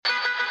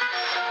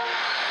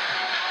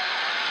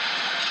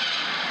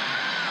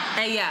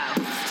Hey, yo.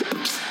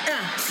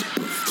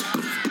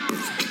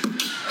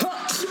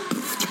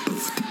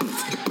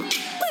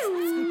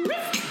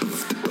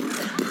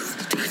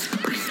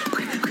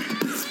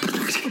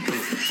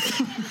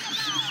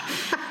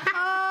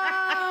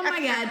 Oh, my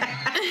God.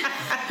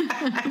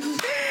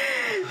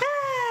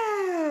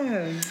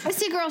 It's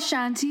your girl,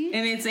 Shanti.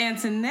 And it's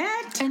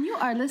Antoinette. And you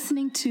are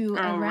listening to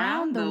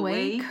Around the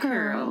Way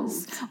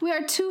Curls. We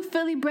are two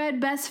Philly-bred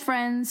best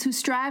friends who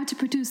strive to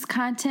produce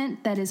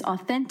content that is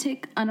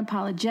authentic,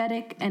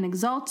 unapologetic, and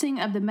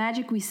exalting of the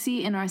magic we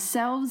see in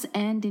ourselves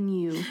and in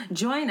you.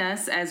 Join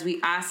us as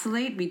we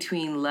oscillate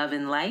between love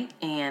and light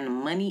and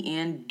money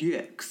and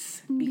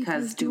dicks.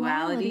 Because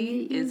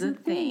duality is a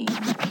thing.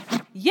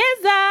 Yizzo!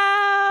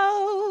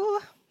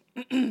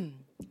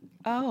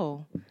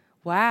 Oh,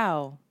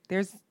 wow.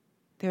 There's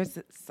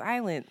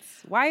silence.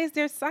 Why is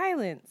there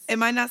silence?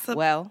 Am I not so?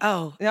 Well.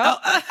 Oh. No.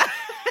 Oh.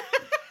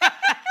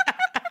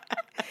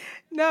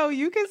 No,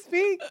 you can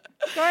speak.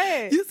 Go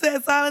ahead. You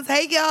said silence.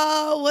 Hey,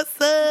 y'all. What's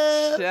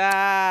up?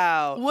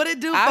 Ciao. What it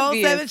do? Phone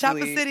 7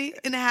 Chopper City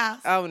in the house.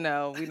 Oh,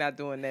 no. We're not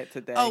doing that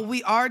today. Oh,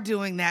 we are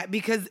doing that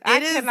because I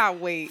it is cannot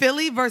wait.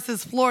 Philly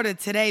versus Florida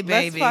today,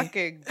 baby. Let's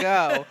fucking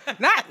go.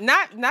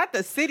 Not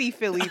the city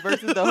Philly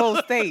versus the whole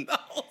state.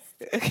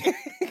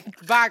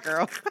 Bye,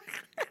 girl.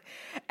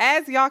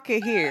 As y'all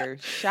can hear,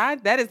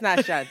 that is not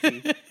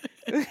Shanti.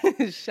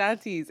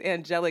 Shanti's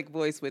angelic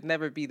voice would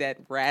never be that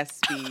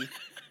raspy,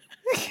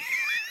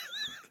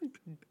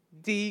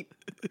 deep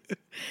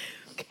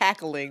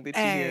cackling that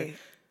you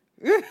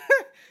hear.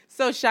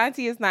 So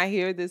Shanti is not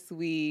here this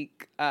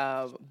week,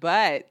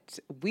 but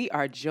we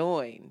are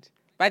joined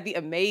by the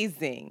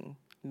amazing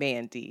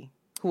Mandii,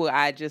 who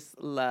I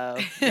just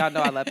love. Y'all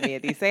know I love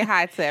Mandii. Say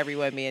hi to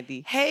everyone,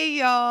 Mandii. Hey,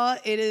 y'all.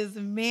 It is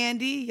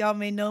Mandii. Y'all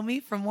may know me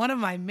from one of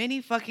my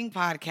many fucking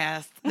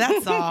podcasts.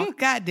 That's all.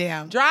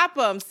 Goddamn. Drop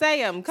them.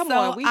 Say them. Come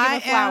on. We give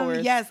them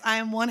flowers. I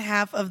am one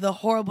half of the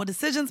Horrible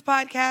Decisions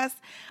podcast.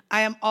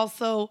 I am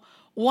also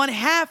one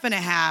half and a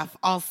half,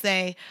 I'll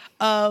say,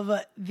 of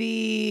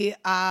the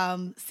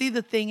See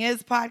the Thing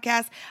Is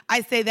podcast.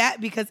 I say that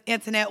because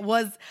Antoinette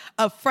was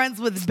Friends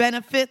with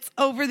Benefits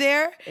over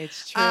there.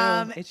 It's true.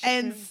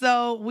 And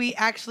so we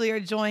actually are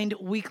joined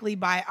weekly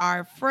by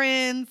our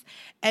friends.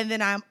 And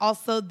then I'm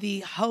also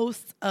the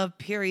host of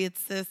Period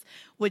Sis,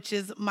 which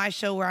is my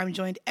show where I'm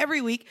joined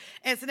every week.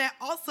 Antoinette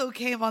also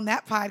came on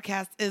that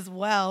podcast as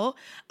well.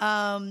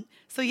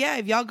 So yeah,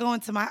 if y'all go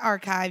into my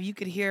archive, you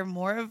could hear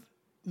more of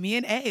me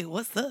and A.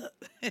 What's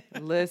up?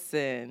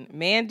 Listen,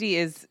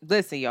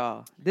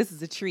 y'all. This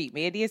is a treat.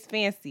 Mandii is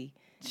fancy.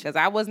 Because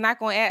I was not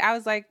going to I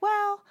was like,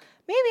 well,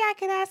 maybe I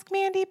could ask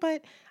Mandii,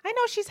 but I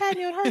know she's had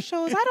me on her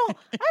shows. I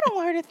don't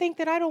want her to think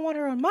that I don't want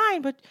her on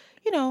mine, but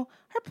you know,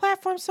 her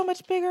platform's so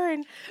much bigger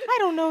and I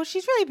don't know,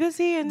 she's really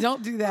busy and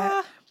don't do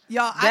that.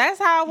 Y'all, that's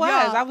how it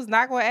was. I was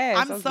not going to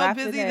ask. I'm so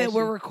busy that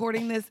we're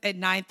recording this at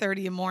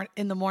 9:30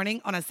 in the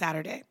morning on a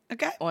Saturday.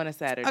 Okay. On a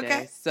Saturday.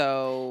 Okay.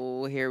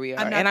 So here we are.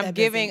 I'm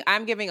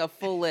giving a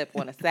full lip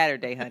on a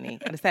Saturday, honey.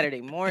 On a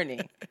Saturday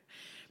morning.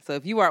 So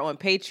if you are on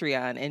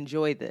Patreon,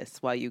 enjoy this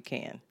while you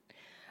can.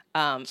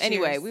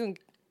 Anyway,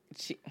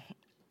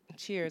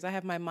 cheers. I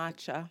have my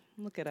matcha.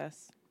 Look at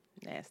us.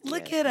 Nasty.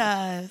 Look at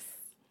us.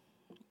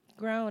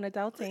 Grown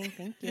adulting.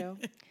 Thank you.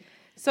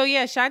 So,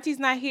 yeah, Shanti's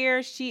not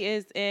here. She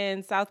is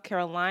in South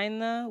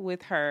Carolina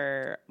with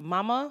her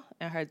mama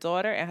and her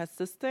daughter and her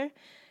sister.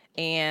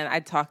 And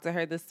I talked to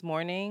her this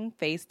morning,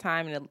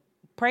 FaceTime, and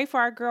pray for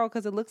our girl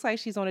because it looks like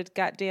she's on a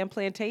goddamn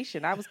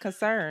plantation. I was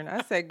concerned.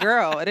 I said,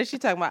 girl. And then she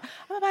talking about,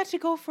 I'm about to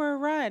go for a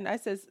run. I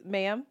says,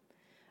 ma'am,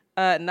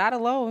 not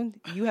alone.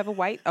 You have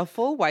a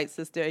full white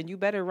sister, and you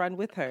better run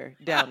with her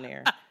down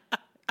there.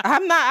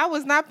 I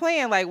was not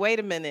playing. Like, wait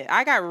a minute.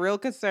 I got real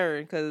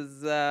concerned because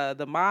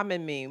the mom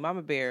and me,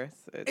 Mama Bear.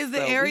 Is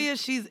the area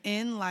she's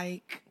in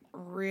like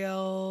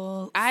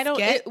real?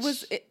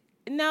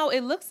 No,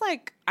 it looks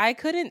like I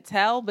couldn't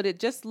tell, but it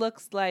just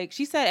looks like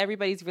she said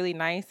everybody's really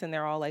nice and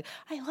they're all like,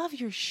 I love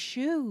your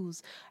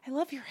shoes. I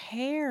love your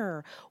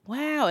hair.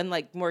 Wow. And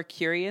like more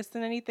curious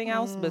than anything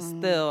else, but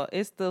still,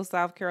 it's still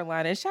South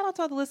Carolina. And shout out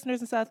to all the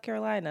listeners in South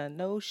Carolina.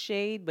 No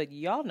shade, but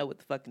y'all know what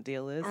the fucking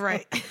deal is.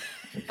 Right.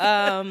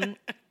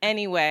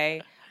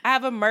 Anyway, I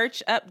have a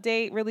merch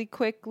update really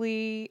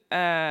quickly.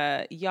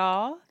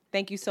 Y'all,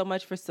 thank you so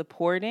much for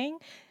supporting.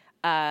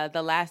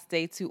 The last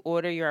day to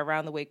order your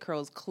Around the Way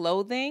Curls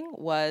clothing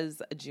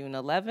was June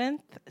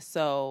 11th.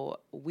 So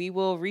we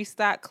will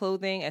restock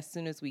clothing as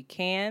soon as we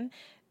can.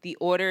 The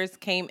orders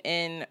came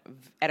in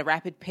at a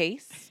rapid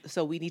pace,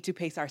 so we need to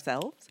pace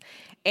ourselves.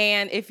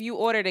 And if you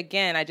ordered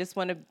again, I just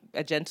want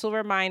a gentle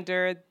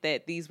reminder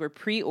that these were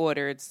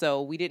pre-ordered,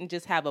 so we didn't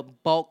just have a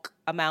bulk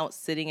amount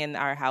sitting in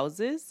our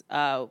houses.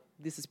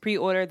 This is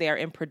pre-order. They are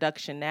in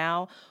production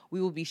now.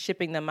 We will be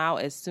shipping them out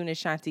as soon as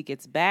Shanti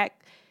gets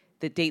back.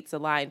 The dates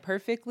align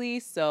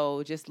perfectly,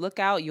 so just look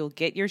out. You'll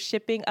get your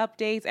shipping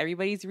updates.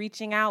 Everybody's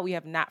reaching out. We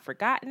have not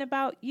forgotten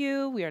about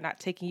you. We are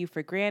not taking you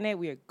for granted.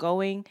 We are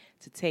going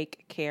to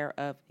take care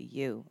of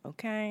you,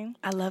 okay?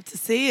 I love to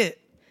see it.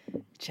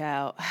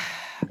 Child,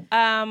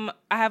 I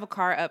have a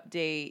car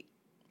update.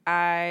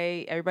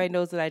 Everybody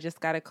knows that I just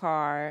got a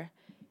car,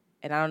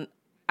 and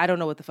I don't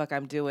know what the fuck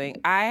I'm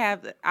doing. I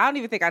don't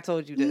even think I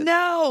told you this.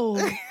 No.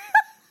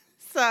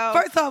 So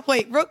first off,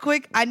 wait, real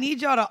quick. I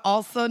need y'all to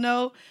also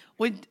know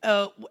when.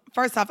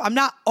 First off, I'm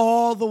not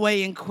all the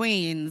way in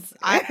Queens.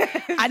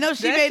 I know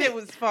she made it.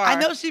 Was far. I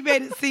know she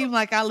made it seem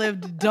like I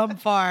lived dumb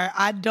far.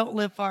 I don't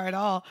live far at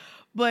all.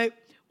 But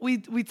we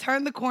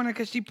turned the corner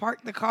because she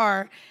parked the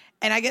car.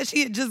 And I guess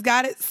she had just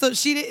got it, so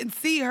she didn't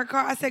see her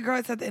car. I said, girl,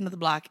 it's at the end of the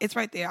block. It's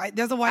right there.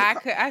 There's a white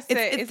car. I said,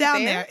 it's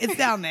down there. It's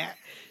down there.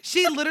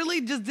 She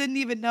literally just didn't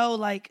even know,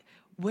 like,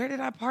 where did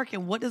I park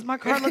and what does my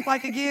car look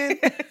like again?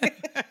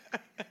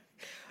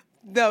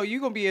 No, you're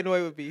going to be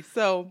annoyed with me.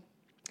 So,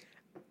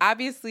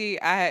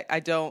 obviously, I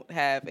don't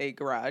have a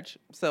garage.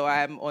 So,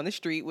 I'm on the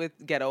street with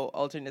ghetto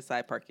alternate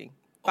side parking.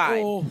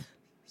 Fine. Oh.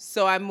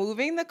 So I'm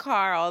moving the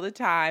car all the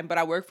time, but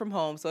I work from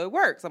home, so it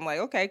works. I'm like,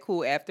 okay,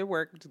 cool. After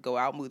work, just go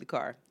out and move the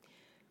car.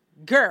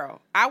 Girl,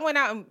 I went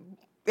out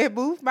and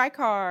moved my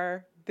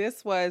car.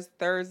 This was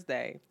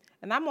Thursday.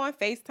 And I'm on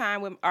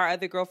FaceTime with our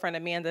other girlfriend,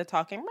 Amanda,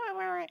 talking.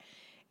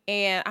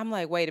 And I'm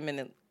like, wait a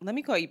minute. Let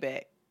me call you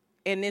back.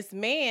 And this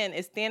man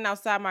is standing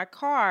outside my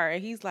car,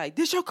 and he's like,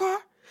 this your car?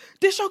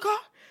 This your car?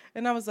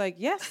 And I was like,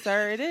 yes,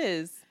 sir, it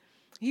is.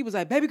 He was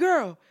like, baby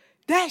girl,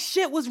 that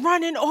shit was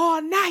running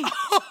all night.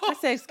 I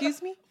said,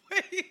 excuse me?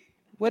 Wait.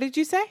 What did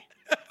you say?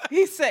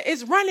 He said,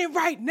 it's running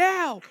right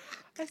now.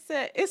 I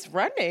said, it's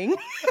running.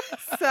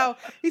 So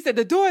he said,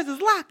 the doors is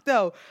locked,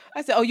 though.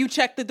 I said, oh, you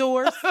checked the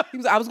doors? He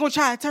was, I was going to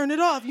try to turn it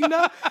off, you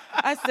know?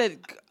 I said,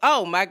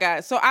 oh, my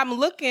God. So I'm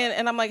looking,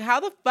 and I'm like, how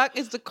the fuck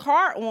is the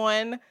car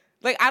on?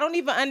 Like, I don't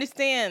even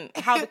understand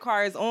how the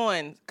car is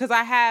on because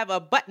I have a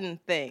button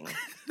thing.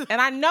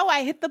 And I know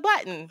I hit the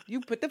button. You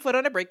put the foot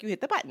on the brake, you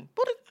hit the button.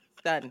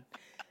 Done.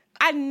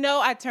 I know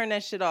I turned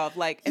that shit off.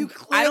 Like,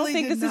 I don't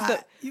think this is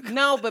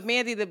no, but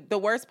Mandii, the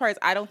worst part is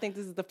I don't think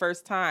this is the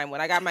first time. When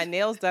I got my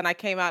nails done, I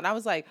came out and I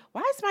was like,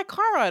 why is my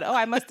car on? Oh,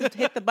 I must have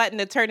hit the button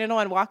to turn it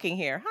on walking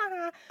here.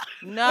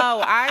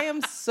 No, I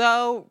am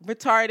so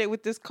retarded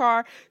with this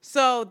car.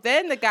 So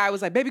then the guy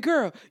was like, baby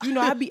girl, you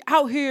know, I be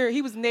out here.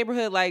 He was in the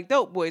neighborhood like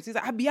dope boys. He's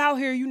like, I be out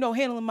here, you know,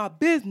 handling my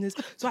business.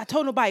 So I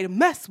told nobody to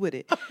mess with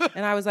it.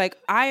 And I was like,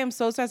 I am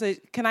so sorry. I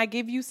said, can I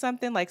give you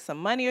something like some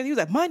money? Or he was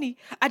like, money?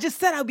 I just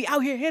said I'll be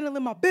out here handling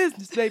my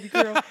business, baby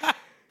girl.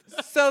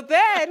 So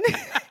then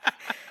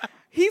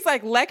he's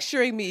like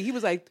lecturing me. He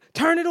was like,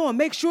 turn it on,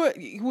 make sure.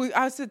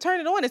 I said, turn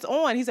it on, it's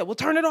on. He said, well,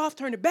 turn it off,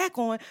 turn it back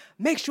on,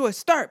 make sure it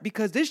start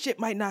because this shit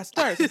might not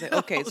start. So I said,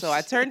 okay, so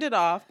I turned it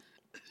off.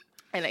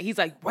 And he's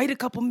like, wait a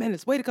couple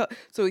minutes,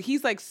 So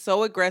he's like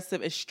so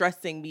aggressive and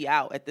stressing me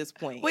out at this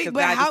point. Wait,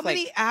 but how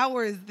many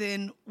hours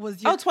then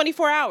was your...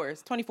 24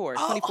 hours, 24 of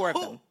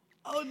them.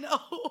 Oh,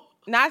 no.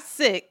 Not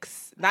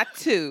 6, not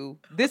 2.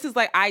 This is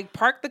like I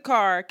parked the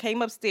car,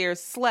 came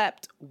upstairs,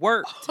 slept,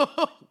 worked,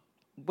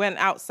 went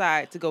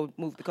outside to go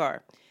move the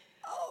car.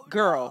 Oh,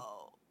 girl.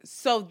 No.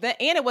 So and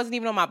it wasn't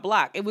even on my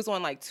block. It was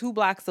on like 2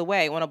 blocks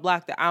away on a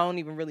block that I don't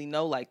even really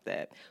know like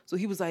that. So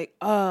he was like,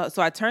 so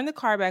I turned the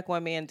car back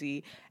on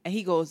Mandii and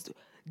he goes,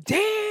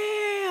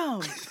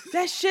 damn,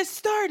 that shit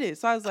started.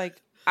 So I was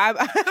like, I'm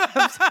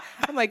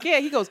like, yeah.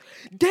 He goes,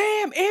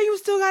 damn, and you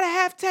still got a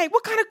half tank.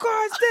 What kind of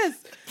car is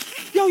this?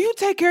 Yo, you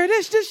take care of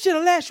this. This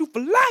shit'll last you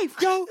for life,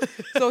 yo.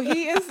 So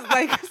he is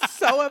like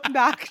so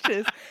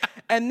obnoxious.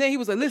 And then he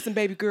was like, listen,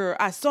 baby girl,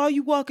 I saw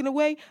you walking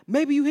away.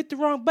 Maybe you hit the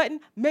wrong button.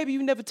 Maybe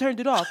you never turned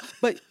it off.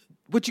 But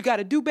what you got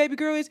to do, baby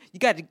girl, is you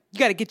got to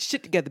get your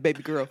shit together,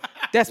 baby girl.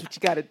 That's what you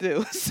got to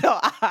do. So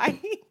I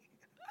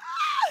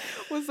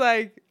was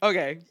like,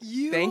 okay,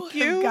 thank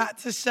you. You got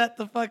to shut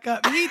the fuck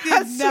up. He did I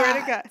not. Swear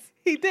to God.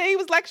 He did. He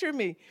was lecturing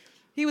me.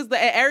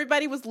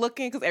 Everybody was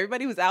looking because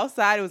everybody was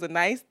outside. It was a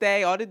nice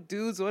day. All the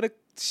dudes on the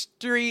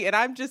street. And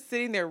I'm just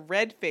sitting there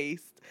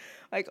red-faced.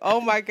 Like,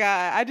 oh my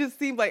God. I just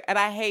seem like, and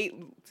I hate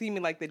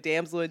seeming like the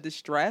damsel in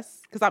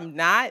distress because I'm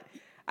not.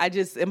 I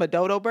just am a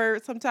dodo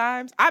bird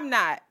sometimes. I'm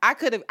not. I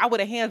would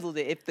have handled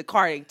it if the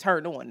car ain't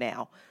turned on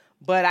now.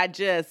 But I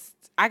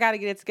got to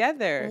get it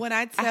together. When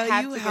I tell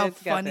you how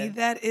funny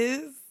that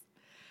is,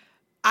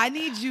 I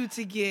need you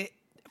to get,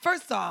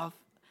 first off,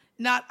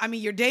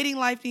 your dating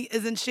life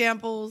is in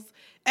shambles.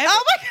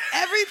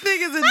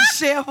 Everything is in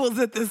shambles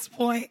at this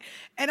point,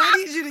 and I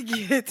need you to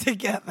get it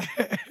together.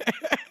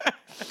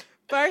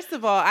 First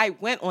of all, I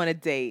went on a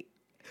date.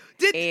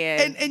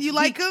 And you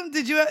like him?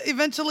 Did you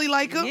eventually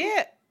like him?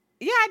 Yeah,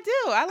 I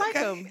do. I like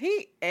him.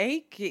 He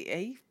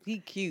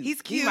cute.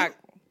 He's cute.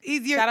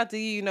 Shout out to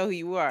you. You know who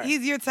you are.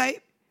 He's your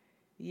type.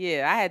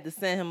 Yeah, I had to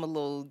send him a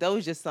little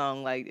Doja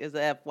song, like as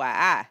a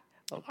FYI.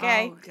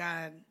 Okay. Oh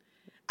God.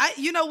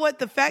 You know what?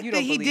 The fact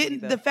that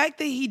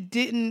he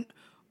didn't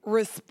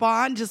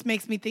respond just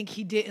makes me think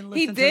he didn't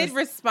listen. He did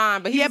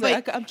respond, but he was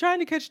like, I'm trying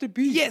to catch the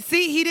beat. Yeah,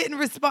 see, he didn't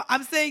respond.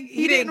 I'm saying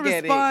he didn't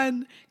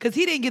respond because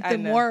he didn't get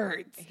them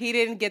words. He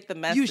didn't get the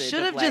message. You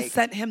should have just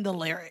sent him the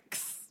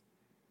lyrics.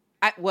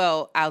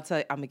 I'll tell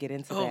you, I'm going to get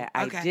into that.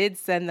 Okay. I did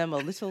send them a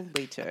little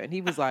later, and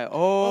he was like,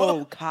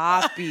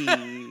 copy.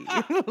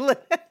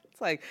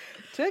 like,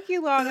 took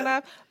you long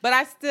enough. But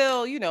I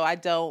still, I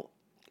don't.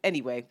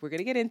 Anyway, we're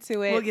gonna get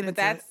into it. We'll get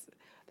into it.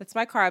 That's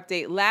my car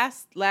update.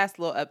 Last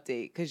little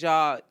update, because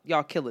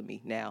y'all killing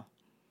me now.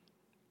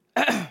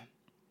 I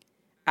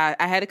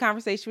had a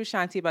conversation with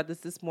Shanti about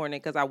this morning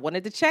because I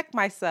wanted to check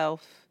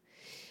myself.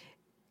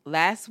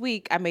 Last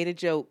week, I made a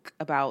joke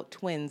about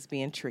twins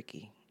being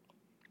tricky.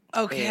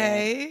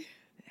 Okay. And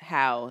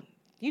how,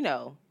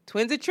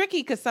 twins are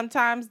tricky because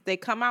sometimes they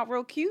come out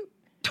real cute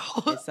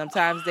and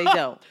sometimes they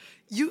don't.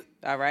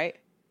 All right?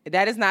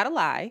 That is not a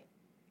lie.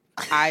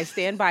 I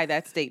stand by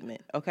that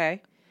statement,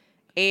 okay?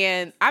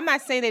 And I'm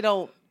not saying they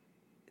don't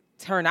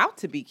turn out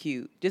to be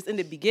cute, just in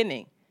the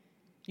beginning.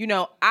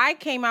 I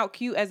came out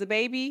cute as a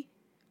baby,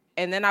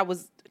 and then I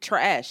was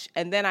trash.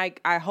 And then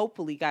I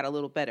hopefully got a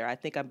little better. I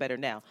think I'm better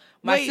now.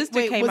 My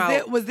sister came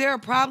out. Was there a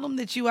problem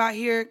that you out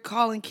here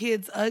calling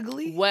kids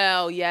ugly?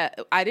 Well, yeah.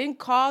 I didn't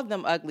call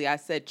them ugly. I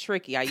said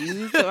tricky. I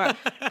used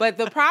but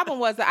the problem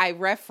was that I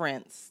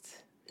referenced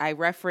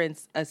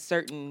a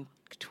certain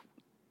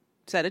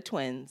set of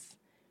twins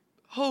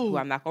who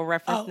I'm not going to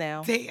reference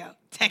now. Damn.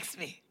 Text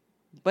me.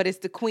 But it's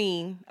the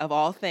queen of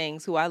all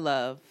things who I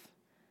love,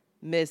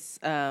 Miss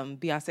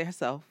Beyonce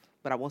herself.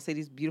 But I won't say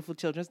these beautiful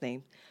children's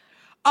names.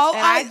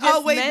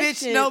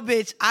 Bitch. No,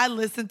 bitch. I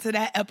listened to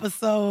that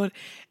episode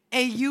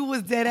and you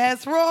was dead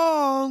ass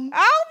wrong.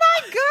 Oh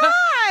my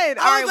God.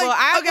 All right, well,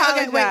 I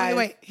apologize.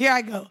 Wait. Here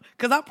I go.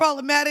 Because I'm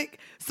problematic.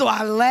 So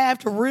I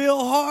laughed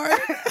real hard.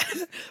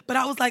 But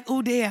I was like,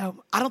 oh, damn.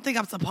 I don't think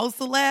I'm supposed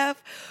to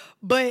laugh.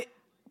 But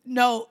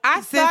no.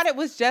 I thought it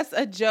was just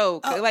a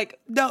joke.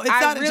 No, it's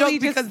not a joke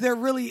because there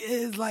really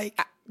is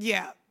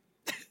yeah.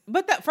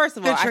 But first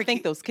of all, I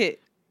think those kids.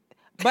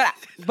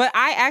 But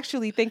I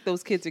actually think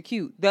those kids are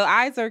cute. Their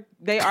eyes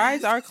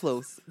are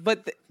close,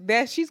 but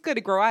she's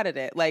gonna grow out of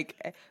that.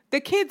 Like the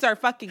kids are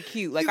fucking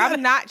cute. Like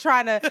I'm not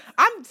trying to.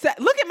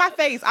 Look at my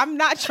face. I'm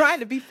not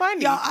trying to be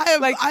funny. Yeah,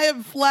 I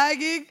am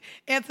flagging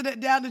Antoinette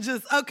down to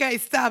just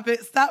stop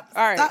it. Stop.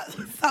 All right.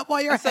 Stop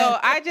while you're. So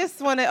I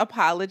just want to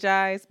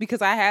apologize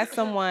because I had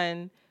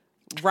someone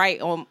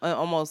write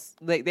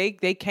almost like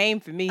they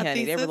came for me,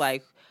 honey. They were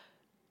like.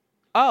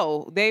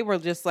 Oh, they were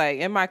just like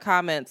in my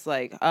comments,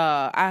 like,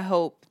 I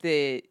hope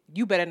that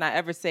you better not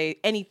ever say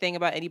anything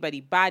about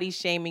anybody body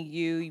shaming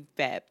you, you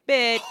fat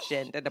bitch,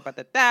 and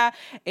da-da-ba-da-da.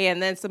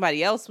 And then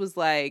somebody else was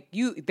like,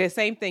 the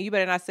same thing, you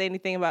better not say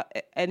anything about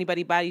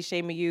anybody body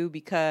shaming you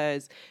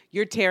because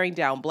you're tearing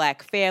down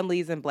Black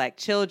families and Black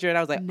children. I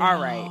was like, all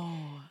right.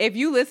 If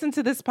you listen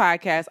to this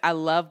podcast, I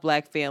love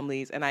Black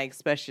families and I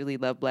especially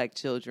love Black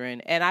children.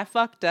 And I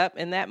fucked up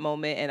in that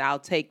moment and I'll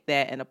take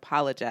that and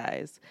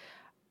apologize.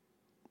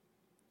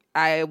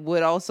 I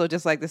would also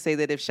just like to say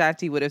that if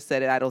Shanti would have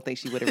said it, I don't think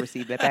she would have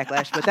received that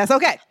backlash, but that's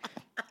okay.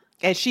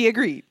 And she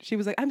agreed. She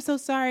was like, I'm so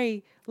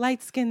sorry.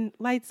 Light skin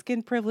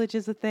privilege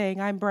is a thing.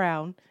 I'm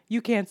brown.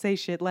 You can't say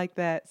shit like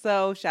that.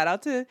 So shout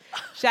out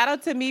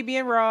to me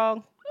being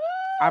wrong.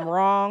 I'm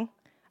wrong.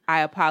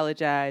 I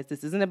apologize.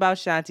 This isn't about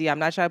Shanti. I'm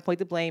not trying to point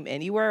the blame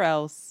anywhere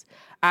else.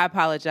 I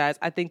apologize.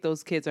 I think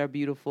those kids are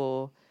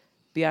beautiful.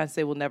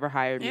 Beyonce will never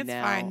hire me now.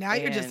 It's fine. Now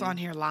you're just on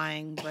here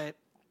lying, but...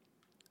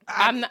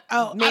 I'm not,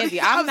 Mandii.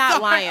 I'm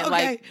not sorry. Lying. Okay.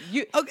 Like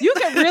you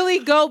can really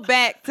go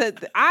back to.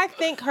 I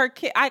think her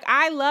kid.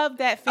 I love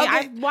that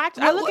family.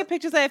 Okay. I look at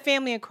pictures of that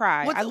family and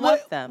cry. I love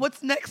them.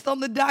 What's next on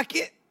the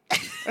docket?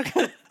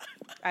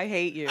 I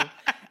hate you,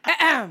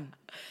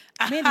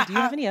 Mandii. Do you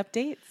have any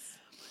updates?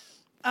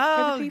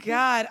 Oh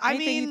God!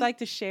 Anything you'd like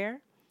to share?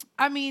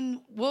 I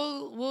mean,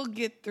 we'll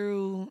get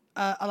through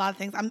a lot of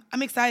things.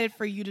 I'm excited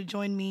for you to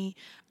join me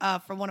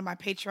for one of my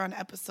Patreon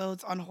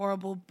episodes on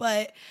Horrible,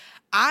 but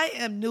I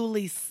am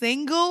newly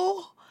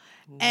single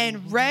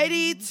and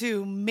ready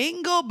to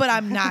mingle, but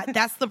I'm not.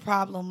 That's the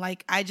problem.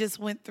 Like, I just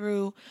went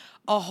through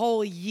a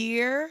whole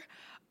year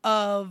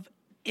of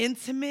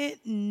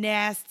intimate,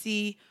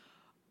 nasty,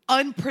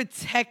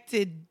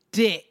 unprotected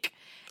dick.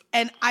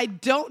 And I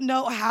don't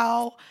know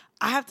how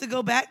I have to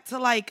go back to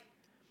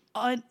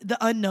the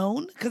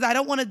unknown because I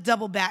don't want to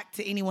double back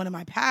to anyone in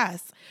my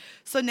past.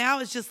 So now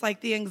it's just like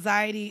the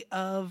anxiety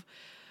of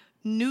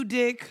new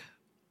dick,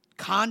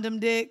 condom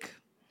dick,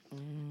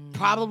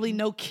 probably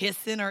no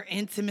kissing or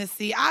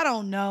intimacy. I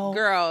don't know.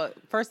 Girl,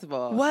 first of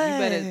all, what? You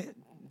better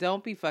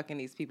don't be fucking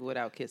these people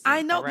without kissing.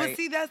 I know, right? But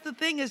see, that's the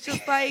thing. It's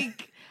just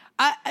like,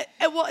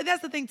 well,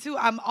 that's the thing too.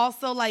 I'm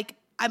also like,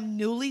 I'm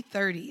newly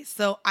 30.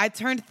 So I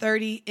turned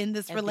 30 in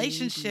this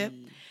relationship.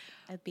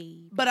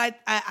 But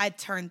I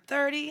turned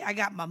 30. I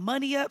got my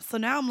money up. So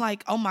now I'm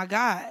like, oh my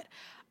God,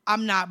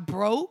 I'm not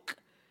broke.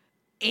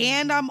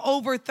 And I'm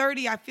over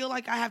 30. I feel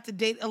like I have to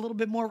date a little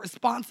bit more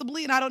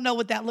responsibly. And I don't know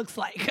what that looks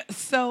like.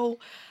 So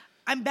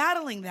I'm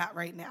battling that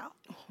right now.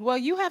 Well,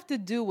 you have to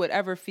do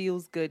whatever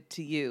feels good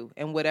to you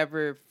and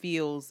whatever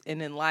feels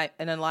in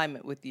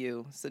alignment with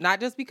you. So not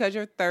just because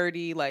you're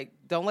 30, like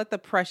don't let the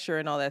pressure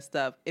and all that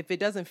stuff. If it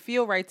doesn't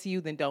feel right to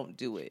you, then don't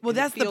do it. Well,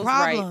 that's the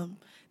problem.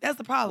 That's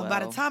the problem.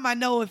 By the time I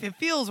know if it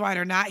feels right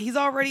or not, he's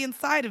already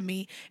inside of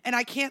me, and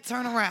I can't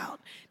turn around.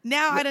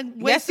 Now I didn't.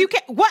 Yes, you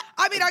can. What?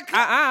 I mean,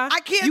 I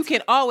can't. You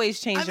can always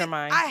change your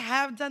mind. I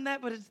have done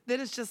that, but then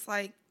it's just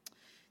like,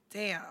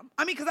 damn.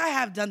 I mean, because I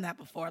have done that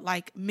before.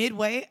 Like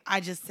midway, I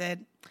just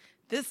said,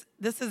 this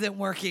isn't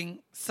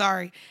working.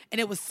 Sorry,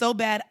 and it was so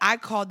bad. I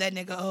called that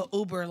nigga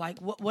Uber. Like,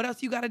 what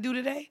else you got to do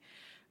today?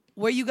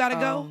 Where you got to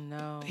go? Oh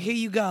no. Here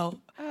you go.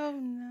 Oh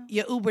no.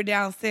 Your Uber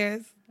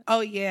downstairs.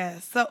 Oh, yeah.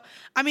 So,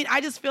 I mean, I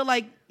just feel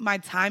like my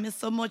time is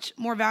so much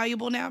more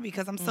valuable now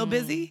because I'm so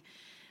busy.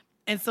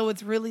 And so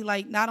it's really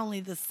like not only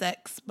the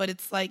sex, but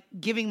it's like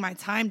giving my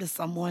time to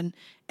someone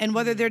and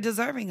whether they're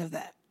deserving of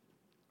that.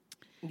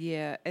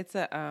 Yeah, it's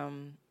a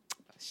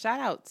shout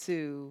out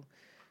to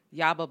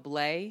Yaba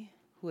Blay,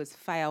 who is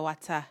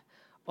Fayawata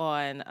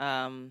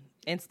on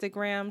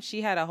Instagram.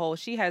 She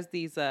has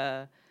these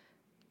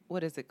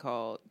what is it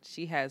called?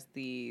 She has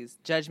these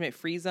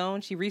judgment-free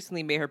zones. She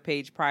recently made her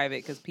page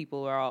private because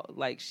people are all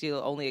like, she'll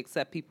only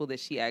accept people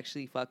that she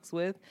actually fucks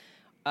with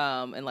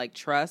and like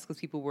trust because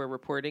people were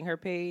reporting her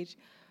page.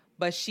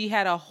 But she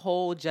had a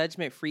whole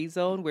judgment-free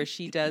zone where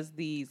she does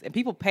these, and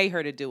people pay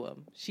her to do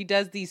them. She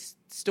does these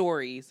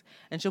stories,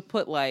 and she'll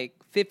put like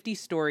 50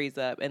 stories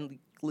up. And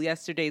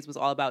yesterday's was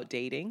all about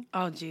dating.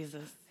 Oh,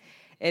 Jesus.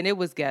 And it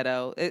was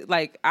ghetto.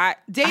 I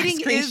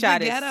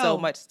screenshotted so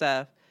much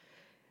stuff.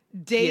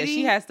 Dating? Yeah,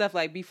 she has stuff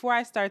like, before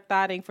I start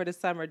thotting for the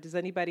summer, does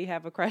anybody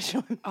have a crush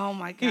on me? Oh,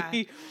 my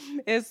God.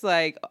 It's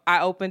like,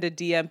 I opened a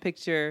DM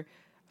picture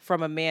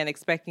from a man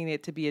expecting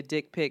it to be a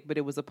dick pic, but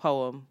it was a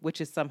poem,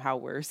 which is somehow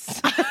worse.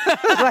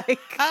 Like,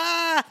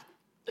 that's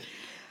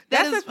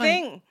the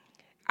thing.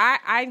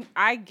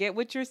 I get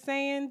what you're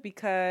saying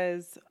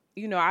because,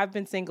 you know, I've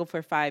been single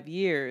for 5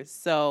 years.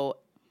 So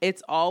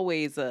it's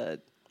always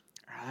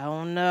I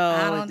don't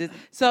know.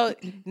 So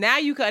now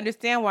you can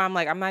understand why I'm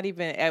like, I'm not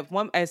even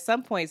at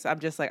some points, I'm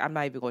just like, I'm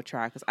not even going to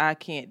try because I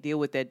can't deal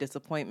with that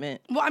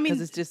disappointment. Well, I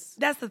mean, it's just,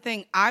 that's the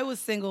thing. I was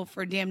single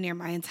for damn near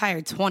my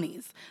entire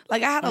 20s.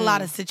 Like I had a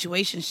lot of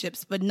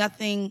situationships, but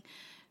nothing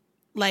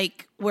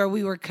like where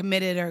we were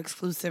committed or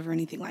exclusive or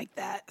anything like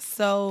that.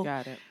 So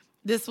got it.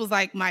 This was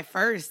like my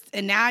first.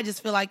 And now I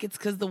just feel like it's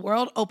because the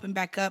world opened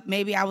back up.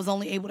 Maybe I was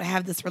only able to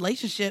have this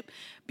relationship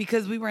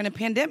because we were in a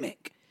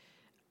pandemic.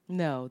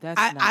 No, that's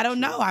not I don't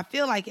true. know. I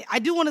feel like it. I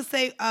do want to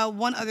say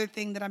one other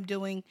thing that I'm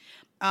doing.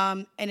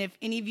 And if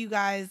any of you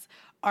guys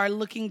are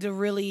looking to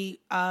really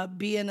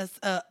be in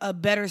a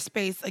better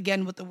space,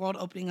 again, with the world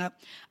opening up,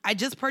 I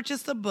just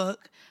purchased a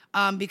book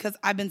because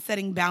I've been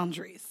setting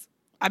boundaries.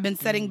 I've been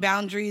setting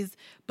boundaries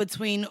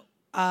between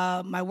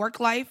my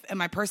work life and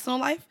my personal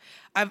life.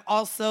 I've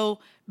also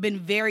been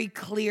very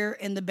clear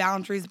in the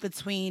boundaries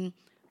between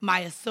my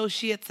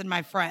associates and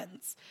my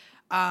friends.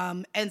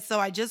 And so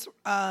I just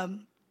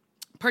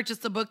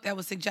purchased a book that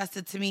was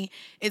suggested to me.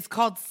 It's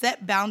called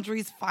Set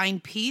Boundaries,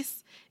 Find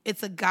Peace.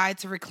 It's a guide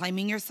to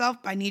reclaiming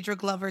yourself by Nidra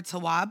Glover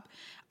Tawwab.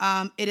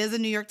 It is a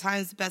New York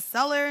Times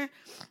bestseller,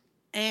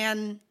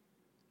 and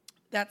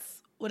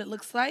that's what it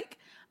looks like.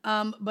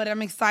 But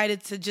I'm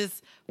excited to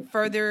just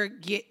further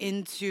get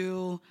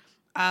into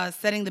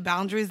setting the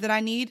boundaries that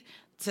I need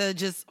to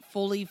just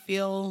fully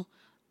feel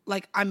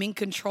like I'm in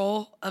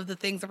control of the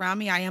things around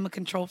me. I am a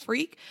control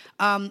freak,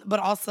 but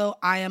also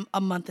I am a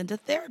month into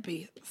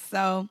therapy.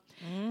 So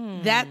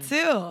that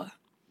too.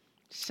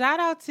 Shout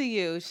out to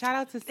you. Shout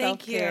out to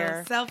self-care.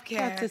 Thank you. Self-care.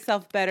 Shout out to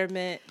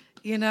self-betterment.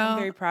 You know, I'm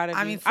very proud of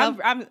you.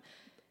 I mean,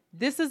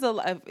 this is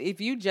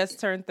if you just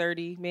turned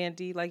 30,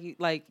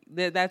 Mandii,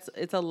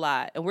 it's a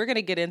lot. And we're going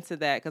to get into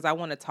that because I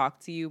want to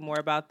talk to you more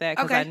about that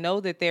because I know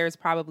that there's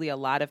probably a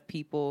lot of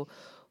people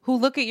who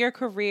look at your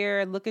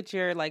career, look at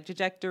your like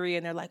trajectory,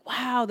 and they're like,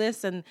 wow,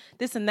 this and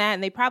that.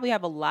 And they probably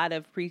have a lot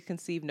of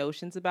preconceived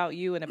notions about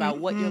you and about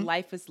what your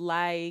life is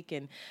like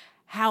and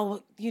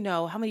how, you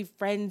know, how many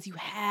friends you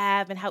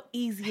have and how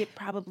easy it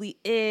probably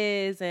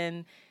is.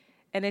 And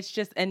it's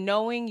just, and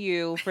knowing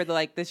you for the,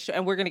 like this,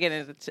 and we're going to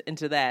get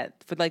into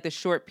that for like the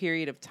short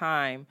period of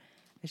time.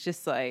 It's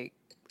just like,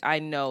 I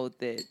know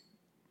that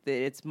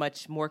it's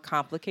much more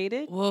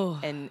complicated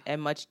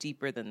and much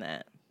deeper than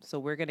that. So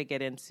we're going to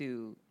get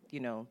into,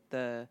 you know,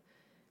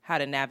 how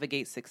to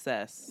navigate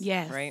success.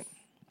 Yes. Right?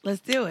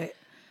 Let's do it.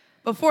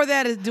 Before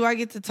that, do I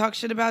get to talk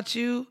shit about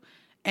you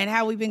and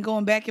how we've been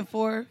going back and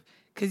forth?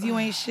 Because you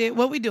ain't shit.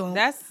 What we doing?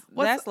 That's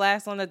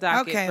last on the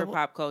docket for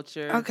pop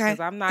culture. Okay. Because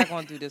I'm not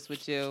going to do this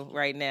with you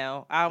right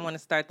now. I want to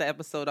start the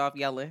episode off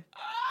yelling.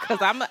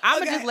 Because I'm going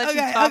to just let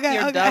you talk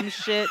your dumb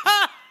shit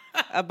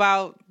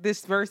about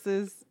this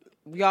versus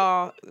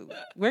y'all.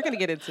 We're going to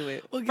get into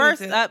it.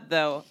 First up,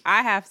 though,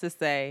 I have to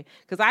say,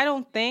 because I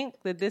don't think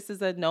that this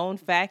is a known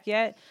fact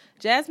yet,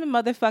 Jasmine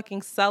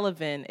motherfucking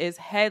Sullivan is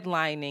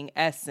headlining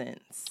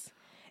Essence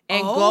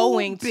and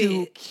going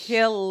to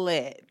kill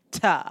it.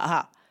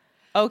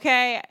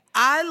 Okay,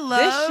 I love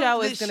this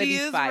show that is going to she be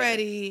is fire.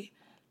 ready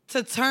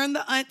to turn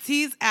the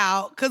aunties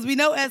out, because we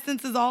know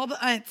Essence is all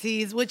the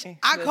aunties, which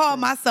I call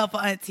myself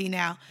an auntie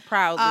now.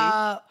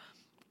 Proudly.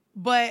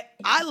 But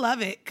I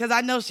love it because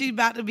I know she's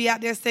about to be out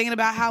there singing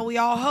about how we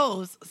all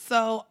hoes.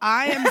 So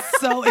I am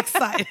so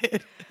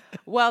excited.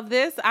 Well,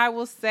 this, I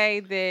will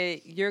say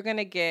that you're going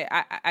to get,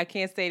 I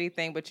can't say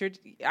anything, but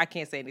I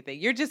can't say anything.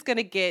 You're just going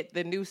to get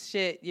the new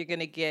shit. You're going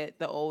to get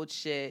the old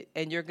shit.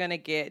 And you're going to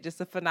get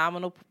just a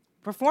phenomenal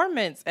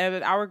performance.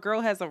 And our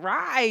girl has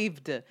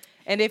arrived.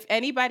 And if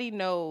anybody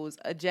knows,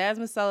 a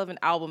Jasmine Sullivan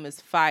album is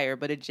fire,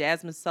 but a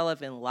Jasmine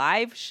Sullivan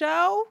live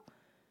show...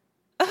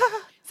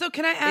 So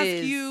can I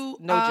ask you,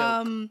 no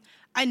joke.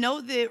 I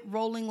know that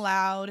Rolling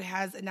Loud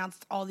has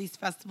announced all these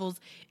festivals.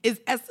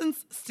 Is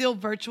Essence still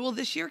virtual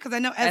this year? Because I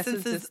know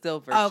Essence is still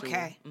virtual.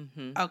 Okay.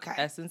 Mm-hmm. Okay.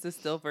 Essence is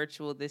still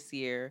virtual this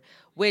year,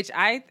 which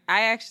I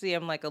actually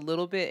am like a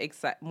little bit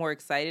more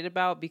excited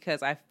about,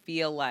 because I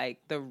feel like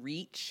the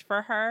reach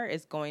for her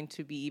is going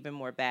to be even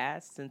more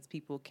vast, since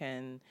people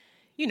can,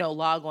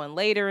 log on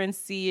later and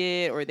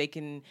see it, or they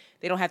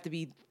don't have to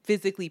be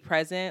physically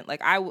present.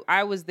 Like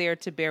I was there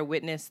to bear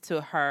witness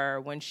to her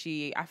when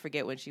I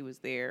forget when she was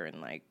there, in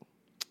like,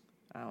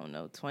 I don't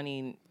know,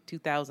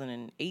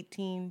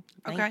 2018,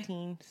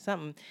 19,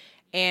 something.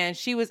 And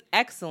she was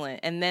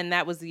excellent. And then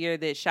that was the year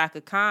that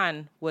Shaka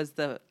Khan was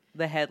the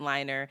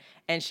headliner,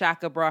 and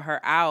Shaka brought her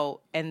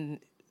out and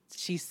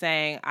she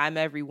sang I'm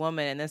Every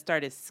Woman, and then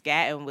started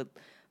scatting with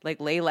like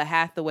Layla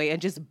Hathaway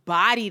and just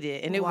bodied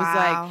it. And it was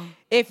like,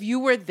 if you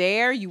were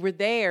there, you were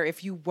there.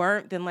 If you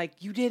weren't, then like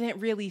you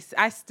didn't really.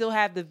 I still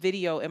have the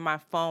video in my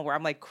phone where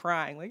I'm like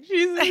crying, like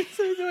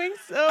she's doing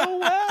so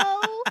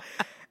well.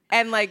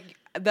 And like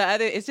the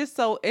other, it's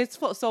so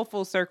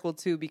full circle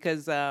too,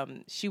 because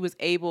she was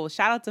able,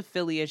 shout out to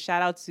Philly and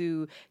shout out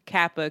to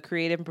Kappa,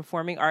 Creative and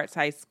Performing Arts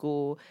High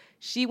School.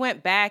 She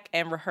went back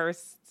and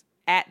rehearsed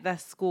at the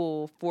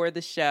school for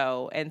the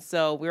show. And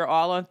so we were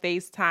all on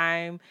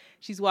FaceTime.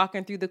 She's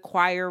walking through the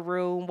choir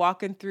room,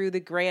 walking through the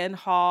grand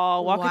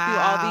hall, walking through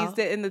all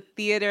these in the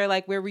theater,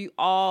 like where we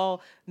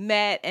all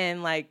met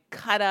and like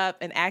cut up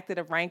and acted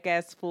a rank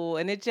ass fool.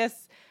 And it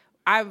just,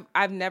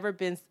 I've never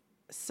been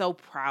so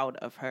proud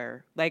of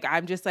her. Like,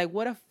 I'm just like,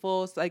 what a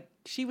fool. Like,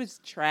 she was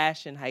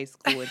trash in high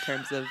school in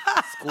terms of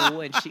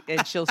school, and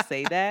she'll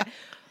say that.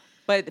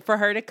 But for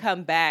her to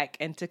come back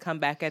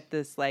at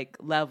this like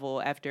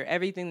level after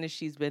everything that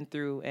she's been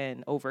through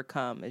and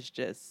overcome is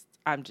just,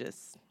 I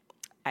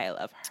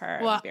love her.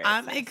 Well,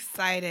 I'm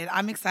excited.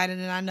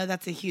 And I know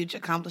that's a huge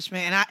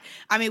accomplishment. And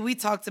I mean, we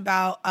talked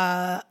about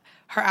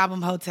her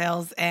album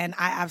Hotels, and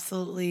I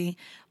absolutely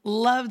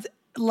loved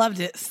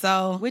it.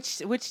 So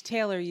which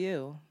tale are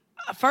you?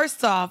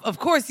 First off, of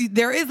course,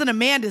 there is an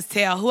Amanda's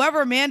tale.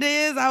 Whoever Amanda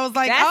is, I was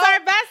like, that's our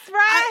best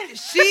friend.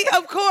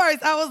 Of course,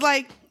 I was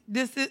like,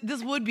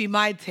 this would be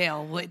my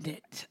tale, wouldn't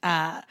it?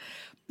 I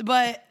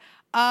mean,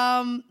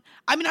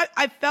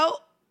 I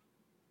felt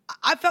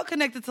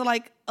connected to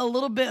like a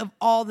little bit of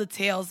all the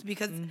tales,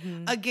 because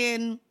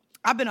again,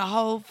 I've been a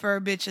hoe for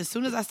a bitch as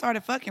soon as I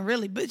started fucking,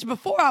 really. Bitch,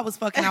 before I was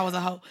fucking, I was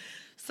a hoe.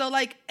 So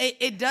like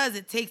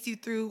it takes you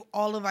through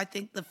all of, I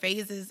think, the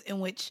phases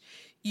in which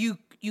you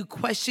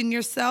question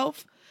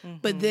yourself,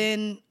 but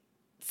then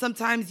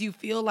sometimes you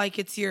feel like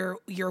it's your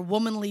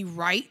womanly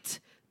right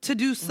to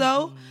do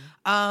so.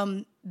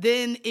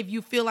 Then if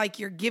you feel like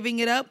you're giving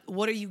it up,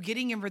 what are you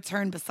getting in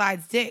return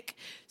besides dick?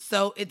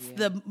 So it's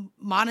the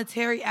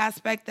monetary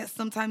aspect that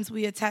sometimes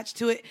we attach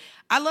to it.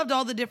 I loved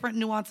all the different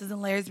nuances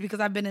and layers, because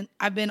I've been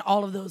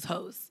all of those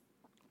hoes.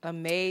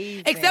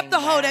 Amazing. Except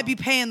the hoe that be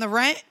paying the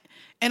rent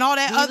and all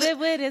that he other. Lived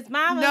with his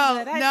mama, No.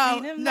 like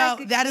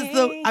That is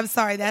the. I'm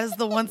sorry. That is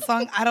the one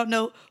song I don't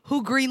know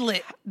who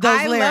greenlit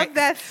those lyrics. I love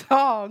that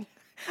song.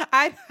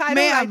 I don't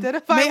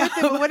identify with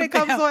it, but when it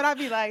comes on, I'd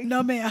be like,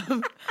 no,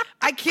 ma'am.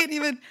 I can't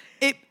even.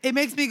 It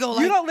makes me go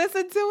like. You don't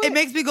listen to it? It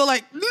makes me go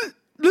like.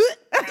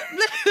 That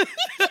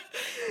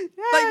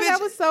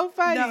was so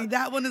funny. No,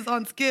 that one is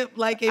on skip.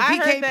 Like, if he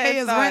can't pay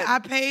his rent, I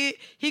pay it.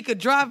 He could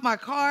drive my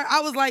car.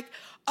 I was like,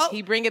 oh.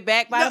 He bring it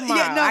back by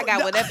tomorrow. I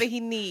got whatever he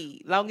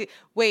need.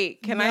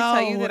 Wait, can I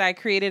tell you that I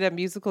created a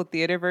musical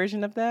theater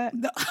version of that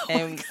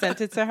and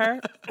sent it to her?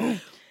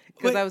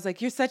 Because I was like,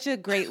 you're such a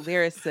great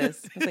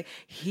lyricist. I was like,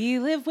 he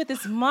lived with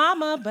his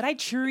mama, but I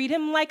treat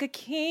him like a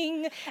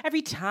king.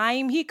 Every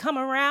time he come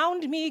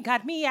around me,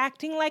 got me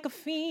acting like a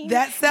fiend.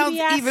 That sounds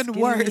even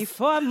worse. Me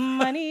for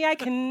money, I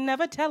can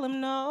never tell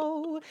him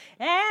no.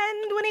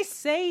 And when he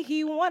say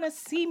he want to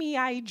see me,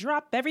 I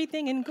drop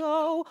everything and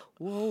go.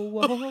 Whoa,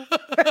 whoa.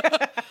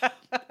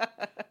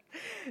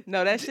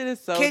 No, that shit is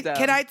so dumb.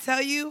 Can I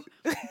tell you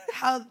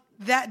how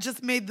that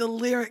just made the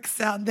lyrics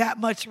sound that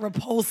much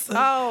repulsive?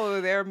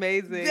 Oh, they're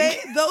amazing.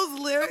 Those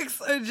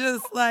lyrics are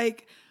just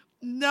like,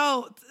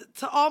 no.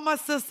 To all my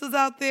sisters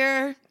out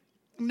there,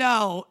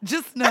 no.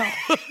 Just no.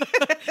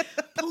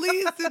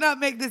 Please do not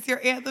make this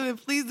your anthem,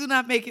 and please do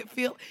not make it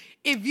feel...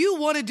 If you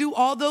want to do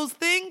all those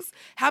things,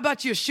 how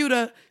about you shoot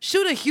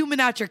a human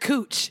out your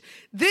cooch?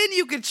 Then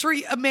you can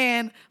treat a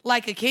man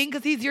like a king,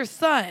 because he's your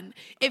son.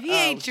 If he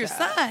ain't your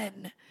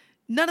son...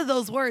 none of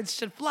those words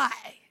should fly.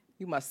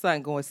 You my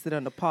son going to sit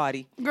on the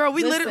party. Girl,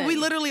 we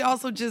literally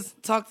also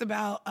just talked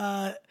about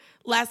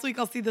last week.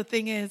 I'll see the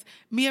thing is,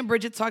 me and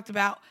Bridget talked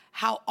about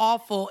how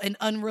awful and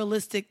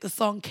unrealistic the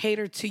song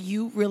 "Cater to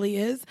You" really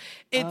is.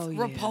 It's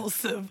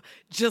repulsive,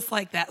 just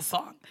like that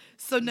song.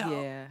 So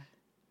no, yeah.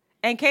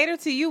 And "Cater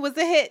to You" was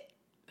a hit.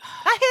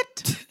 A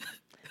hit.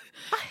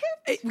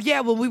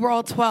 Yeah, when we were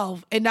all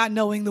 12 and not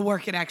knowing the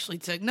work it actually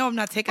took. No, I'm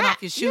not taking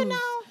off your shoes. You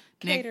know,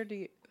 cater to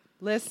you.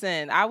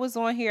 Listen, I was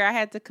on here. I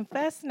had to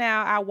confess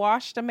now. I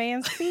washed a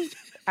man's feet.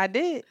 I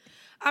did.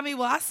 I mean,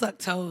 well, I suck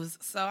toes.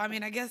 So, I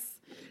mean, I guess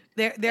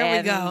there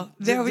we go.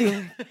 There we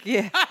go.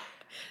 Yeah.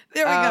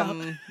 There we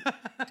go.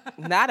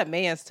 Not a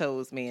man's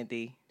toes,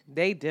 Mandii.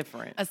 They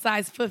different. A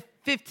size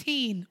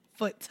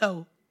 15-foot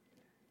toe.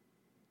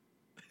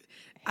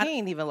 He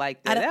ain't even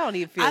like that. I don't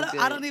even feel good.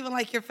 I don't even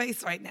like your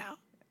face right now.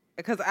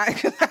 Because I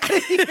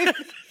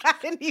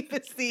didn't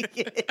even see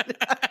it.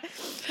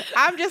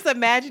 I'm just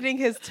imagining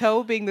his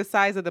toe being the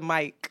size of the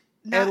mic.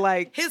 Now, and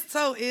like his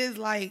toe is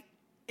like,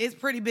 it's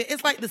pretty big.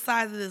 It's like the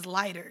size of this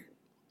lighter.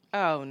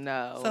 Oh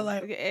no. So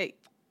like,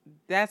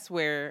 that's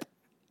where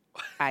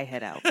I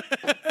head out.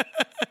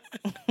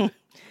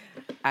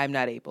 I'm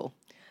not able.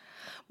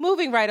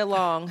 Moving right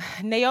along.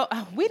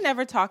 We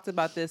never talked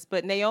about this,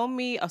 but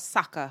Naomi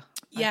Osaka.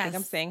 Yes. I think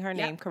I'm saying her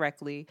name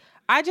correctly.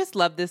 I just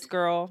love this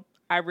girl.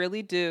 I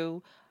really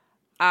do.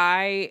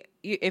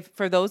 If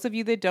for those of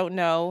you that don't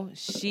know,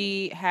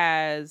 she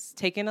has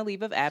taken a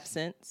leave of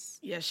absence.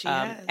 Yes, she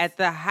has. At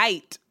the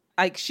height,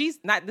 like she's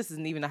not. This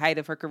isn't even the height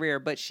of her career,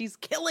 but she's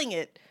killing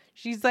it.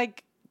 She's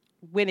like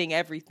winning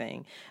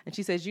everything, and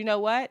she says, "You know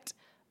what?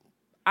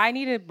 I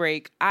need a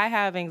break. I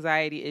have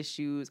anxiety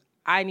issues.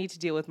 I need to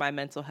deal with my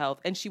mental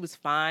health." And she was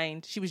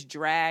fined. She was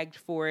dragged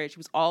for it. She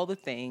was all the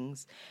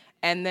things.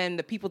 And then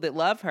the people that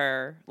love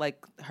her,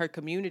 like her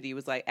community,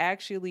 was like,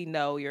 actually,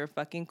 no, you're a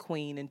fucking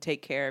queen and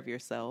take care of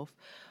yourself.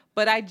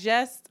 But I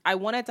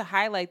wanted to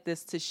highlight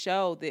this to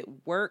show that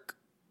work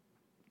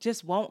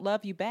just won't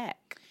love you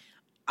back.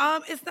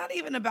 It's not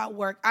even about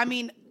work. I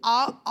mean,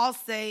 I'll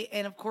say,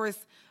 and of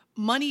course,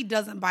 money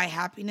doesn't buy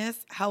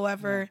happiness.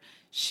 However,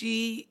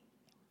 she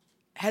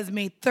has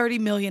made $30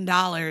 million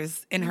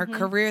in her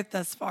career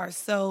thus far.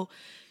 So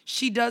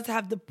she does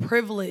have the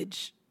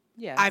privilege,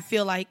 I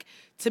feel like,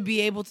 to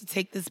be able to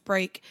take this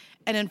break.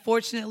 And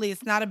unfortunately,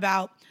 it's not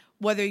about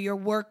whether your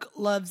work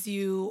loves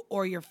you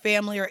or your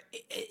family or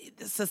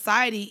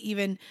society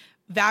even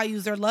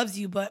values or loves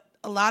you, but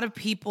a lot of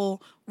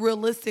people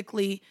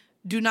realistically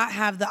do not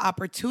have the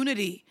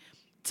opportunity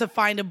to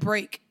find a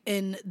break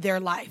in their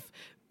life,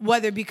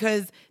 whether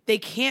because they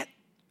can't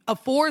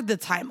afford the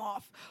time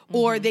off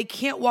or they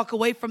can't walk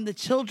away from the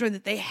children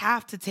that they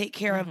have to take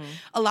care of.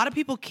 A lot of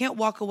people can't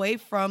walk away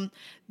from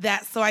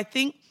that. So I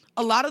think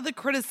a lot of the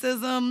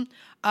criticism,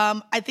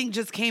 I think,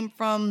 just came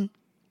from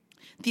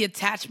the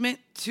attachment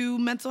to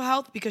mental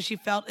health because she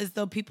felt as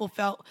though people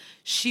felt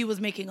she was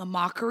making a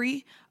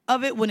mockery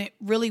of it when it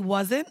really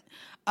wasn't.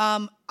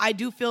 I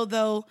do feel,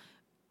 though,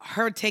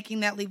 her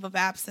taking that leave of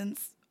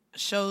absence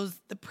shows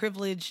the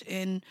privilege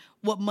in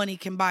what money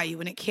can buy you,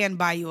 and it can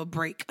buy you a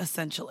break,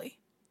 essentially.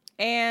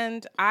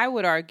 And I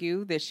would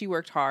argue that she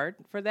worked hard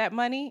for that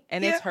money,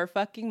 and it's her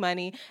fucking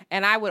money.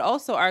 And I would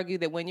also argue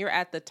that when you're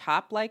at the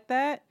top like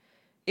that,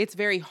 it's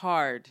very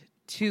hard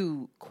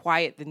to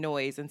quiet the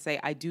noise and say,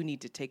 I do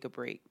need to take a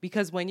break.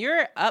 Because when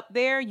you're up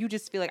there, you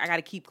just feel like I got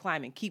to keep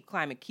climbing.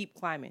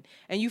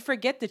 And you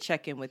forget to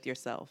check in with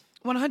yourself.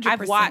 100%.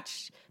 I've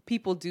watched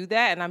people do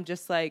that, and I'm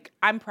just like,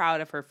 I'm proud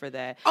of her for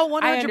that. Oh,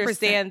 100%. I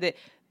understand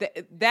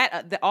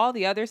that all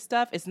the other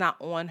stuff is not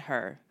on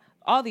her.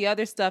 All the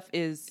other stuff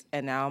is,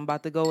 and now I'm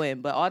about to go in,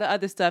 but all the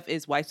other stuff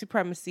is white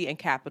supremacy and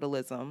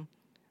capitalism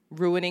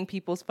ruining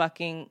people's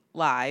fucking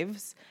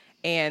lives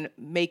and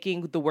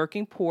making the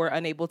working poor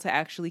unable to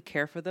actually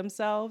care for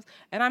themselves.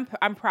 And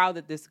I'm proud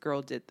that this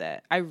girl did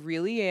that. I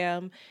really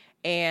am.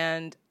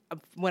 And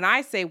when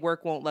I say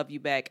work won't love you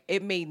back,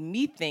 it made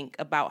me think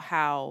about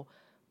how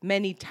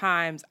many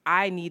times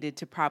I needed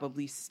to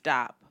probably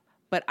stop,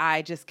 but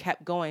I just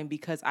kept going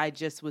because I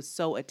just was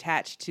so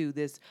attached to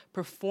this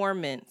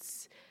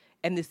performance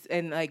and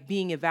like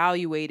being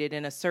evaluated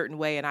in a certain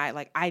way. And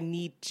I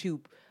need to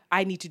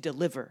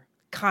deliver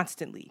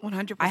constantly.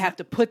 100%. I have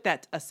to put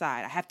that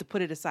aside. I have to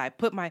put it aside.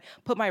 Put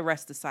my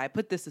rest aside.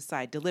 Put this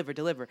aside.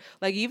 Deliver.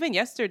 Like even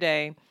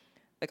yesterday,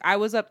 like I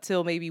was up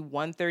till maybe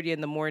 1:30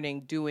 in the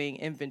morning doing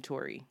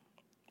inventory,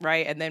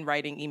 right? And then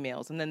writing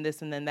emails and then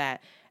this and then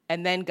that.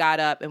 And then got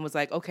up and was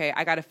like, okay,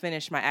 I got to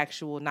finish my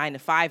actual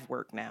 9-to-5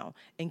 work now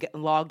and get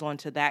logged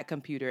onto that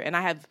computer.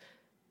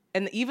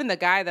 And even the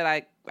guy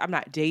that I'm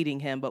not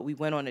dating him, but we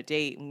went on a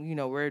date and, you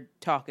know, we're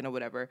talking or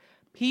whatever.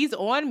 He's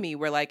on me.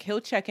 We're like,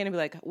 he'll check in and be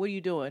like, what are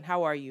you doing?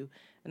 How are you?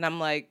 And I'm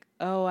like,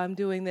 oh, I'm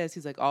doing this.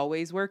 He's like,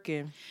 always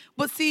working.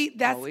 But see,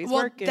 that's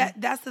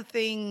the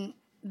thing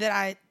that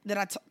I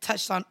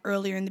touched on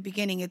earlier in the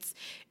beginning. It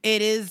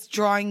is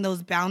drawing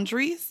those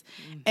boundaries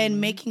and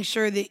making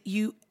sure that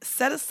you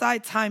set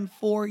aside time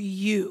for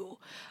you.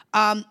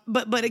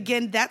 But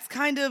again, that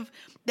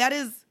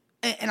is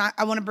and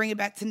I want to bring it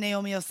back to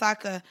Naomi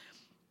Osaka,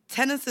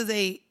 tennis is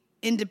a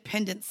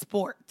independent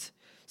sport.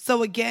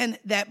 So again,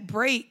 that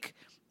break,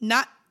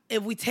 not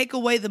if we take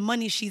away the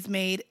money she's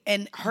made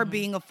and her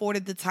being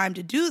afforded the time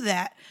to do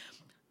that,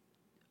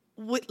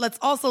 let's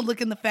also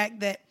look in the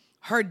fact that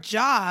her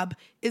job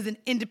is an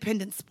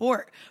independent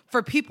sport.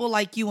 For people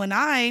like you and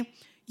I,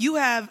 you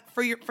have,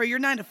 for your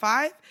 9 to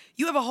 5,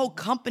 you have a whole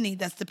company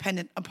that's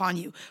dependent upon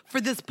you.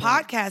 For this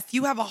podcast,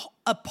 you have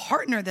a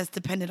partner that's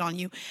dependent on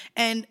you.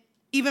 And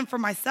even for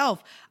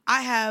myself,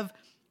 I have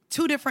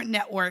 2 different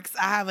networks.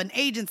 I have an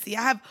agency.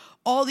 I have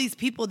all these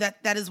people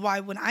that is why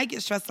when I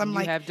get stressed, I'm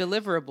like... You have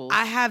deliverables.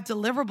 I have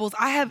deliverables.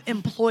 I have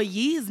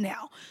employees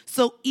now.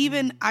 So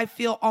even I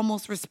feel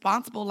almost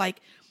responsible,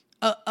 like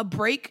a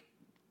break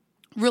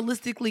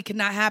realistically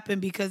cannot happen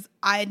because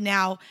I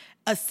now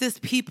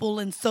assist people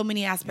in so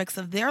many aspects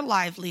of their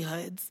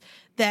livelihoods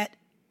that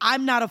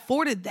I'm not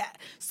afforded that.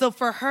 So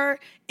for her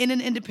in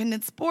an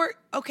independent sport,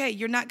 okay,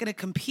 you're not going to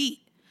compete.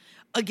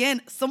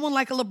 Again, someone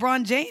like a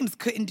LeBron James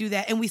couldn't do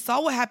that. And we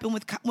saw what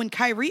happened when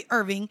Kyrie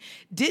Irving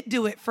did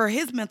do it for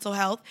his mental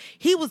health.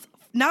 He was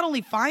not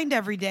only fined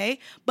every day,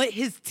 but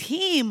his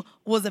team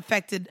was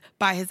affected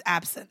by his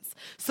absence.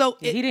 So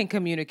he didn't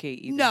communicate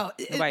either. No.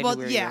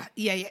 Yeah.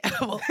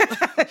 Well,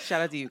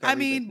 shout out to you, Kyrie, I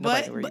mean,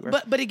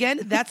 but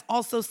again, that's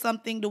also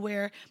something to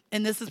where,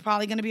 and this is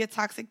probably going to be a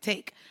toxic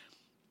take,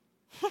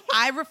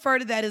 I refer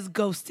to that as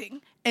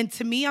ghosting. And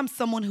to me, I'm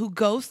someone who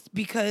ghosts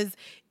because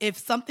if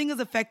something is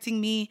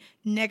affecting me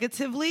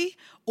negatively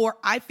or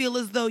I feel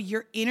as though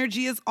your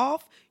energy is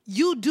off,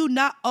 I do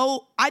not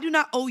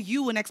owe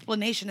you an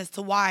explanation as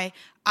to why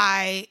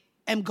I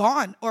am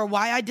gone or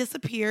why I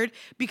disappeared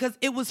because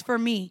it was for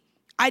me.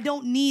 I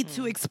don't need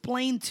to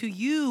explain to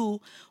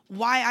you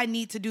why I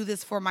need to do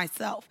this for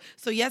myself.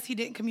 So yes, he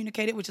didn't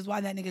communicate it, which is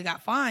why that nigga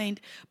got fined.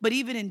 But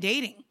even in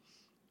dating,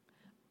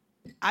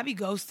 I be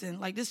ghosting.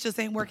 Like, this just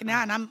ain't working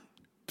out, and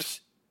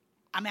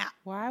I'm out.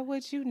 Why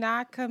would you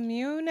not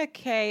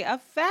communicate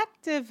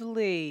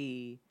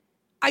effectively?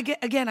 I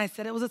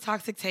said it was a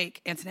toxic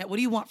take, Antoinette. What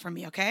do you want from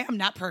me, okay? I'm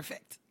not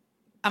perfect.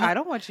 I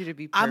don't want you to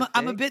be perfect.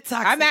 I'm a bit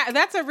toxic.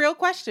 That's a real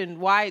question.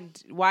 Why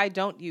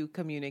don't you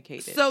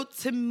communicate it? So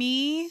to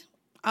me,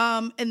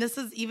 and this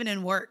is even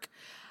in work,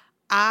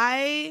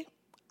 I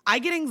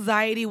get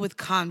anxiety with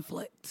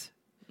conflict.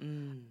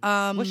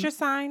 What's your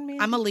sign,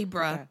 man? I'm a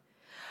Libra. Okay.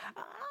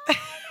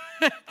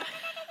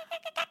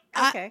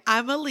 Okay.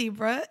 I'm a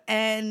Libra,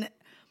 and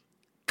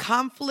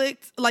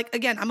conflict, like,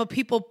 again, I'm a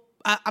people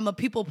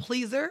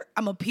pleaser.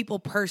 I'm a people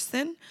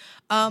person.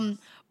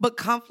 But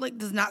conflict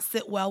does not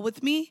sit well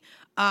with me.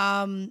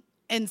 And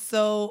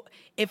so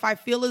if I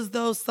feel as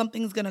though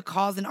something's going to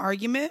cause an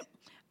argument,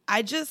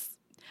 I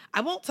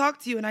won't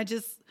talk to you and I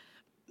just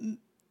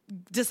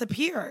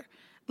disappear.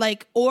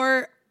 Like,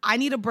 or I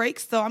need a break,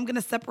 so I'm going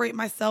to separate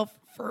myself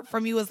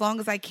from you as long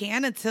as I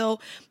can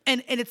until,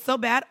 and it's so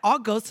bad, I'll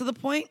go to the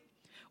point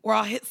where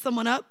I'll hit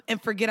someone up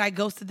and forget I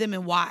ghosted them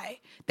and why.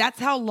 That's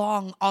how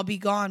long I'll be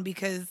gone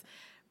because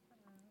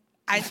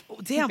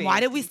why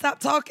did we stop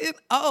talking?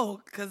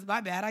 Oh, because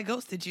my bad, I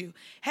ghosted you.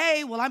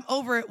 Hey, well, I'm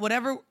over it.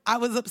 Whatever I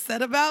was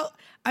upset about,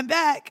 I'm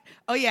back.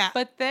 Oh, yeah.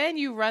 But then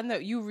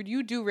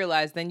you do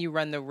realize then you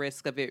run the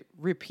risk of it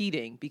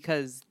repeating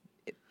because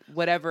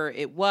whatever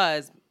it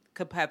was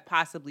could have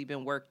possibly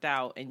been worked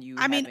out and you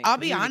I'll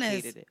be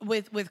honest,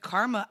 with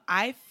karma,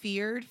 I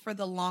feared for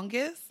the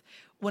longest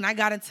when I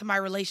got into my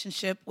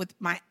relationship with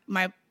my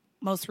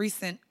most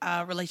recent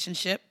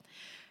relationship,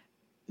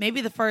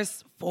 maybe the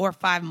first 4 or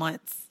 5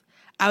 months,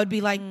 I would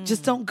be like,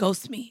 just don't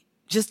ghost me.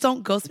 Just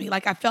don't ghost me.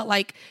 Like, I felt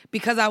like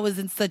because I was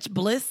in such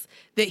bliss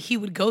that he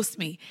would ghost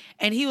me.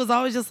 And he was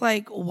always just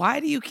like,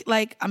 why do you,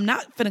 like, I'm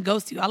not finna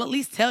ghost you. I'll at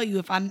least tell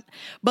you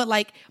but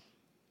like,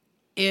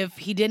 if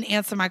he didn't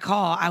answer my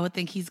call, I would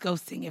think he's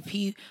ghosting. If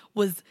he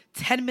was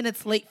 10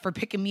 minutes late for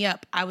picking me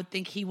up, I would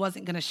think he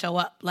wasn't going to show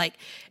up. Like,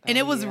 and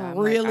it was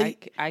really...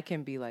 I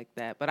can be like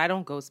that, but I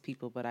don't ghost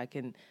people, but I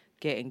can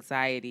get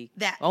anxiety.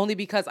 That. Only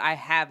because I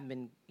have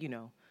been,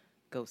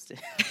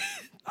 ghosted.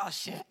 Oh,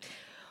 shit.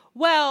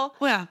 Well,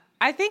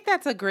 I think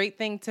that's a great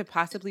thing to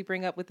possibly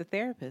bring up with the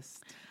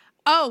therapist.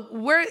 Oh,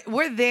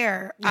 we're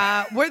there.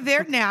 We're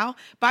there now.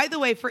 By the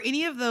way, for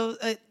any of those...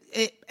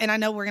 and I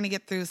know we're going to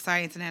get through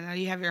science, and I know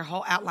you have your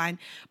whole outline,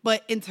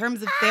 but in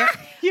terms of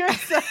You're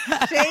so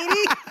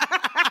shady.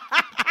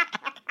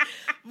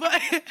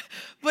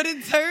 but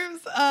in terms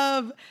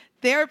of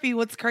therapy,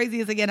 what's crazy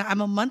is, again,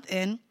 I'm a month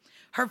in.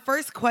 Her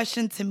first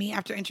question to me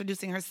after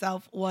introducing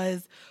herself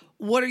was,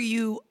 what are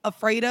you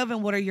afraid of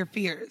and what are your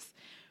fears?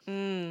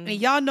 And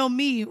y'all know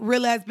me,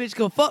 real ass bitch,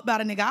 go fuck about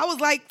a nigga. I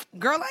was like,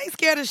 girl, I ain't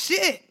scared of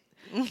shit.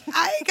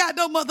 I ain't got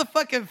no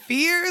motherfucking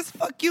fears.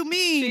 Fuck you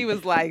mean? She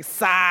was like,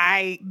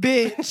 sigh.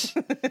 Bitch.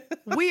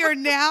 We are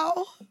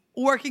now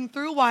working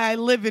through why I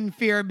live in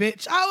fear,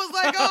 bitch. I was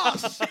like, oh,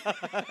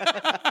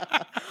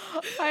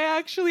 shit. I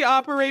actually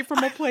operate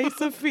from a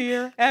place of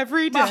fear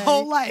every day. My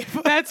whole life.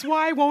 That's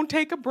why I won't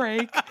take a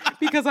break,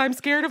 because I'm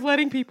scared of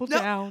letting people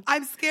down.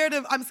 I'm scared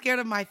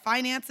of my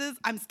finances.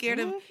 I'm scared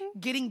of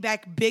getting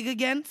back big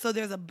again. So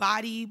there's a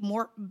body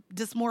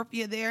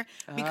dysmorphia there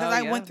because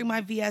I went through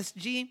my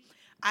VSG.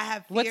 I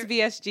have fear. What's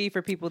VSG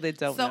for people that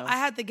don't know? So I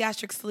had the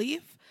gastric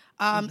sleeve.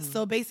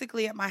 So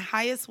basically at my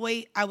highest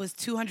weight, I was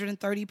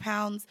 230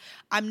 pounds.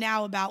 I'm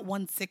now about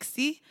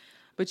 160.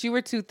 But you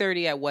were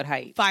 230 at what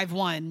height?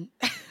 5'1".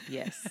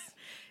 Yes.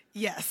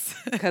 Yes.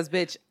 Because,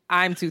 bitch,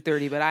 I'm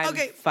 230, but I'm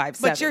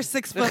 5'7". But you're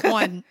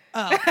 6'1".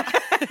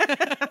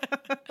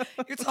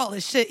 You're tall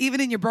as shit, even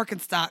in your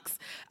Birkenstocks.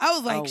 I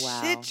was like,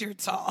 shit, you're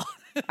tall.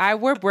 I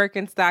wore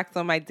Birkenstocks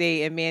on my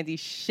date, and Mandii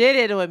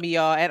shitted on me,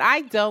 y'all, and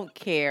I don't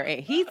care.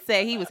 And he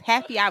said he was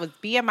happy I was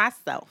being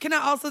myself. Can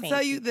I also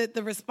tell you that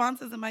the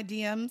responses in my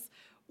DMs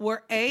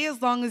were A,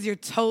 as long as your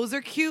toes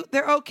are cute,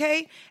 they're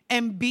okay,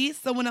 and B,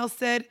 someone else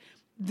said,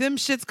 them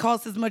shits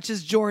cost as much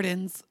as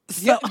Jordans.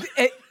 So.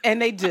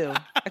 And they do.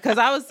 Because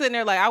I was sitting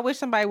there like, I wish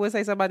somebody would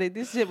say somebody,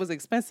 this shit was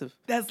expensive.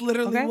 That's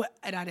literally what,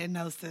 and I didn't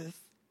know, sis.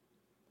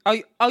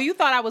 Oh, you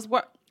thought I was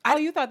what? Oh,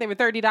 you thought they were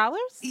 $30?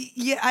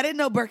 Yeah, I didn't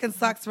know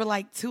Birkenstocks were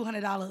like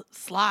 $200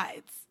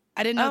 slides.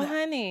 I didn't know that.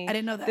 Honey. I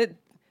didn't know that.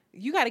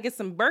 You got to get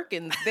some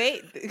Birkins.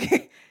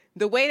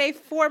 The way they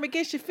form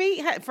against your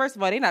feet, first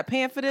of all, they're not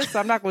paying for this, so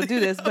I'm not going to do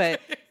this, but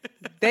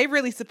they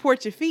really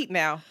support your feet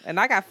now, and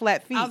I got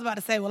flat feet. I was about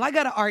to say, well, I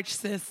got an arch,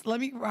 sis.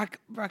 Let me rock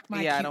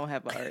my I don't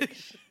have an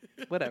arch.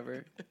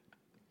 Whatever.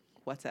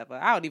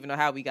 I don't even know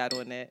how we got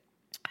on that.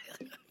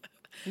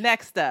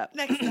 Next up.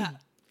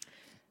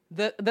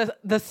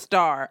 The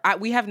star.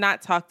 We have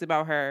not talked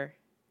about her,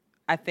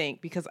 I think,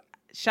 because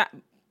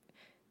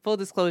full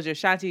disclosure,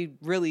 Shanti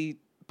really,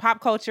 pop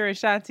culture and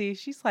Shanti,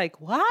 she's like,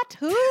 what?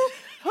 Who's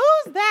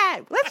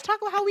that? Let's talk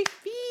about how we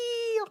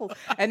feel.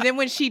 And then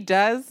when she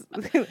does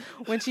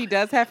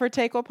have her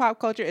take on pop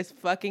culture, it's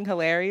fucking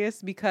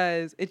hilarious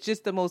because it's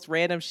just the most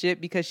random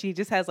shit because she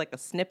just has like a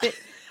snippet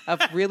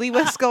of really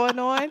what's going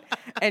on.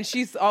 And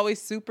she's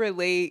always super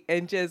late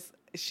and just,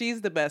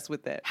 she's the best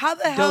with that. How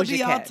the hell do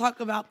y'all talk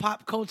about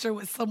pop culture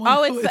with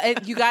someone?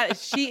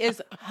 She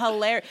is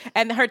hilarious.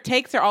 And her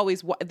takes are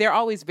always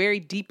very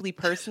deeply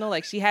personal.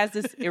 Like she has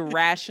this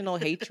irrational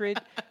hatred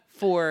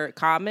for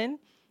Common.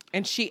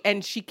 And she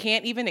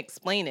can't even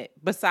explain it.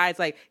 Besides,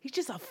 like he's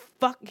just a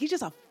fuck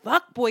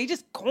boy. He's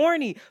just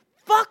corny.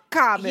 Fuck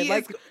Common.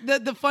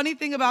 The funny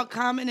thing about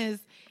Common is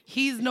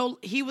he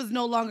was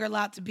no longer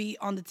allowed to be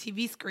on the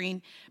TV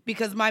screen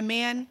because my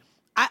man.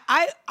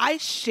 I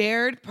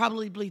shared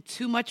probably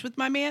too much with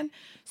my man,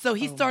 so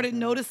he started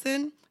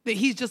noticing that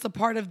he's just a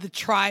part of the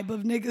tribe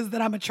of niggas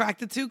that I'm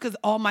attracted to because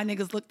all my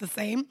niggas look the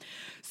same.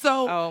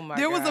 So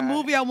there was a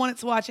movie I wanted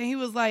to watch, and he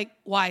was like,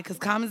 why? Because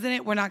Common's in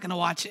it? We're not going to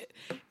watch it.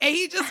 And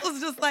he just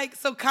was just like,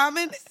 So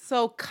Common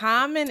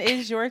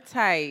is your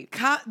type.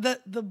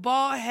 The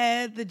bald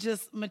head, the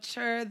just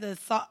mature, the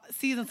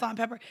seasoned salt and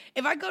pepper.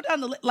 If I go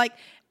down the list,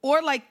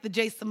 or like the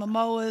Jason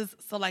Momoas,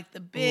 so like the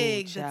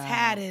big, the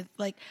tatted,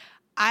 like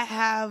I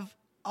have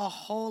a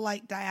whole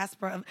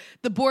diaspora of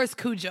the Boris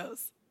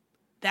Kujos.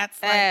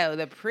 That's like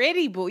the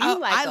pretty boy.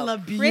 I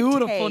love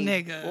beautiful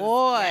niggas.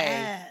 Boy.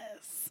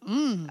 Yes.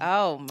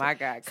 Oh my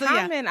God. So,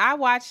 Common, I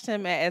watched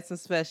him at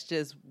Essence Fest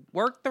just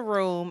work the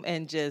room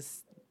and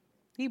just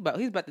he's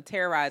about to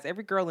terrorize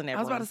every girl in that room.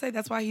 I was about to say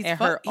that's why he's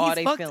fucked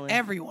feelings.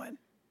 Everyone.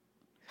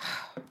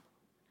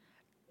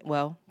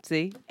 Well,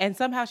 see? And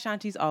somehow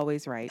Shanti's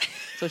always right.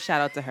 So shout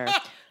out to her.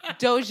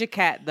 Doja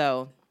Cat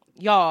though.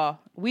 Y'all,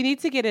 we need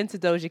to get into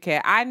Doja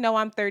Cat. I know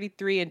I'm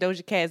 33 and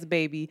Doja Cat's a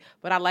baby,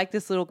 but I like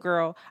this little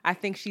girl. I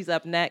think she's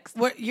up next.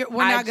 We're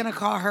not going to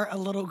call her a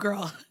little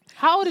girl.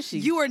 How old is she?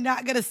 You are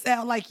not going to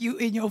sound like you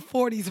in your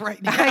 40s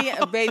right now.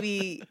 Yeah,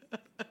 baby.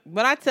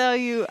 When I tell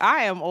you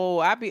I am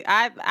old,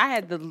 I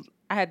had to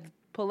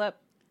pull up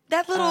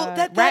that little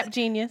Rap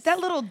Genius. That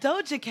little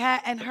Doja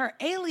Cat and her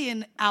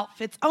alien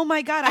outfits. Oh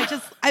my God!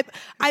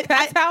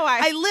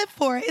 I live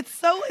for it. It's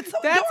so That's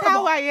adorable.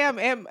 how I am.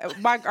 And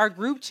our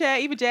group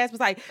chat, even Jazz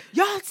was like,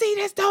 "Y'all see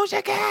this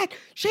Doja Cat?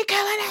 She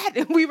killing it!"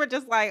 And we were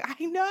just like, "I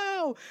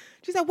know."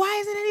 She said, "Why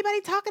isn't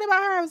anybody talking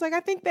about her?" I was like, "I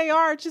think they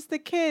are. It's just the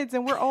kids,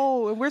 and we're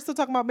old, and we're still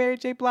talking about Mary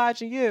J.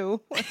 Blige and you."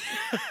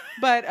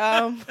 But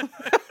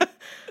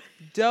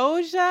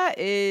Doja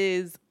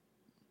is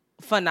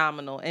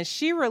phenomenal, and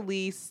she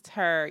released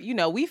her,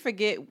 we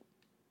forget,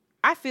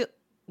 I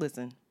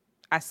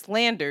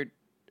slandered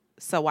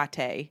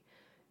Sawate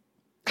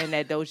in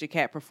that Doja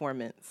Cat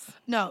performance.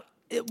 No,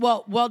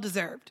 well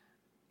deserved,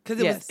 because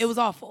it was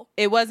awful.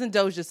 It wasn't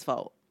Doja's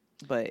fault,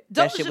 but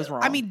that shit was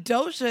wrong. I mean,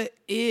 Doja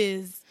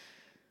is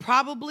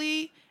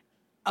probably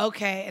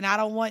okay, and I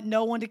don't want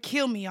no one to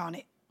kill me on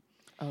it.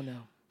 Oh no.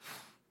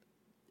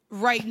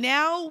 Right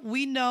now,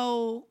 we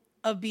know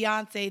of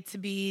Beyonce to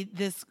be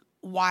this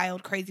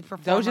wild, crazy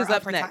performer. Doja's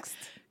up next.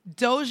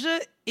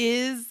 Doja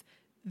is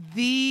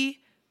the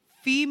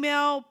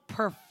female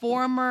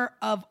performer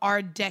of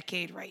our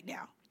decade right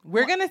now.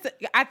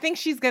 I think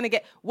she's gonna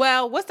get.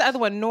 Well, what's the other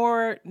one?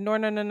 Normani.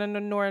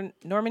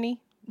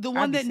 The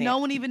one that no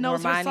one even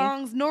knows her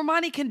songs.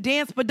 Normani can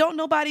dance, but don't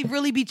nobody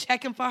really be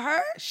checking for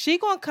her? She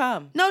gonna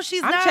come. No,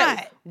 she's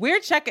not. We're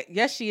checking.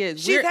 Yes, she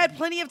is. She's had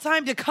plenty of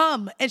time to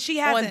come, and she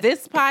hasn't. On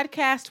this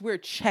podcast, we're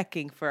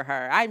checking for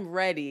her. I'm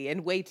ready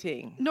and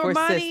waiting for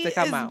sis to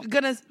come out. Normani is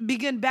going to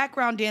begin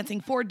background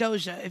dancing for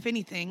Doja, if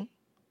anything.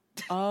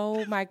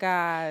 Oh, my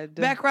God.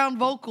 Background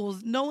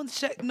vocals. No one's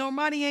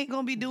Normani ain't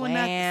going to be doing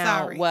that.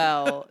 Sorry.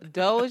 Well,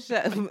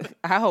 Doja,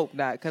 I hope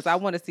not, because I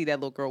want to see that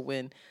little girl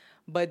win.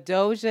 But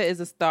Doja is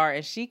a star,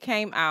 and she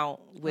came out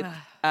with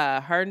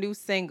her new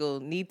single,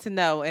 Need to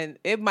Know, and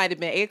it might have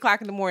been 8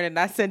 o'clock in the morning, and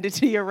I sent it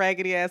to your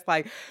raggedy ass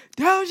like,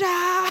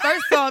 Doja!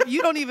 First off,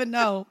 you don't even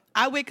know.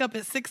 I wake up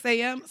at 6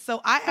 a.m., so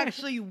I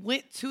actually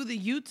went to the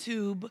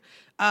YouTube,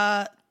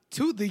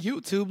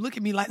 look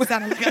at me like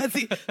sounding like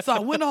Etsy. So I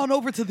went on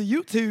over to the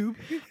YouTube,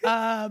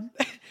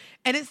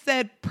 and it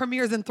said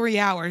premieres in 3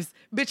 hours.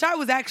 Bitch, I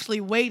was actually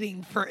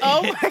waiting for it.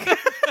 Oh, my God.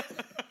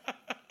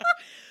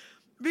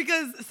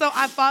 Because, so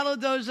I follow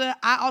Doja.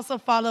 I also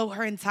follow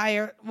her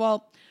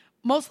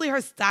mostly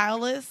her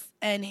stylist.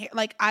 And,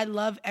 I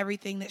love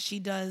everything that she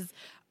does.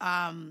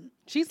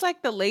 She's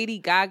like the Lady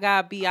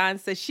Gaga,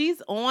 Beyonce.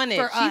 She's on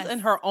it. She's in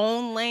her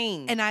own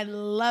lane. And I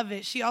love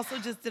it. She also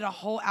just did a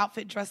whole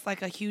outfit dressed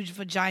like a huge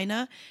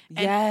vagina. And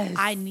yes.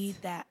 I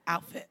need that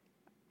outfit.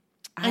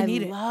 I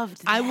need loved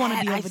it. that. I want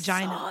to be a I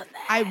vagina. saw that.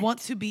 I want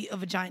to be a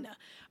vagina.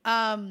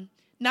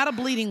 Not a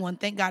bleeding one,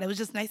 thank God. It was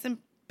just nice and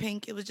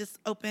pink. It was just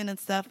open and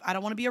stuff. I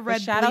don't want to be a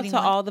red shout out to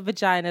one. all the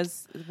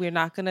vaginas. We're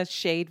not going to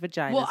shade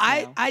vaginas. Well,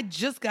 I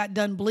just got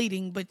done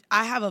bleeding, but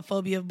I have a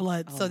phobia of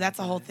blood, so that's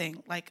a whole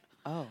thing.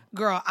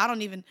 Girl, I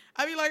be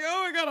like,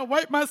 oh, I gotta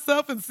wipe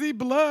myself and see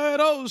blood.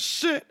 Oh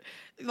shit!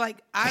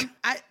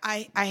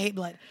 I hate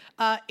blood.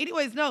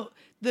 Anyways, no,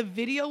 the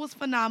video was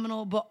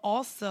phenomenal, but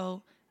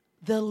also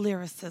the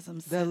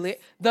lyricism.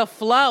 The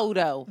flow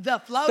though. The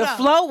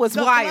flow was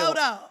wild.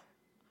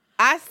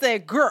 I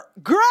said, girl.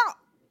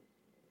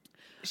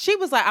 She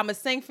was like, I'm going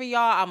to sing for y'all.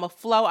 I'm going to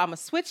flow. I'm going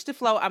to switch to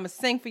flow. I'm going to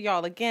sing for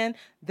y'all again.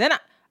 Then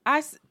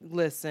I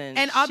listen.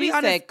 And I'll be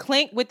honest. She said,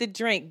 clink with the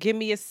drink. Give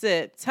me a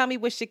sip. Tell me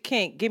what's your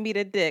kink. Give me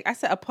the dick. I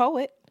said, a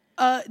poet?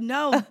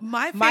 No.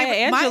 My favorite,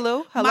 Maya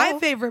Angelou. Hello? My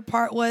favorite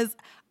part was,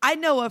 I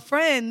know a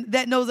friend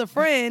that knows a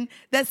friend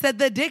that said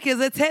the dick is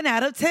a 10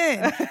 out of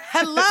 10.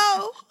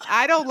 Hello?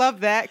 I don't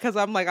love that because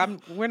I'm like,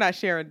 we're not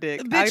sharing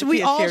dick. Bitch,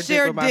 we all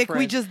share dick.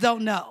 We just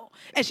don't know.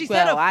 And she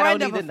said a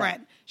friend of a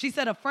friend. She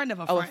said a friend of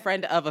a friend. Oh, a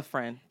friend of a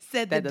friend.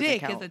 Said the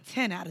dick is a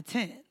 10 out of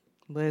 10.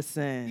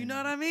 Listen. You know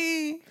what I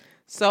mean?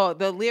 So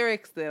the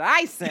lyrics that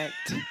I sent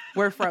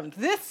were from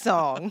this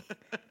song.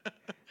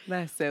 And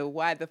I said,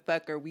 why the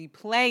fuck are we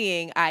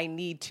playing? I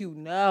need to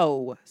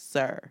know,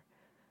 sir.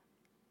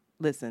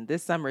 Listen,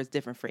 this summer is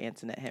different for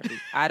Antoinette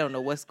Henry. I don't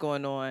know what's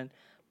going on,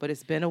 but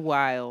it's been a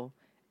while.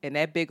 And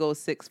that big old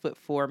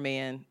 6'4"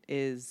 man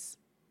is...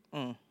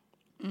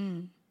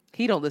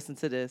 He don't listen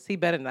to this. He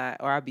better not,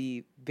 or I'll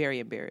be very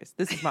embarrassed.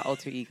 This is my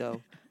alter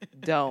ego.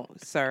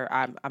 Don't, sir.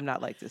 I'm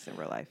not like this in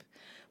real life.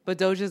 But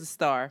Doja's a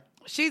star.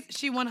 She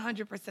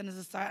 100% is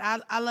a star.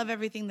 I love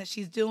everything that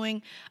she's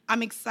doing.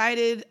 I'm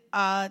excited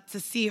to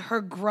see her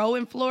grow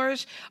and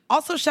flourish.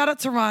 Also, shout out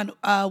to Ron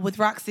with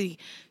Roxy.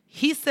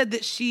 He said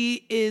that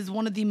she is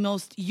one of the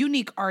most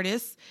unique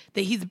artists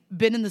that he's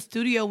been in the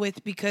studio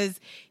with because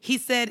he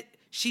said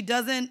she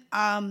doesn't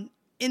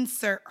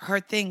insert her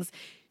things.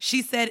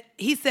 He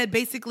said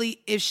basically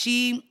if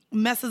she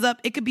messes up,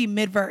 it could be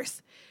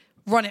mid-verse.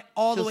 Run it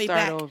all the way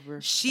back.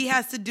 Over. She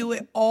has to do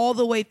it all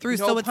the way through.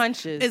 No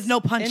punches. It's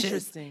no punches.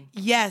 Interesting.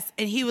 Yes.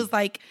 And he was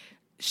like,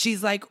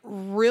 she's like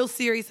real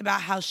serious about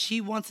how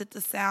she wants it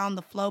to sound,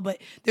 the flow, but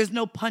there's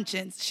no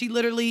punch-ins. She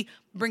literally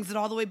brings it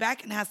all the way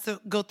back and has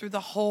to go through the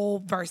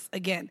whole verse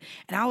again.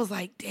 And I was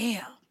like,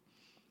 damn,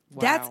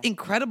 that's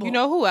incredible. You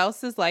know who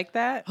else is like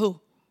that? Who?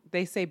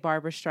 They say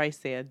Barbara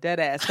Streisand, dead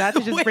ass. Not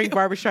to just bring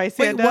Barbara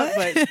Streisand up,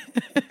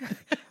 but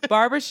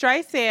Barbara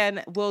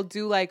Streisand will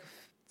do like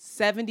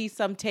 70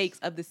 some takes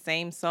of the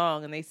same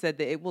song, and they said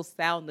that it will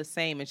sound the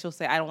same. And she'll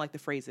say, "I don't like the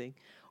phrasing,"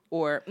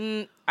 or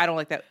 "I don't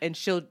like that," and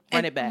she'll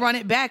run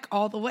it back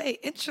all the way.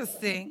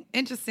 Interesting.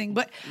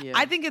 But yeah.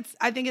 I think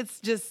it's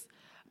just.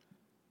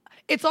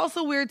 It's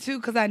also weird too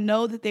because I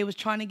know that they was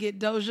trying to get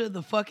Doja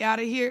the fuck out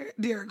of here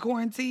during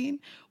quarantine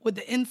with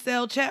the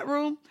incel chat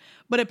room.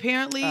 But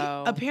apparently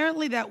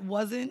that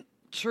wasn't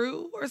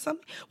true or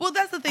something. Well,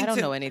 that's the thing, too. I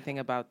don't know anything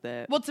about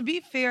that. Well, to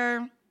be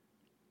fair,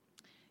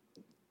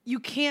 you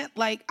can't,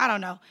 I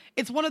don't know.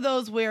 It's one of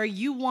those where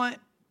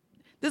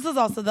this is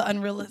also the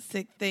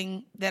unrealistic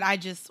thing that I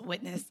just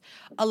witnessed.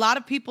 A lot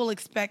of people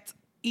expect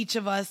each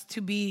of us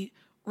to be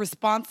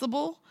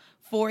responsible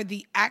for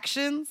the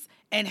actions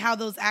and how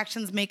those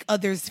actions make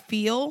others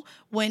feel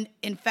when,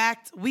 in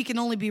fact, we can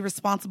only be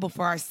responsible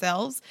for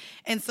ourselves.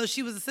 And so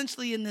she was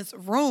essentially in this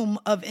room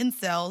of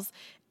incels,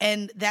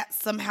 and that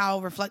somehow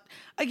reflect...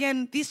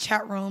 Again, these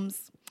chat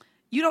rooms,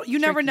 you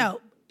never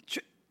know.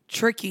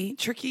 Tricky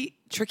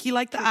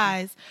like the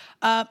eyes.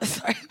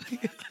 Sorry.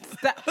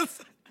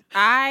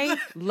 I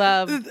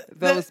love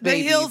those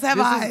babies. The hills have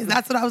eyes.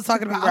 That's what I was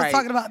talking about. Right. I was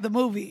talking about the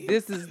movie.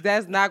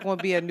 That's not going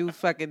to be a new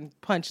fucking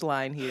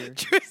punchline here.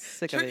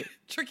 Sick of it.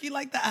 Tricky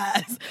like the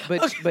eyes.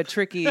 But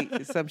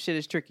tricky. Some shit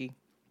is tricky.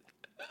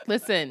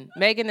 Listen,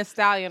 Megan Thee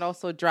Stallion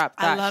also dropped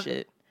that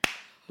shit.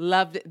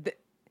 Loved it.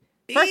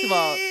 First of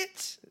all,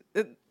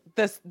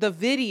 the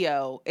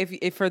video.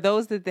 If for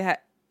those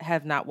that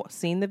have not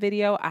seen the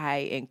video, I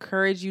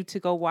encourage you to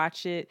go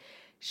watch it.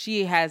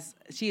 She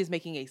is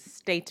making a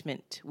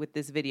statement with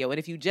this video. And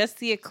if you just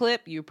see a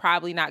clip, you're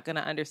probably not going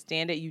to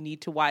understand it. You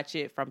need to watch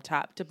it from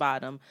top to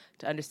bottom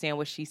to understand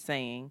what she's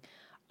saying.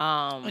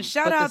 And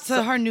shout out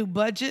to her new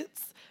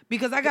budgets,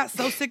 because I got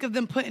so sick of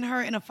them putting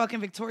her in a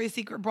fucking Victoria's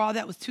Secret bra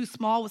that was too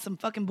small with some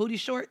fucking booty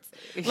shorts.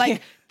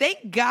 Like,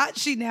 thank God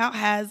she now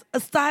has a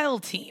style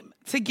team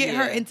to get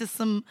her into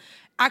some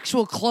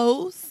actual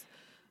clothes.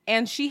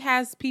 And she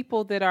has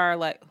people that are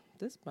like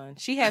this bunch.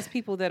 She has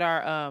people that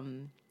are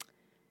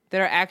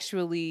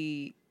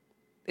actually.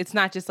 It's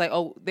not just like,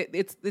 oh,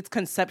 it's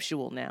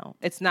conceptual now.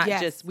 It's not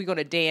just we're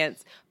gonna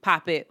dance,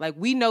 pop it. Like,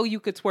 we know you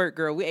could twerk,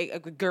 girl.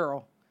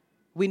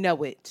 We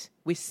know it.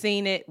 We've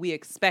seen it. We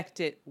expect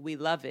it. We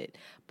love it.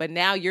 But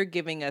now you're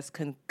giving us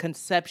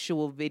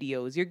conceptual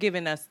videos. You're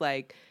giving us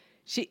like.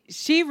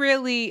 She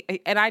really,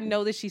 and I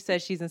know that she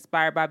says she's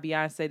inspired by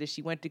Beyonce, that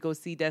she went to go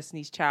see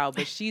Destiny's Child,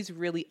 but she's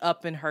really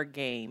up in her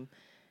game.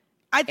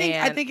 I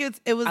think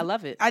it was. I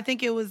love it. I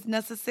think it was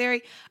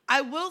necessary.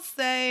 I will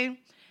say,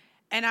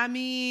 and I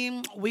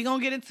mean, we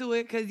gonna get into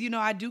it because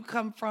I do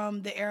come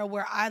from the era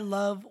where I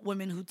love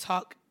women who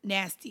talk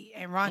nasty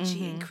and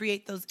raunchy and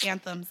create those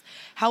anthems.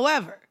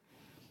 However,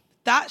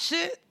 that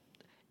shit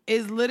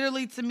is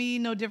literally to me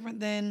no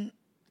different than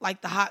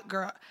like the hot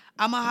girl.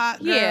 I'm a hot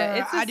girl.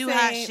 Yeah, I do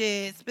hot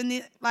shit.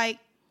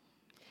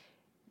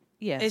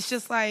 It's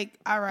just like,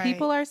 all right.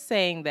 People are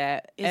saying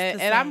that,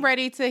 and I'm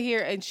ready to hear.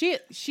 And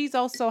she's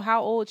also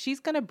how old? She's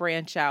gonna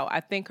branch out.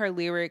 I think her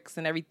lyrics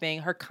and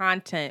everything, her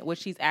content, what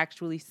she's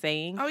actually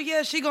saying. Oh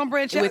yeah, she gonna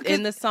branch out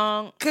within the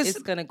song.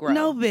 It's gonna grow.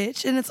 No,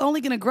 bitch, and it's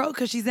only gonna grow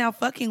because she's now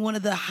fucking one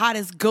of the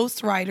hottest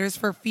ghostwriters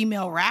for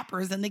female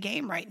rappers in the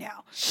game right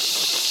now.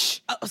 Shh.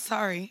 Oh,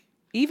 sorry.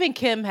 Even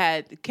Kim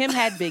had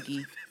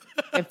Biggie.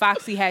 And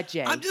Foxy had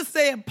Jay. I'm just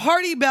saying,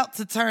 Party about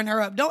to turn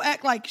her up. Don't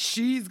act like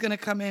she's gonna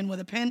come in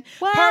with a pen.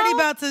 Well, Party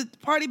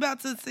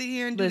about to sit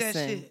here and do that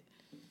shit.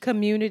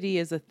 Community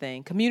is a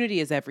thing. Community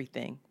is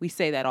everything. We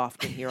say that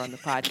often here on the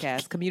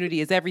podcast.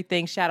 Community is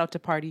everything. Shout out to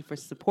Party for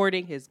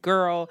supporting his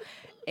girl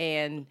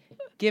and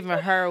giving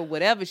her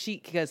whatever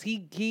because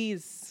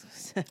he's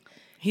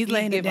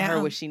laying it giving down.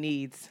 her what she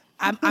needs.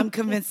 I'm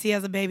convinced he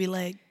has a baby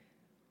leg.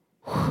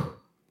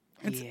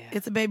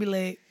 It's a baby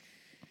leg.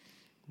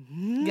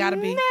 Gotta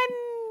be.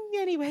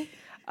 Anyway,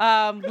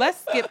 let's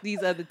skip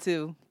these other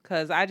two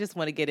because I just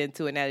want to get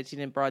into it now that you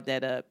didn't brought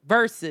that up.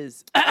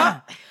 Versus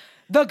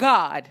the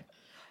God,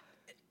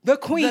 the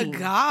Queen, the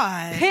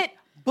God, Pit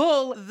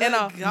Bull in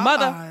a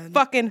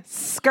motherfucking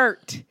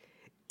skirt.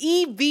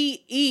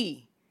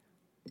 EVE,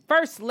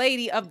 First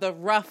Lady of the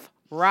Rough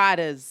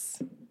Riders,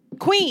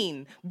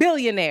 Queen,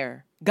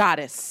 billionaire,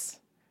 goddess,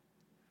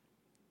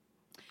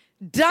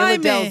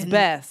 Diamond, Philadelphia's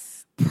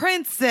best,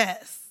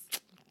 princess.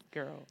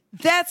 Girl.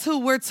 That's who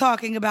we're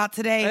talking about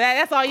today.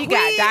 That's all you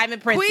got,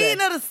 Diamond Princess. Queen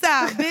of the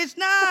South, bitch.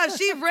 Nah,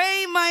 she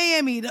reigned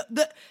Miami.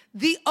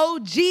 The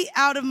OG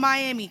out of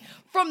Miami.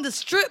 From the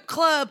strip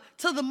club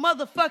to the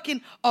motherfucking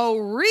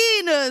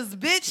arenas,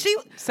 bitch.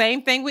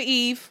 Same thing with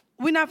Eve.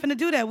 We're not finna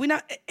do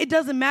that. It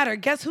doesn't matter.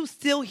 Guess who's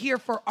still here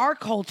for our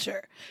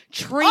culture?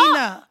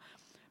 Trina.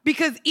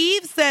 Because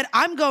Eve said,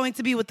 I'm going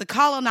to be with the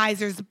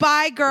colonizers.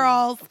 Bye,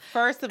 girls.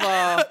 First of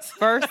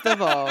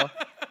all,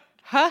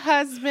 her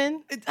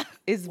husband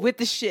is with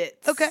the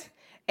shits. Okay.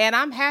 And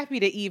I'm happy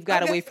that Eve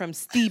got away from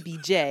Stevie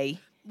J.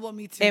 Well,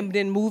 me too. And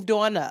then moved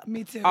on up.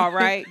 Me too. All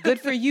right? Good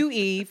for you,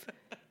 Eve.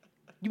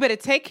 You better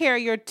take care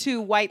of your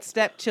 2 white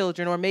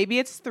stepchildren, or maybe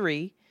it's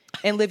 3,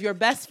 and live your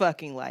best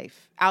fucking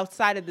life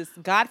outside of this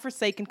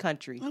godforsaken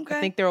country. Okay.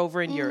 I think they're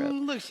over in Europe.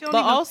 Look, she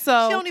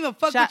don't even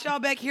fuck with y'all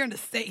back here in the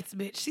States,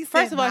 bitch.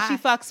 First of all, she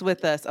fucks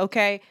with us,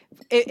 okay?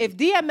 If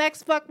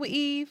DMX fuck with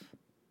Eve,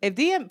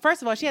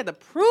 first of all, she had to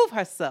prove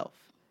herself.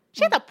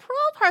 She had to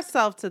prove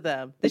herself to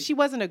them that she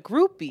wasn't a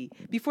groupie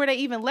before they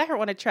even let her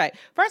on the track.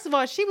 First of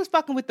all, she was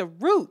fucking with the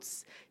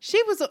Roots.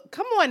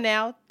 Come on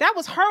now. That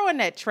was her on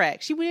that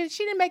track. She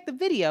didn't make the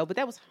video, but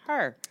that was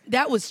her.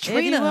 That was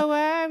Trina.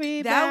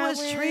 That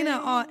was Trina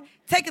on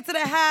Take It to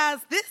the House.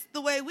 This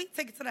the way we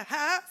take it to the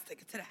house. Take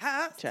it to the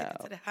house. Child. Take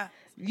it to the house.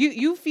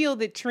 You feel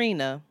that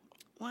Trina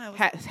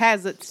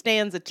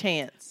stands a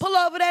chance. Pull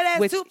over that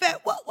ass too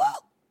fat. Whoa.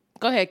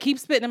 Go ahead. Keep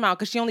spitting them out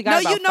because she only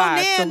got about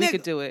 5, so we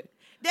could do it.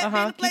 That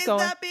been the place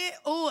that been.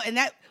 Oh, and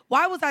that.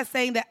 Why was I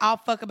saying that I'll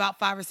fuck about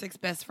 5 or 6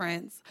 best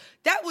friends?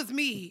 That was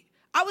me.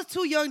 I was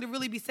too young to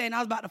really be saying I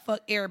was about to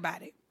fuck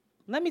everybody.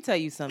 Let me tell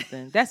you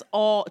something. That's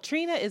all.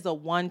 Trina is a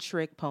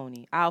one-trick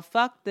pony. I'll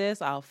fuck this.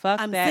 I'll fuck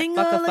that. I'm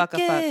single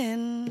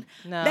again.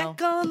 No.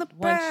 Back on the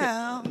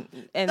prowl.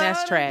 And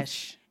that's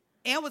trash.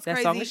 And what's that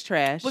crazy, song is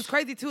trash. What's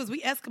crazy too is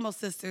we Eskimo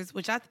sisters,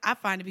 which I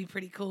find to be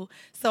pretty cool.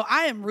 So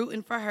I am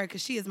rooting for her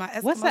because she is my Eskimo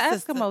sister. What's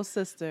the Eskimo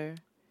sister?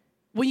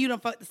 When you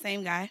don't fuck the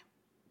same guy.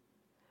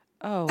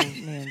 Oh,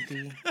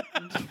 Mandii.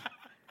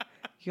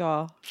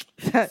 Y'all.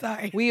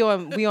 Sorry. We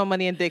on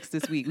Money and Dicks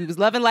this week. We was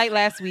Love and Light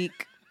last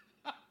week.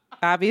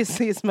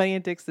 Obviously, it's Money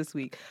and Dicks this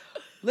week.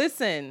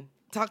 Listen.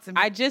 Talk to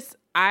me.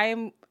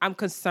 I'm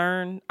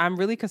concerned. I'm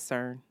really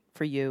concerned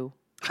for you.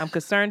 I'm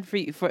concerned for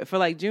you for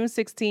like June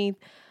 16th.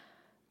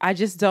 I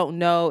just don't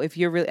know if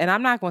you're really, and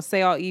I'm not going to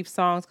say all Eve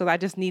songs because I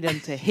just need them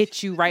to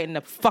hit you right in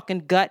the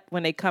fucking gut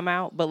when they come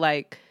out. But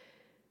like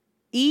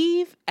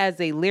Eve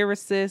as a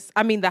lyricist,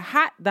 I mean the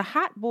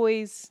Hot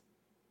Boys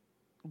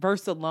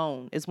verse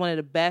alone is one of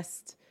the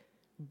best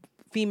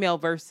female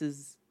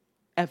verses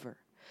ever.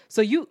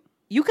 So you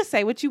could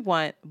say what you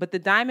want, but the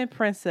Diamond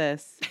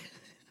Princess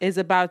is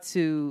about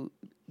to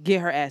get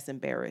her ass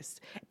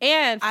embarrassed.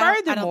 And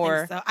furthermore, I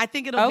don't think so. I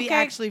think it'll be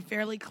actually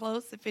fairly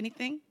close, if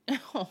anything.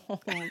 Oh,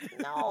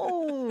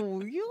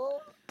 no, you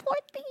poor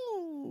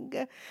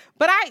thing.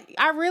 But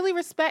I really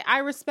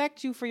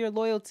respect you for your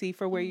loyalty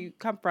for where you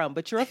come from,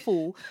 but you're a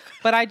fool.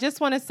 But I just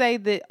want to say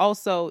that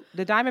also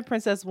the Diamond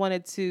Princess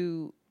wanted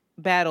to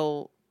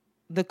battle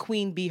the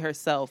Queen Bee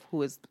herself,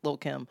 who is Lil'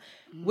 Kim,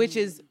 which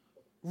is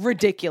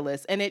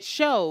ridiculous, and it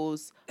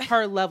shows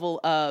her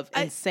level of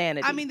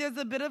insanity. I mean, there's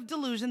a bit of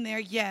delusion there,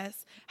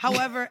 yes.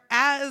 However,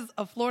 as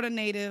a Florida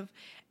native,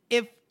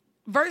 if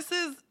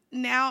versus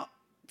now,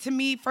 to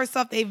me, first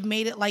off, they've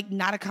made it like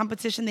not a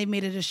competition, they've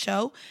made it a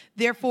show.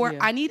 Therefore,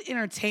 I need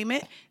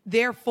entertainment.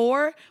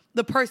 Therefore,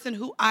 the person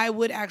who I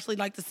would actually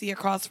like to see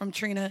across from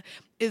Trina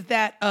is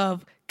that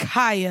of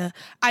Kaya.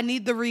 I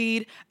need the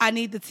read. I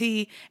need the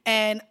tea.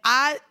 And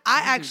I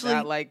actually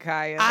not like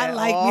Kaya. I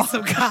like me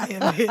some Kaya,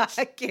 bitch.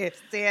 I can't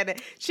stand it.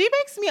 She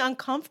makes me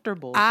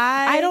uncomfortable.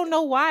 I don't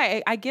know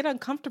why. I get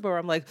uncomfortable.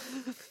 I'm like,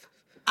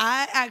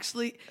 I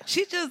actually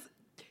she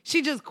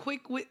just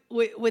quick with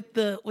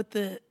the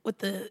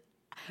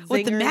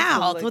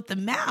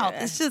mouth.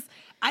 Yeah. It's just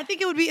I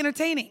think it would be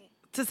entertaining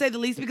to say the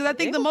least because I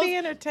think the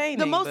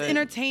most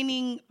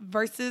entertaining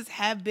verses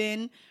have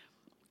been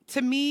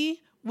to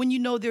me when you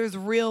know there's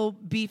real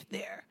beef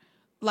there.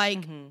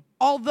 Like,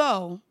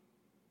 although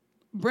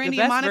Brandy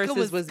and Monica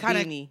was kind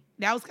of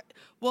that was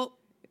well,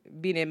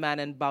 Beanie Man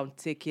in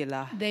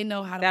particular. They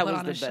know how to that put was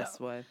on the a show. best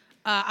one.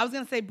 I was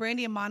gonna say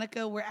Brandy and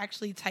Monica were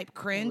actually type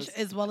cringe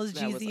as well as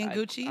Jeezy and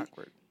Gucci.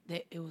 Awkward.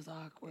 It was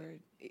awkward.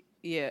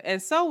 Yeah,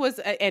 and so was,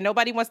 and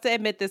nobody wants to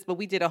admit this, but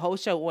we did a whole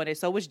show on it.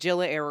 So was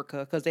Jill and Erica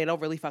because they don't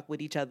really fuck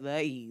with each other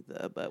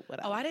either. But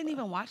whatever. Oh, I didn't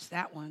even watch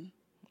that one.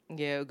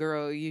 Yeah,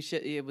 girl, you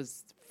should. It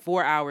was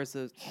 4 hours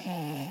of.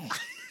 I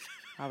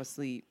was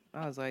asleep.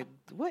 I was like,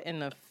 what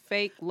in the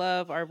fake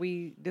love are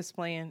we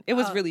displaying? It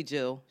was really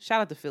Jill. Shout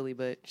out to Philly,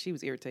 but she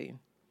was irritating.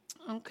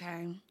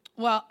 Okay.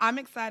 Well, I'm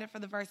excited for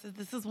the verses.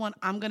 This is one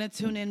I'm going to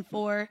tune in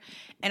for,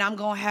 and I'm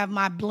going to have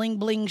my bling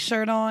bling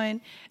shirt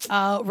on,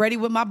 ready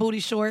with my booty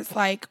shorts.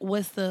 Like,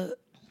 what's the...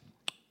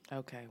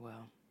 Okay,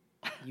 well,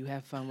 you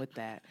have fun with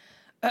that.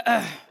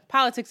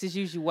 Politics as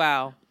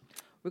usual.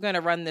 We're going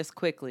to run this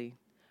quickly.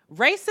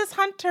 Racist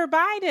Hunter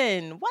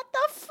Biden. What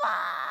the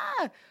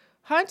fuck?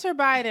 Hunter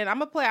Biden.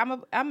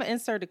 I'm gonna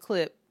insert a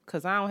clip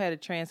because I don't have a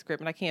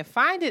transcript and I can't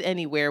find it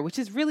anywhere, which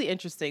is really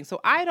interesting. So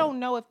I don't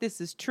know if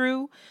this is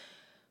true.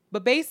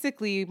 But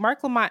basically,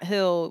 Mark Lamont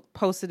Hill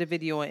posted a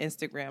video on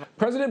Instagram.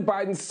 President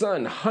Biden's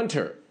son,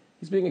 Hunter,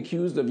 he's being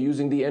accused of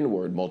using the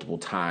N-word multiple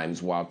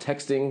times while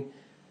texting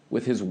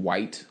with his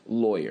white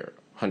lawyer.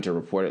 Hunter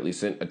reportedly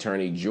sent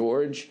attorney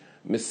George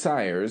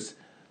Messiers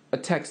a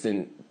text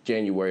in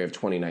January of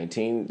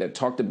 2019 that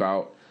talked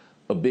about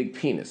a big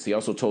penis. He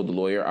also told the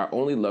lawyer, I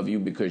only love you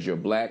because you're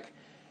black,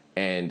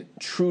 and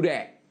true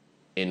that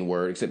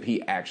N-word, except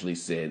he actually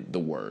said the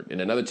word. In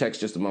another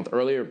text just a month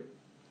earlier,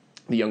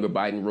 the younger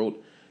Biden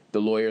wrote the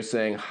lawyer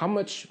saying, how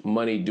much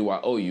money do I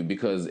owe you?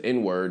 Because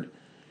N-word,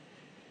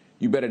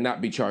 you better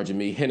not be charging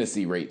me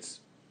Hennessy rates.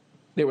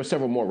 There were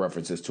several more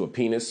references to a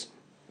penis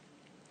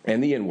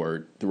and the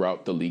N-word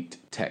throughout the leaked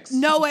text.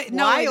 No way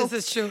this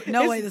is true.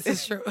 No way this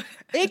is true.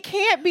 It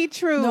can't be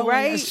true, no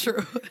right? Way that's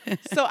true.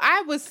 So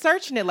I was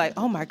searching it like,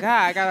 oh my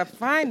God, I gotta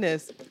find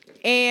this.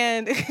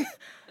 And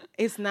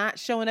it's not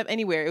showing up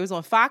anywhere. It was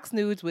on Fox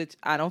News, which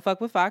I don't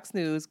fuck with Fox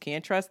News.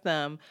 Can't trust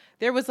them.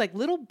 There was like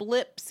little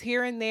blips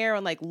here and there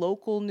on like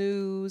local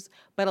news.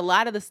 But a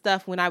lot of the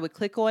stuff, when I would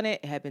click on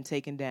it, it had been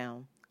taken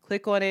down.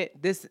 Click on it.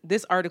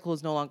 This article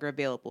is no longer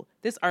available.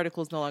 This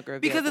article is no longer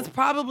available. Because it's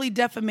probably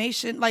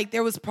defamation. Like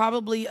there was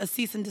probably a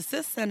cease and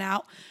desist sent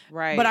out.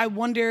 Right. But I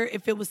wonder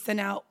if it was sent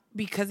out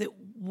because it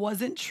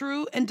wasn't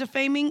true and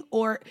defaming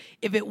or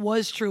if it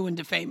was true and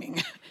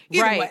defaming.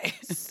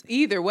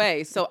 Either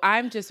way. So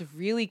I'm just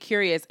really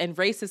curious. And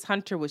Racist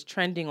Hunter was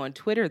trending on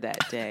Twitter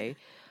that day.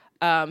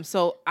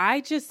 So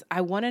I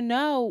want to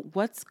know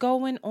what's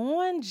going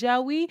on,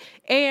 Joey.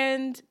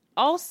 And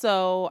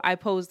also I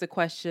posed the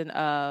question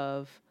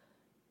of,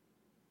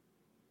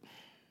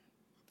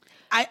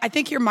 I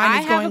think your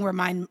mind is going where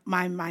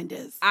my mind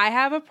is. I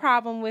have a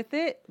problem with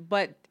it,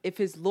 but if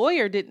his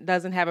lawyer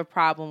doesn't have a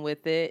problem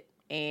with it,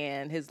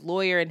 and his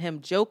lawyer and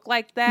him joke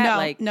like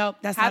that, no,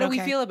 that's how not do we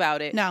feel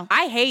about it? No,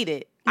 I hate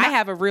it. I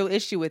have a real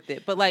issue with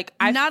it, but like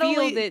I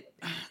feel that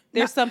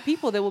there's some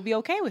people that will be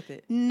okay with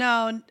it.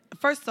 No,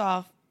 first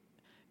off,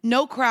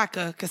 no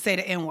cracker could say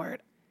the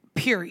N-word.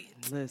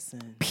 Period.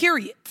 Listen.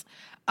 Period.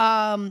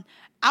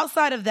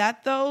 Outside of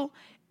that, though,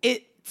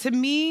 to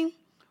me,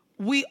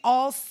 we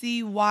all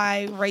see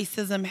why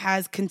racism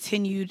has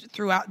continued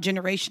throughout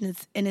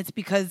generations, and it's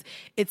because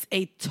it's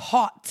a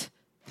taught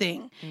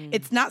thing.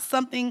 It's not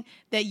something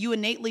that you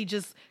innately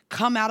just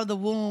come out of the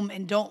womb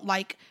and don't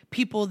like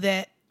people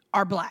that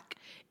are black.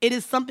 It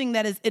is something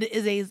that it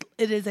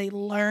is a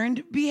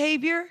learned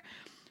behavior.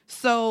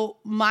 So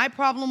my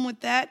problem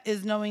with that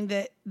is knowing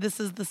that this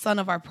is the son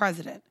of our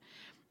president.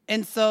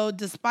 And so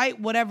despite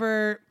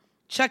whatever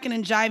chucking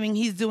and jiving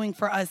he's doing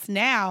for us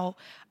now,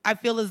 I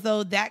feel as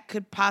though that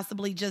could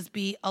possibly just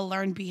be a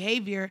learned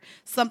behavior,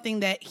 something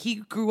that he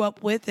grew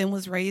up with and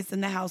was raised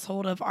in the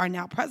household of our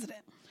now president.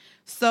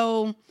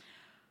 So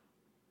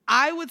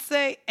I would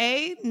say,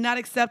 A, not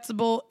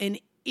acceptable in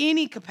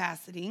any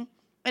capacity.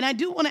 And I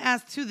do want to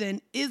ask, too,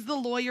 then, is the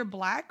lawyer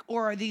black,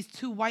 or are these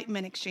two white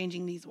men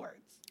exchanging these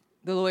words?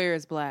 The lawyer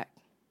is black.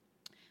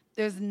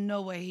 There's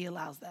no way he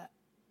allows that.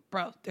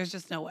 Bro, there's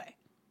just no way.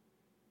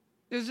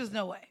 There's just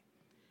no way.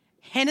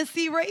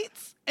 Hennessy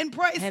rates and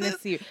prices.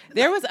 Hennessy.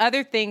 There was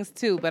other things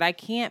too, but I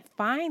can't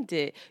find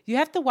it. You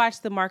have to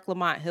watch the Mark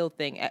Lamont Hill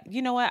thing.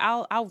 You know what?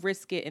 I'll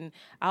risk it and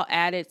I'll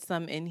add it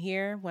some in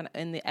here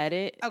in the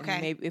edit.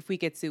 Okay. Maybe if we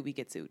get sued, we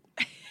get sued.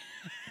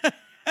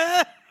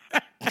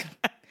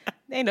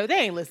 They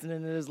ain't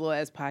listening to this little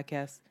ass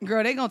podcast.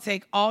 Girl, they gonna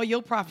take all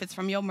your profits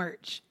from your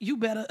merch. You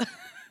better.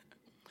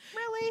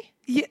 Really?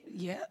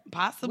 Yeah,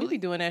 possibly. We be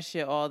doing that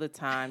shit all the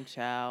time,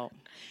 child.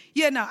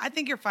 Yeah, no, I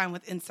think you're fine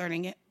with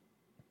inserting it.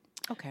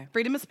 Okay.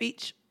 Freedom of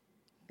speech.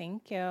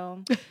 Thank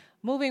you.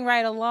 Moving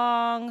right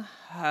along.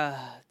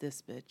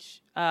 This bitch.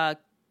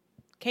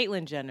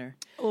 Caitlyn Jenner.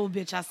 Oh,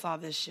 bitch, I saw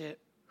this shit.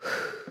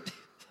 Let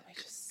me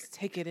just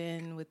take it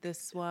in with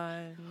this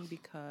one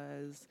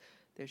because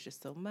there's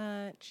just so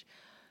much.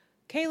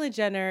 Caitlyn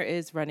Jenner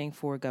is running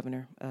for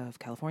governor of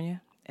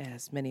California.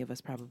 As many of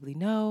us probably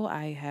know,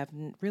 I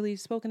haven't really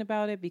spoken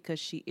about it because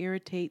she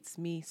irritates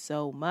me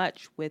so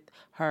much with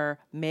her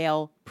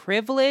male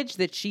privilege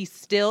that she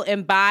still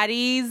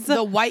embodies.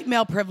 The white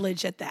male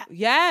privilege at that.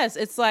 Yes,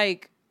 it's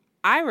like,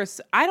 I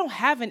don't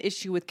have an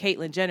issue with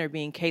Caitlyn Jenner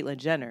being Caitlyn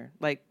Jenner.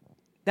 Like,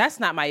 that's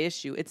not my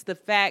issue. It's the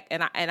fact,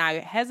 and I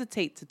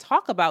hesitate to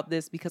talk about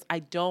this because I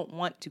don't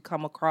want to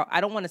come across, I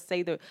don't want to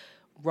say the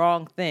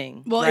wrong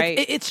thing. Well, right?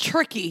 It's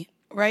tricky,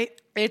 right?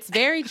 It's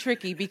very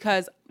tricky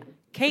because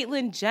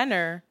Caitlyn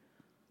Jenner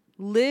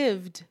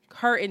lived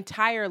her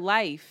entire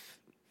life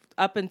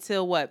up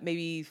until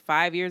maybe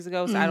 5 years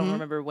ago. So I don't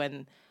remember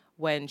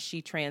when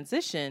she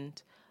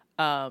transitioned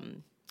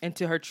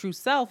into her true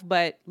self,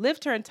 but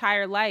lived her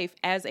entire life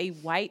as a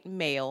white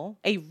male,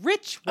 a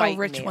rich white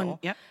male one.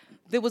 Yep.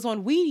 that was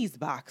on Wheaties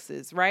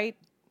boxes, right?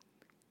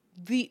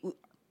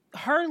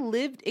 Her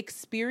lived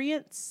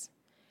experience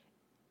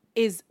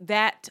is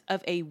that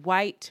of a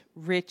white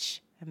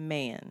rich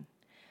man.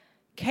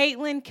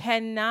 Caitlyn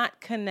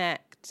cannot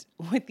connect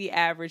with the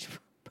average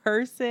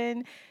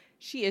person.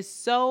 She is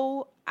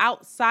so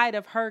outside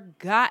of her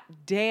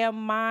goddamn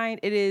mind.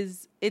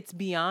 It's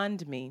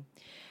beyond me.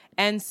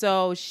 And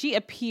so she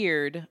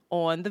appeared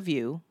on The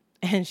View,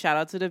 and shout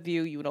out to The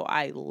View. You know,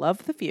 I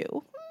love The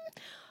View,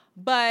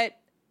 but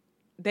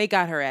they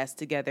got her ass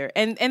together,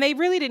 and they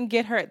really didn't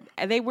get her.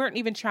 They weren't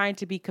even trying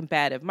to be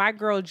combative. My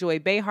girl Joy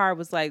Behar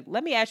was like,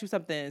 "Let me ask you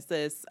something,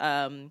 sis.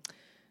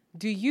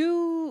 Do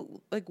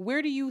you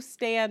where do you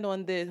stand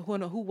on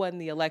who won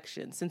the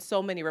election? Since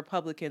so many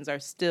Republicans are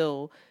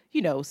still,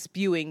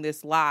 spewing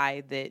this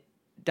lie that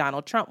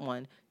Donald Trump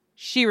won."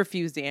 She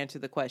refused to answer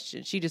the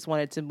question. She just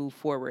wanted to move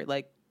forward.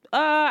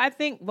 I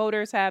think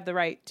voters have the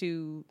right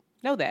to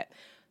know that.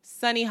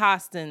 Sunny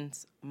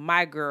Hostins,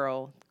 my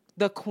girl,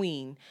 the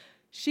queen.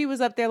 She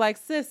was up there like,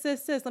 sis,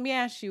 let me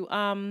ask you.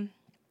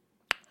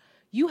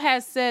 You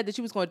had said that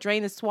you was going to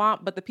drain the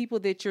swamp, but the people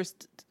that you're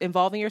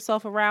involving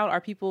yourself around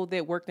are people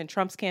that worked in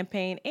Trump's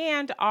campaign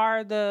and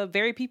are the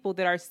very people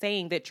that are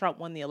saying that Trump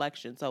won the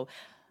election. So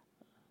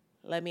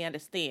let me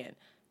understand.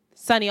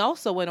 Sunny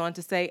also went on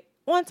to say,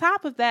 on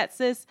top of that,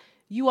 sis,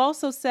 you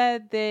also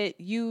said that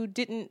you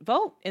didn't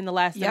vote in the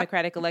last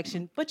Democratic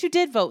election, but you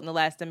did vote in the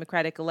last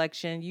Democratic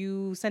election.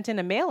 You sent in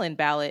a mail-in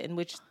ballot in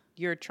which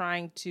you're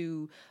trying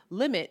to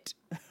limit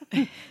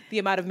the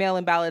amount of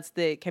mail-in ballots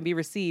that can be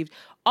received.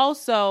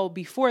 Also,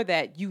 before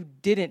that, you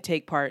didn't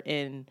take part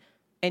in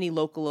any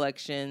local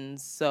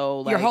elections.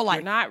 So your whole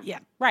life.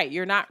 Right.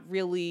 You're not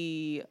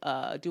really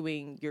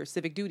doing your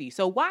civic duty.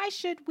 So why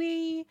should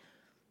we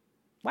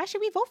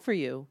vote for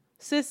you?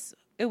 Sis,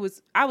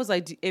 I was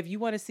like, if you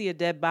want to see a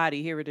dead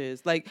body, here it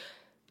is. Like,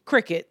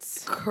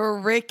 crickets.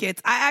 I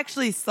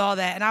actually saw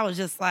that and I was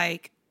just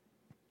like,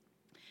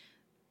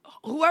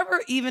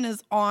 whoever even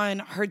is on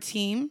her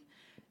team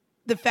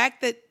the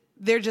fact that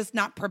they're just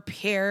not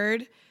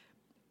prepared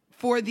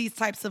for these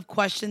types of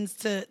questions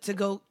to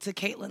go to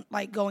Caitlyn,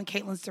 like go in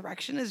Caitlyn's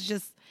direction is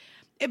just,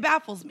 it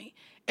baffles me.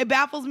 It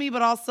baffles me,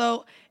 but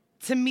also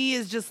to me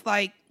is just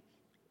like,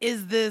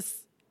 is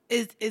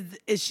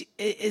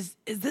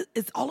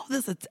all of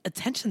this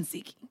attention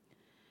seeking?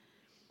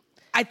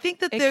 I think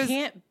that It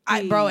can't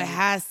be. bro, it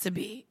has to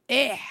be.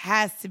 It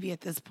has to be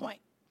at this point.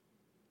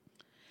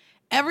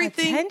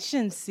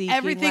 Attention seeking.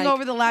 Everything like,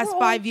 over the last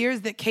 5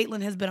 years that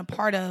Caitlyn has been a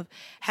part of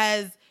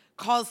has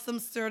caused some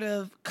sort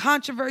of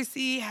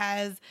controversy,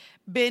 has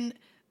been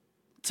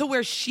to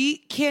where she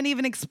can't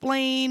even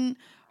explain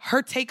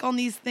her take on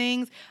these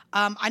things.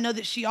 I know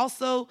that she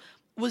also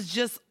was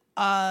just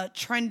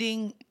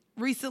trending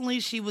recently.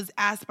 She was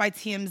asked by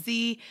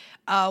TMZ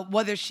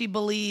whether she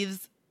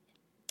believes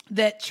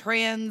that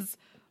trans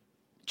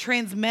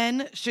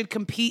men should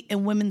compete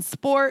in women's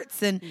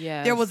sports, and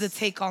there was a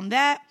take on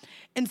that.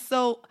 And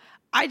so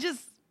I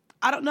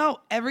don't know,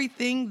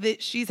 everything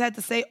that she's had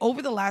to say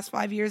over the last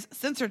 5 years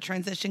since her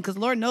transition, because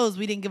Lord knows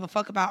we didn't give a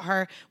fuck about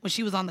her when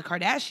she was on the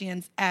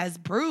Kardashians as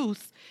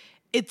Bruce.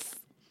 It's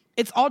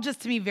all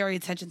just, to me, very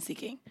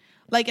attention-seeking.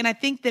 Like, and I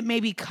think that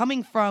maybe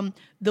coming from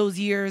those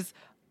years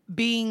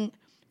being,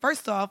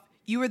 first off,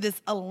 you were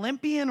this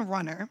Olympian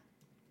runner.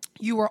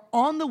 You were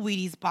on the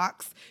Wheaties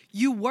box.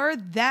 You were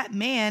that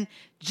man,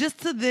 just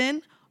to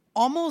then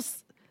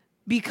almost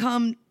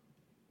become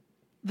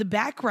the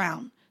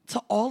background to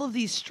all of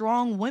these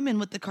strong women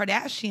with the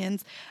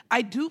Kardashians.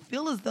 I do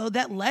feel as though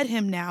that led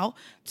him now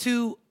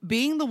to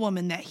being the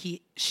woman that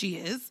she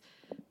is,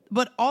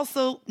 but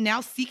also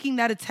now seeking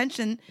that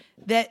attention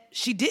that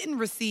she didn't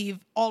receive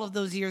all of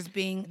those years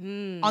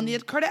being on the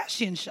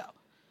Kardashian show.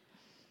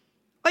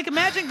 Like,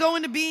 imagine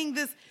going to being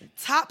this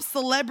top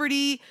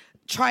celebrity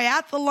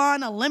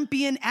triathlon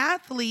Olympian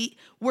athlete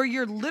where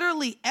you're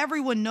literally,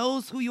 everyone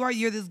knows who you are.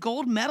 You're this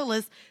gold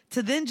medalist,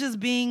 to then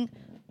just being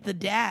the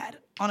dad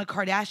on a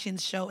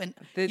Kardashians show. And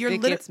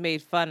it gets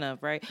made fun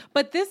of, right?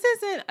 But this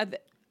isn't,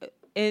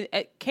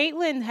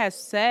 Caitlyn has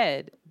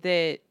said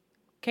that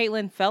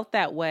Caitlyn felt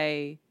that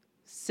way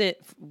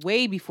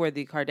way before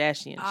the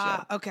Kardashian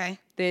show. Okay.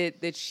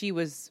 That she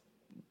was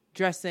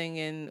dressing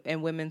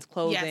in women's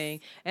clothing.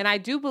 Yes. And I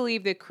do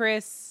believe that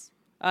Kris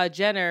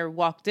Jenner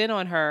walked in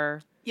on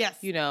her. Yes.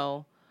 You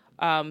know,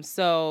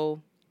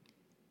 so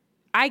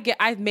I think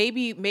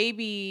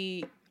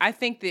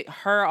that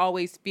her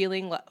always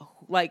feeling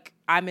like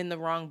I'm in the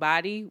wrong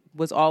body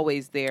was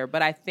always there.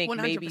 But I think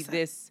 100%. maybe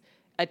this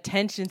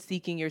attention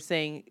seeking, you're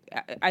saying,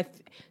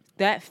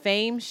 that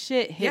fame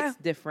shit hits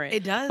different.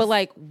 It does. But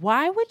like,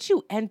 why would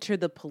you enter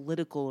the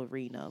political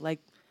arena? Like,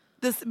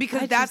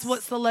 because that's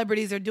what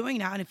celebrities are doing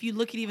now. And if you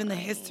look at even the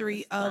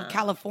history of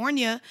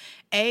California,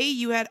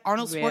 you had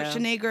Arnold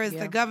Schwarzenegger as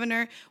the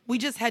governor. We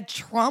just had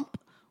Trump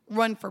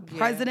run for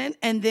president.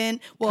 And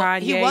then,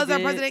 Kanye he was our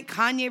did. president.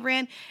 Kanye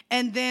ran.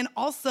 And then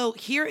also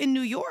here in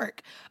New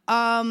York,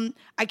 I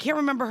can't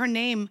remember her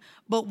name,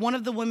 but one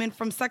of the women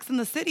from Sex and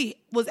the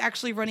City was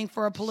actually running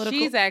for a political.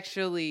 She's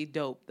actually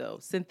dope, though.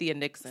 Cynthia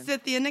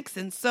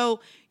Nixon. So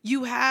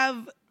you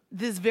have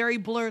this very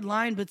blurred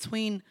line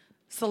between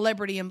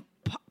celebrity and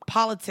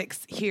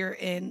politics here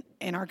in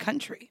our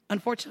country,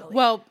 unfortunately.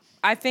 Well,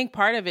 I think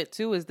part of it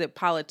too is that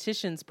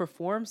politicians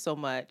perform so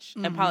much,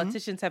 and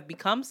politicians have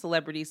become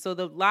celebrities. So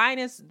the line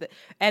is,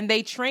 and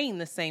they train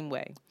the same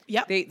way.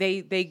 Yep.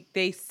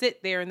 They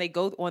sit there and they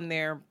go on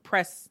their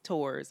press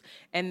tours,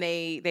 and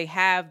they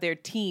have their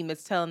team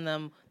that's telling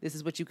them this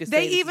is what you can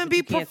say. They even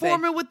be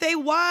performing with their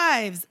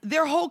wives.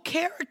 Their whole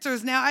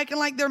characters now acting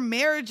like their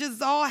marriage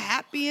is all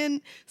happy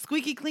and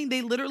squeaky clean.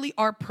 They literally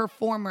are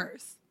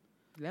performers.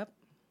 Yep.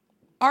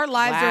 Our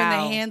lives are in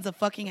the hands of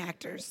fucking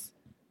actors.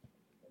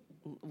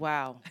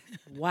 Wow.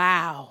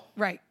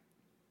 Right.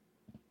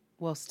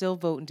 Well, still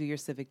vote and do your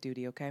civic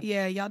duty, okay?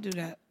 Yeah, y'all do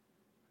that.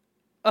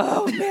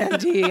 Oh,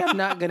 Mandii, I'm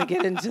not going to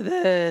get into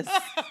this.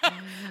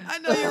 I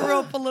know you're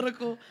real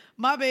political.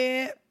 My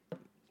bad.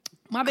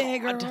 My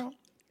bad, girl.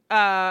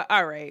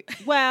 All right.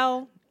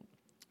 Well,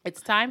 it's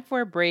time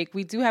for a break.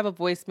 We do have a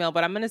voicemail,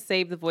 but I'm going to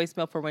save the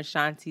voicemail for when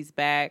Shanti's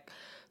back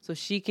so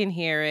she can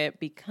hear it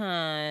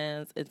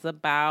because it's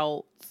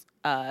about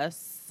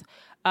us.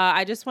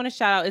 I just want to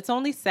shout out, it's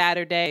only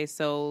Saturday,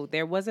 so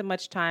there wasn't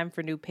much time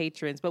for new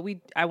patrons, but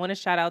I want to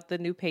shout out the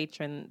new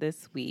patron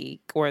this week,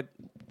 or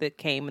that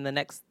came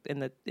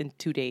in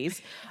 2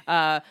 days.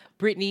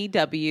 Brittany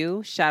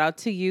W., shout out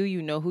to you.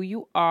 You know who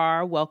you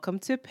are. Welcome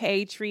to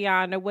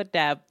Patreon or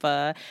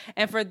whatever.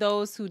 And for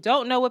those who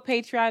don't know what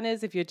Patreon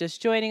is, if you're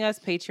just joining us,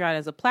 Patreon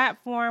is a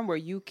platform where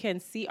you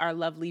can see our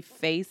lovely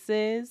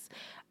faces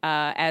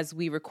as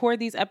we record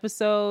these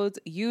episodes.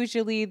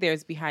 Usually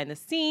there's behind the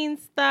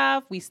scenes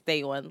stuff. We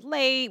stay on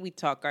late. We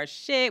talk our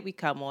shit. We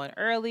come on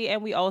early.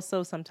 And we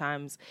also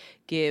sometimes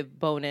give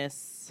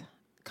bonus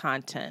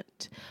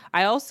content.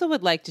 I also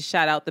would like to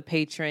shout out the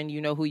patron.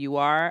 You know who you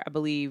are. I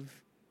believe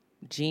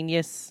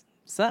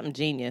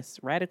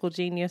Radical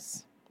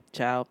Genius.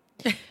 Ciao.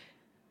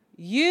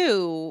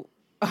 You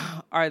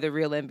are the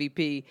real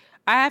MVP.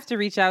 I have to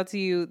reach out to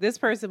you. This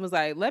person was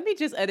like, let me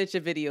just edit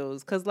your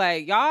videos. Cause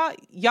like y'all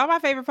my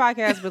favorite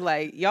podcast, but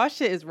like y'all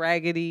shit is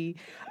raggedy.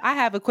 I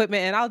have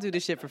equipment and I'll do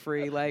this shit for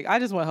free. Like, I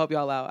just want to help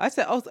y'all out. I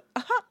said,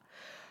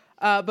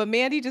 but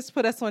Mandii just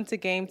put us onto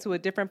game to a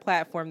different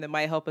platform that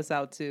might help us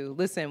out too.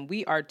 Listen,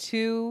 we are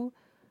two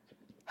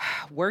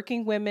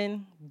working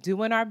women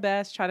doing our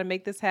best, trying to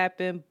make this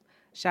happen.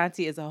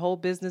 Shanti is a whole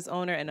business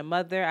owner and a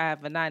mother. I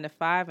have a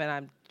 9-to-5 and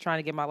I'm trying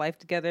to get my life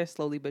together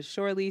slowly but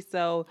surely.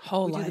 So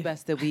we do the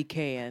best that we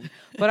can.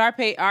 But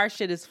our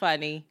shit is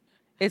funny.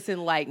 It's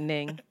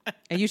enlightening.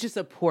 And you should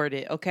support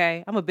it,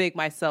 okay? I'm going to big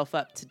myself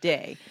up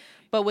today.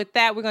 But with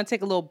that, we're going to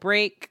take a little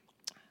break,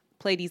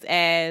 play these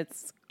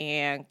ads,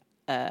 and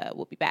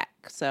we'll be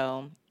back.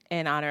 So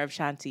in honor of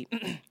Shanti,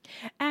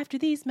 after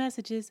these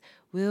messages,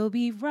 we'll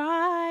be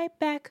right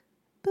back.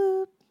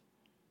 Boop.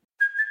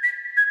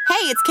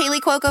 Hey, it's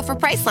Kaylee Cuoco for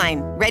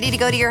Priceline. Ready to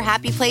go to your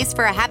happy place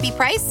for a happy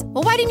price?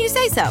 Well, why didn't you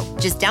say so?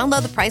 Just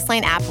download the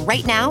Priceline app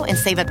right now and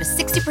save up to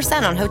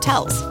 60% on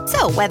hotels.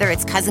 So whether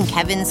it's Cousin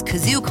Kevin's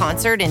Kazoo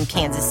Concert in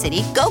Kansas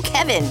City, go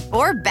Kevin,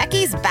 or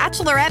Becky's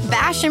Bachelorette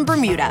Bash in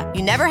Bermuda,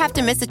 you never have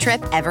to miss a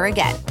trip ever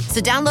again.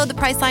 So download the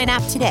Priceline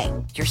app today.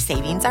 Your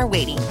savings are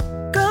waiting.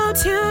 Go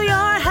to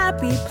your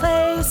happy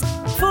place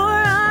for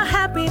a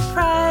happy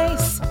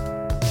price.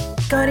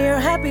 Go to your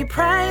happy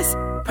price,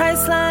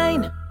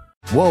 Priceline.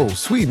 Whoa,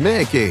 sweet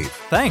man cave.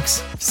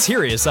 Thanks.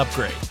 Serious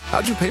upgrade.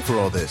 How'd you pay for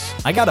all this?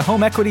 I got a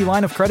home equity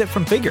line of credit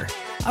from Figure.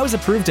 I was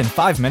approved in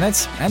 5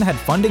 minutes and had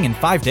funding in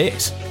 5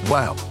 days.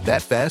 Wow,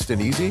 that fast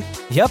and easy?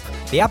 Yep.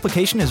 The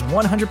application is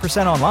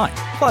 100% online.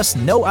 Plus,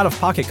 no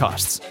out-of-pocket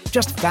costs.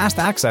 Just fast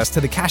access to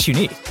the cash you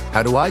need.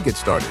 How do I get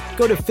started?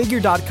 Go to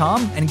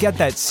Figure.com and get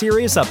that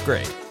serious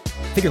upgrade.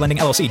 Figure Lending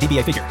LLC,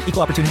 DBA Figure,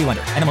 Equal Opportunity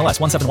Lender, NMLS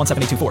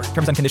 1717824.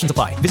 Terms and conditions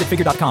apply. Visit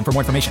Figure.com for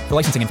more information. For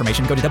licensing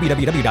information, go to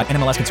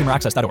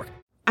www.nmlsconsumeraccess.org.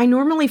 I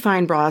normally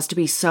find bras to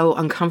be so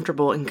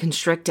uncomfortable and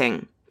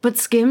constricting, but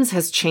Skims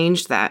has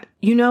changed that.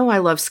 You know I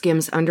love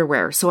Skims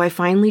underwear, so I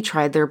finally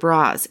tried their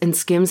bras, and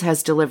Skims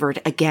has delivered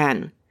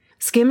again.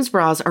 Skims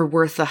bras are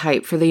worth the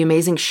hype for the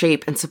amazing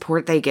shape and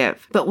support they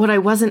give, but what I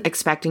wasn't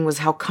expecting was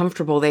how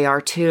comfortable they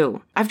are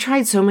too. I've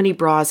tried so many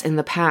bras in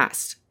the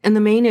past, and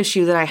the main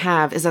issue that I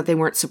have is that they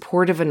weren't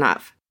supportive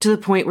enough, to the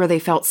point where they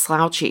felt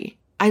slouchy.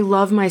 I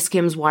love my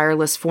Skims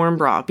wireless form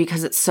bra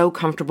because it's so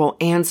comfortable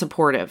and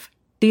supportive.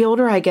 The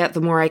older I get,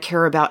 the more I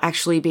care about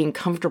actually being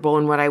comfortable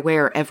in what I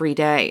wear every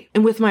day.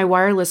 And with my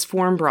wireless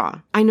form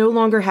bra, I no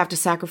longer have to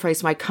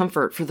sacrifice my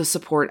comfort for the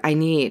support I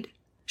need.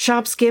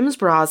 Shop Skims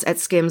bras at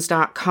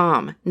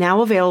skims.com,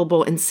 now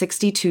available in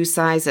 62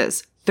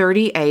 sizes,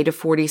 30A to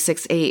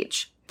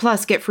 46H.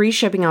 Plus, get free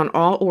shipping on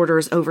all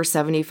orders over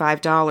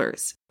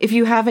 $75. If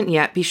you haven't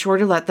yet, be sure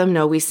to let them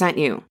know we sent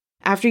you.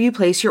 After you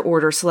place your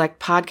order,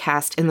 select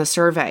podcast in the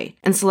survey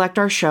and select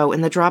our show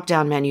in the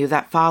drop-down menu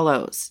that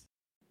follows.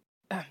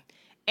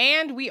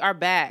 And we are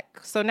back.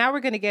 So now we're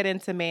going to get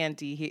into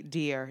Mandii,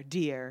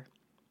 dear.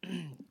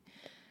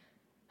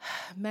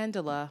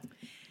 Mandala.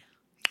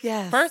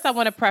 Yes. First, I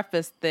want to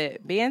preface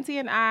that Mandii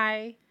and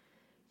I,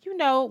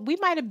 we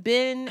might have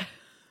been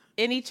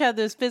in each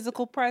other's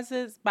physical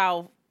presence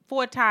about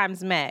 4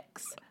 times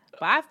max.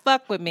 But I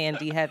fuck with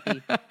Mandii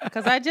heavy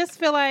because I just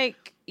feel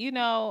like,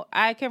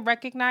 I can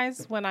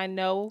recognize when I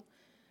know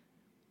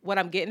what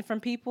I'm getting from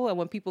people and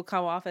when people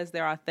come off as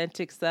their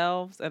authentic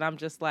selves. And I'm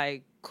just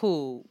like,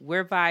 cool,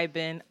 we're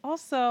vibing.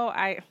 Also,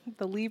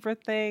 the Libra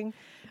thing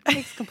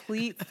makes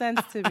complete sense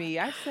to me.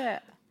 I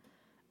said,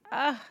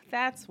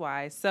 that's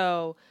why.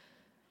 So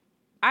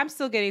I'm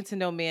still getting to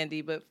know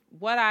Mandii, but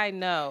what I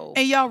know.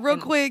 And y'all, real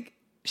quick,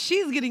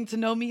 she's getting to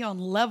know me on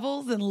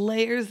levels and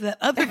layers that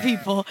other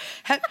people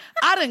have.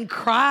 I done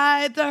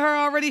cried to her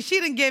already.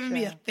 She done given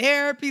me a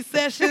therapy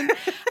session.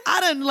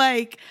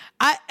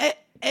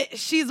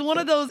 She's one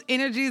of those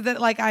energies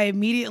that I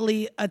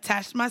immediately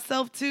attached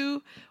myself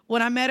to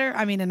when I met her.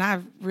 I mean, and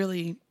I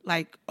really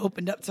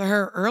opened up to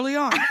her early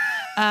on.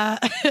 I'm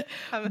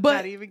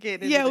not even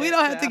getting into we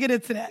don't have to get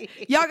into that.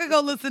 Y'all can go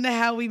listen to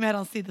how we met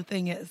on See the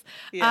Thing Is.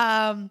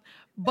 Yeah.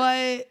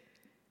 But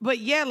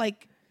yeah,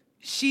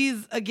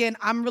 she's, again,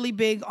 I'm really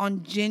big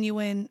on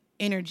genuine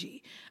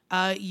energy.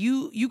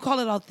 You call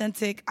it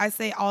authentic. I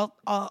say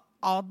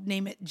I'll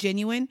name it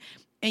genuine.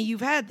 And you've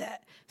had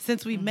that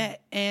since we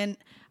met. And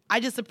I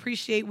just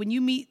appreciate when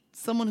you meet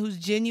someone who's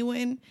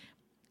genuine,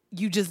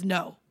 you just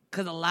know,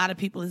 because a lot of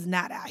people is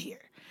not out here.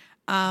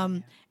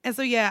 And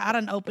so, yeah, I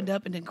done opened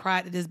up and then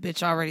cried to this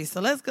bitch already. So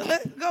let's go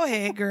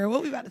ahead, girl.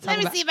 What we about to talk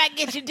about? Let me see if I can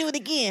get you to do it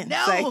again.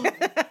 No.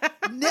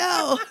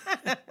 No.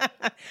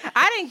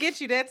 I didn't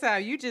get you that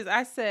time.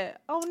 I said,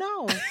 oh,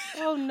 no.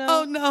 Oh, no.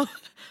 Oh, no.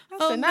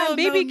 I said, not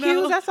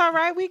BBQs. That's all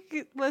right.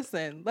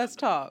 Listen, let's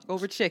talk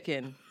over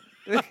chicken.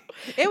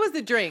 It was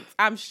the drinks,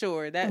 I'm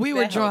sure. We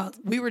were drunk.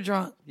 We were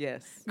drunk.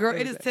 Yes. Girl,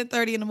 it is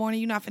 10:30 in the morning.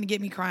 You're not finna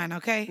get me crying,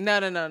 okay? No,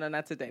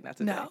 not today.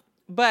 No.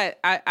 But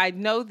I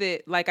know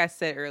that, like I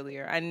said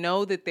earlier, I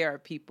know that there are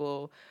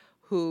people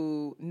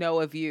who know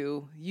of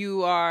you.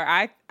 You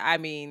are, I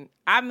mean,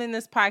 I'm in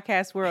this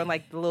podcast world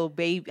like the little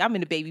baby. I'm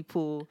in the baby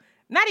pool.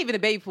 Not even a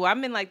baby pool.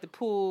 I'm in like the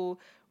pool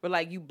where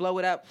like you blow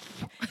it up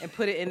and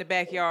put it in the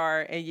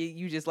backyard and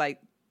you just like,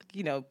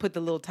 put the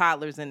little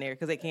toddlers in there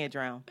because they can't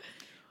drown.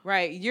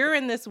 Right. You're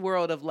in this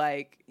world of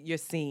like, you're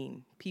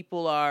seen.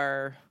 People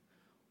are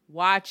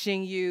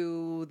watching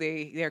you.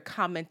 They're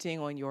commenting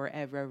on your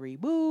every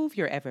move,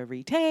 your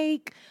every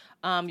take.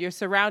 You're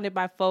surrounded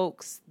by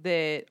folks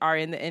that are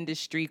in the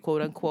industry,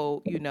 quote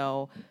unquote,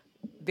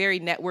 very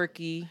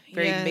networky,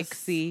 very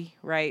mixy,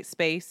 right,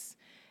 space,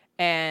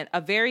 and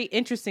a very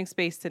interesting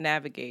space to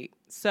navigate.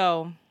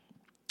 So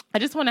I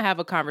just want to have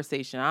a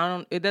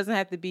conversation. It doesn't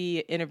have to be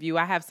an interview.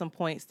 I have some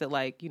points that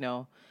like,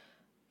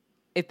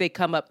 if they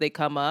come up, they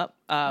come up.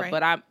 Right.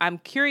 But I'm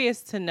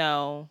curious to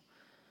know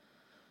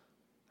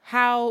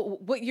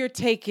what your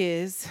take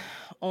is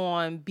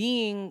on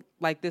being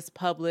like this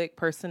public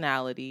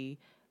personality,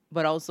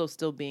 but also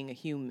still being a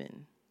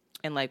human.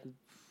 And like,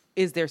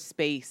 is there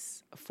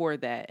space for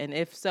that? And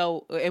if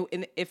so,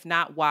 and if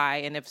not, why?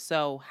 And if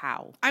so,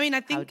 how? I mean,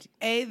 I think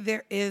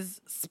there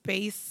is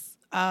space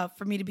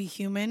for me to be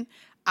human.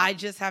 I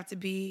just have to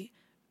be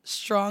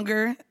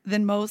stronger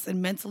than most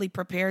and mentally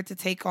prepared to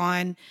take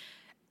on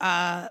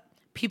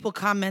people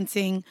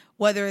commenting,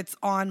 whether it's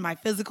on my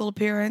physical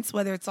appearance,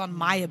 whether it's on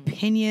my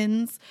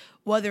opinions,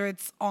 whether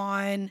it's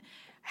on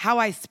how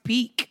I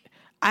speak.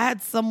 I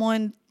had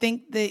someone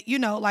think that,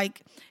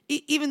 like,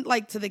 even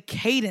like to the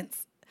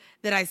cadence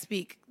that I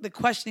speak, the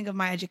questioning of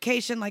my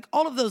education, like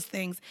all of those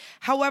things.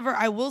 However,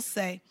 I will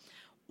say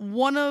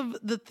one of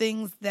the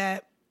things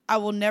that I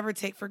will never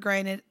take for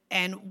granted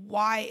and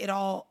why it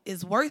all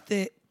is worth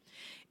it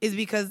is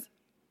because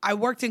I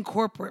worked in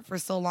corporate for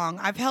so long.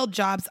 I've held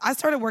jobs. I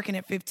started working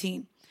at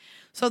 15.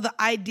 So the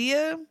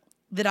idea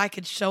that I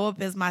could show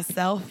up as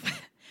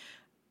myself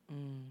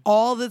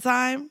all the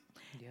time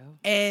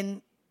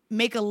and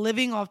make a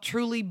living off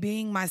truly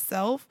being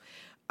myself,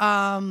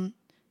 to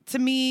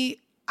me,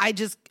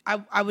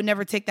 I would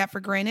never take that for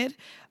granted.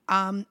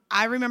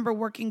 I remember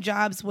working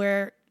jobs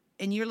where,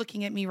 and you're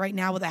looking at me right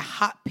now with a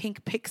hot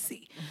pink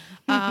pixie.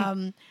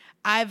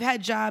 I've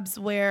had jobs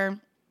where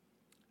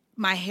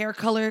my hair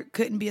color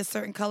couldn't be a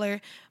certain color.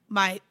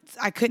 I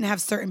couldn't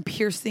have certain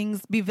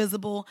piercings be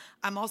visible.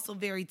 I'm also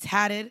very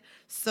tatted.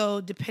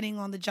 So depending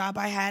on the job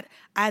I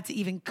had to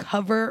even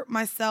cover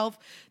myself.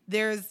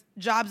 There's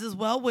jobs as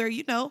well where,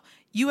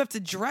 you have to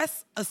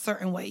dress a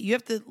certain way. You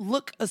have to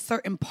look a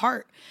certain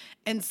part.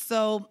 And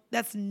so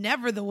that's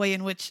never the way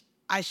in which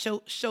I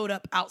showed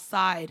up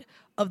outside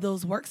of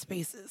those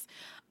workspaces.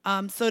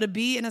 So to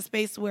be in a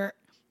space where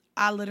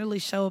I literally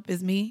show up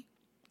as me,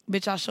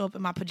 bitch, I'll show up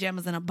in my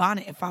pajamas and a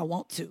bonnet if I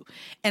want to.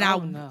 And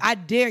I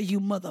dare you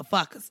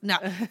motherfuckers. No.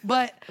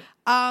 But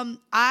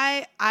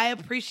I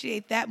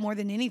appreciate that more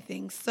than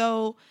anything.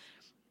 So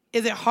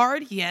is it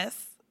hard?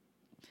 Yes.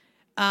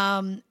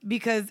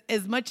 Because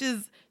as much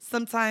as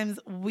sometimes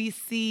we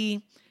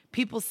see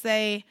people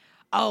say,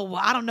 oh,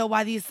 well, I don't know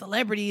why these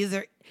celebrities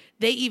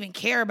they even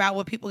care about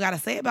what people got to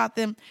say about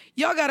them.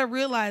 Y'all got to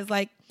realize,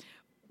 like,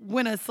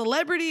 when a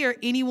celebrity or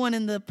anyone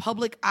in the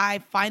public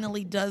eye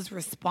finally does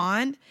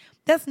respond,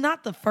 that's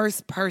not the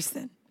first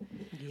person.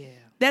 Yeah.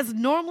 That's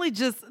normally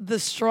just the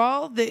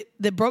straw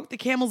that broke the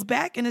camel's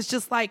back, and it's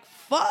just like,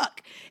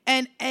 fuck.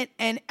 And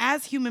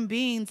as human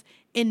beings,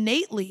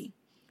 innately,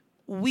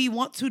 we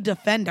want to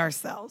defend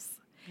ourselves.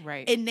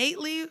 Right.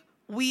 Innately,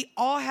 we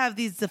all have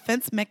these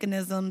defense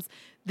mechanisms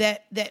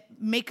that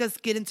make us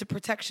get into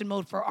protection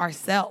mode for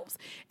ourselves.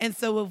 And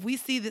so if we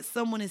see that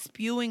someone is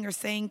spewing or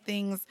saying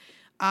things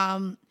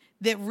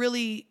that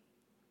really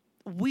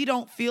we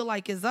don't feel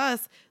like is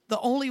us, the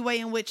only way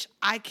in which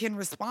I can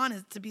respond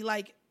is to be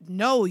like,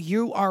 no,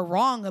 you are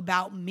wrong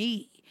about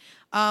me.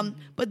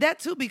 But that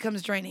too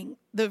becomes draining,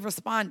 the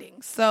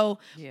responding. So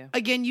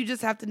again, you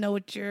just have to know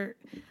what you're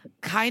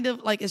kind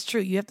of like, it's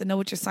true. You have to know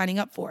what you're signing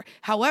up for.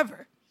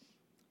 However,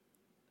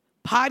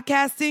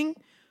 podcasting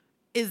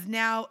is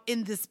now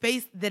in the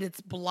space that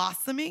it's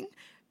blossoming.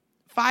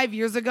 5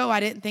 years ago, I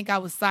didn't think I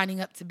was signing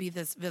up to be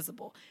this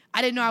visible.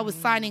 I didn't know I was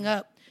signing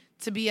up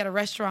to be at a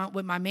restaurant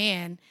with my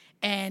man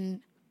and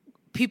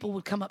people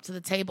would come up to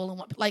the table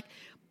and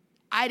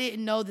I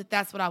didn't know that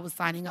that's what I was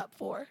signing up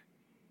for.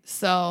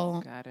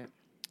 So, got it.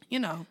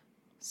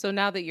 So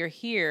now that you're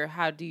here,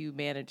 how do you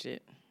manage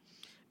it?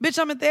 Bitch,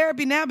 I'm in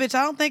therapy now, bitch.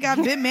 I don't think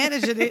I've been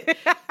managing it.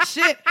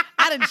 Shit,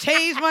 I done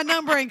changed my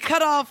number and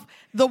cut off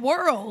the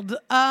world.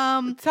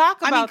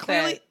 Talk about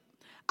that.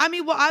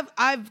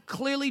 I've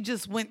clearly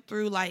just went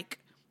through like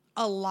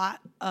a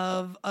lot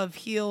of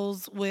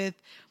heels with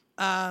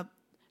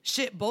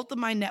both of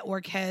my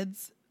network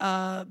heads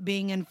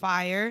being in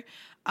fire.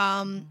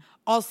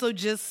 Also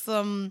just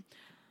some,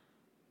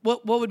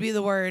 what would be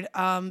the word?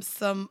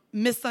 Some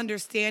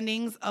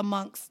misunderstandings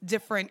amongst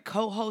different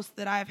co-hosts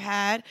that I've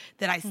had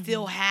that I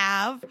still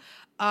have.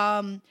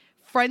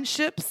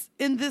 Friendships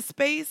in this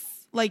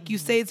space. Like you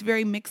say, it's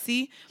very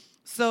mixy.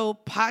 So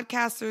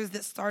podcasters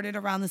that started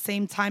around the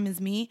same time as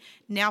me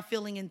now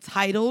feeling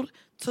entitled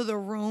to the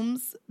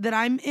rooms that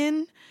I'm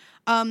in.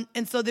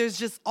 And so there's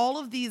just all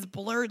of these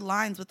blurred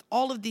lines with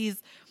all of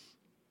these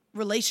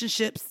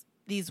relationships,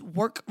 these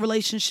work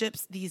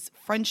relationships, these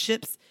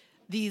friendships,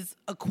 these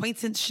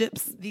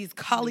acquaintanceships, these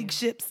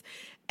colleagueships.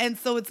 And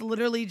so it's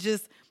literally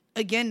just,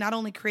 again, not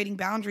only creating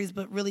boundaries,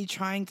 but really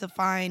trying to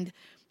find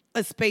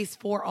a space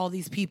for all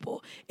these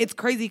people. It's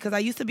crazy because I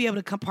used to be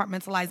able to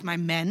compartmentalize my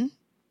men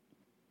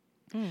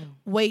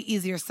way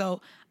easier.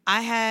 So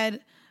I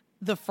had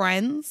the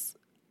friends,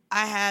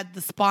 I had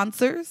the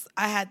sponsors,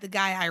 I had the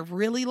guy I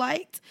really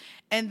liked,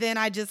 and then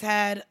I just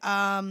had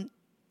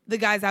the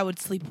guys I would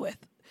sleep with.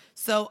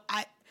 So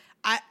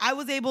I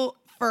was able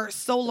for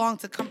so long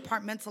to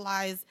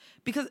compartmentalize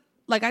because,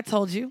 like I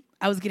told you,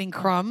 I was getting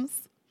crumbs.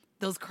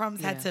 Those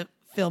crumbs had to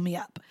fill me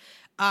up.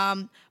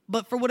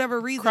 But for whatever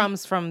reason...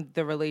 Crumbs from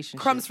the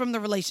relationship. Crumbs from the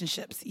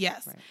relationships,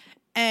 yes. Right.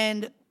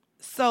 And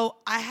so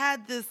I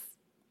had this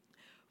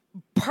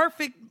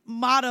perfect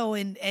motto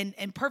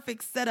and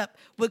perfect setup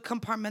with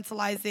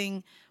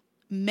compartmentalizing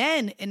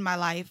men in my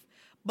life,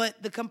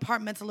 but the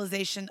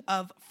compartmentalization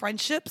of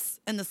friendships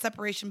and the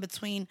separation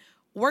between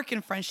work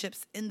and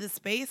friendships in this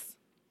space,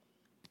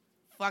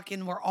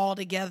 fucking we're all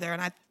together.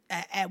 And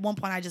at one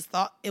point I just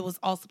thought it was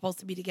all supposed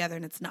to be together,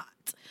 and it's not.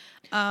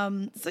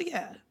 So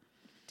yeah.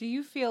 Do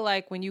you feel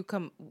like when you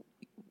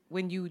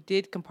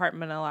did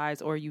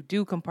compartmentalize, or you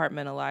do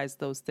compartmentalize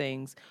those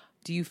things,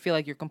 do you feel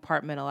like you're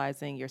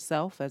compartmentalizing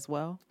yourself as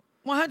well?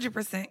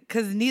 100%,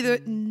 because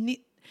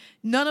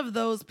none of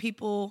those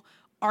people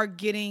are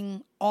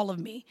getting all of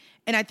me,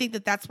 and I think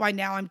that's why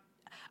now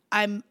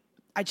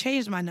I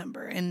changed my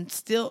number, and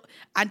still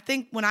I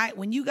think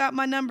when you got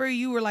my number,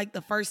 you were like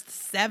the first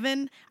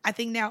 7. I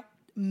think now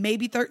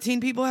maybe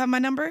 13 people have my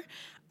number,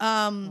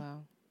 wow.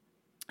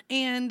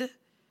 And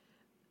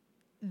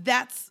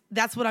that's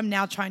what I'm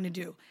now trying to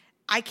do.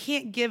 I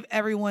can't give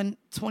everyone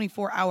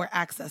 24-hour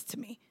access to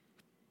me.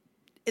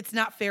 It's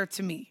not fair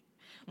to me.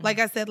 Like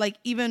I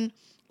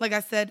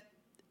said,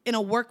 in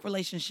a work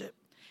relationship,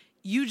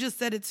 you just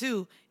said it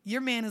too.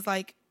 Your man is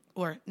like,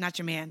 or not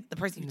your man, the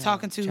person you're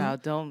talking to,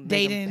 child, don't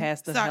dating, make him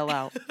pass the hell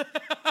out.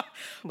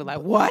 We're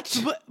like,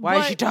 what? Why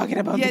is she talking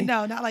about me? Yeah,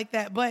 no, not like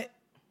that. But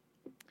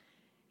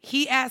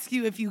he asks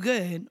you if you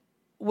good.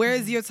 Where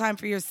is your time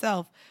for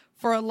yourself?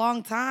 For a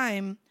long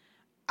time,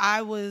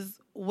 I was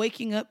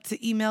waking up to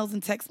emails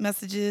and text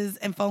messages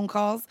and phone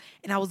calls,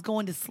 and I was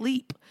going to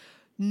sleep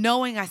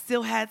knowing I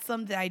still had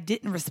some that I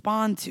didn't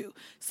respond to.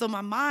 So my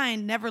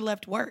mind never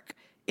left work.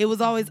 It was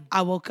always,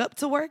 I woke up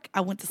to work,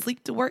 I went to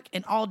sleep to work,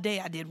 and all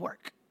day I did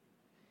work.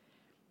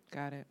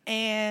 Got it.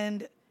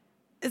 And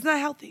it's not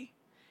healthy.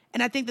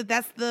 And I think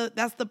that's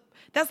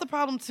the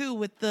problem too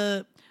with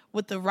the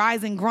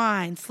rise and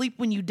grind, sleep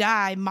when you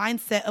die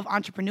mindset of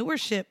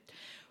entrepreneurship.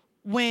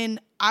 When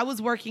I was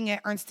working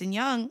at Ernst &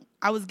 Young,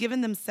 I was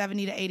giving them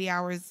 70 to 80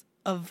 hours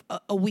of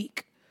a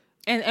week.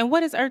 And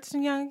what is Ernst &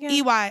 Young again?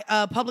 EY,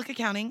 public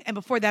accounting. And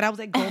before that, I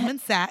was at Goldman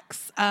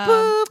Sachs.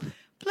 Boop.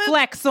 Bloop.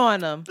 Flex on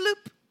them.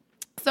 Bloop.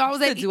 So I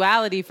was at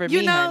duality for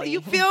me, honey.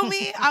 You feel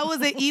me? I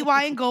was at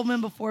EY and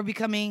Goldman before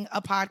becoming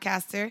a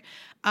podcaster.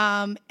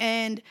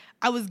 And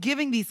I was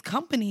giving these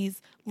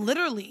companies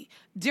literally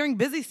during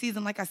busy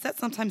season, like I said,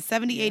 sometimes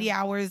 70, 80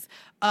 hours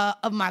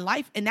of my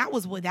life. And that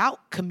was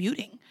without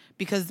commuting,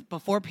 because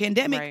before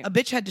pandemic, a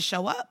bitch had to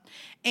show up.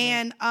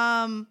 And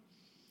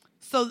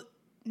so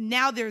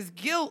now there's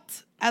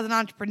guilt as an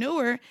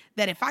entrepreneur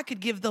that if I could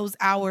give those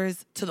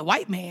hours to the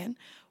white man,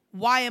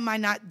 why am I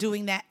not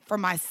doing that for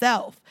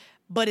myself?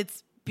 But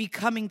it's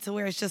becoming to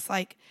where it's just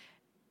like,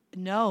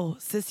 no,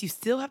 sis, you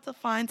still have to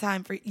find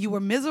time for, you were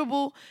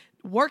miserable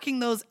working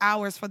those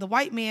hours for the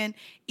white man.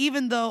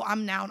 Even though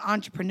I'm now an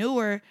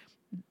entrepreneur,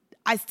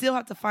 I still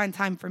have to find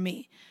time for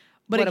me.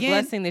 But what again,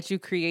 a blessing that you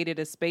created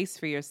a space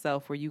for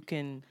yourself where you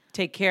can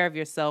take care of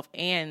yourself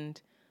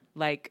and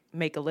like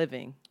make a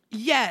living.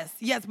 Yes.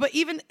 But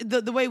even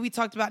the way we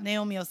talked about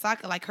Naomi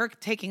Osaka, like her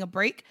taking a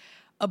break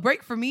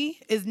for me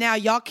is now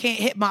y'all can't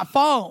hit my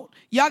phone.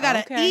 Y'all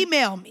got to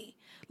email me.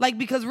 Like,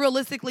 because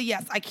realistically,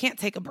 yes, I can't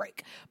take a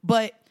break,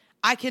 but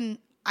I can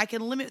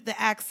limit the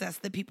access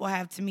that people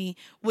have to me,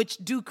 which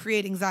do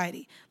create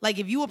anxiety. Like,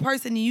 if you a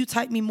person and you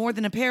type me more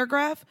than a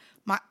paragraph,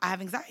 I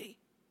have anxiety.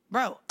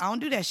 Bro, I don't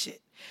do that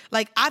shit.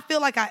 Like, I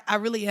feel like I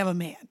really am a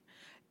man.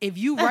 If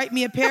you write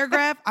me a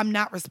paragraph, I'm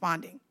not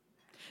responding.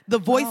 The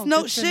voice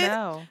note shit,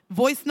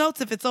 voice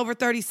notes, if it's over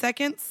 30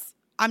 seconds,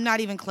 I'm not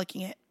even clicking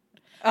it.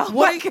 Oh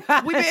my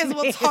God. We may as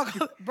well talk.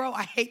 Bro,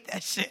 I hate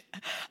that shit.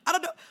 I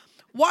don't know.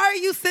 Why are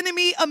you sending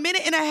me a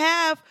minute and a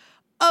half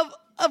of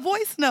a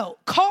voice note?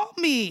 Call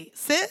me,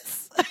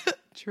 sis.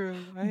 True.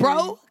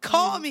 Bro,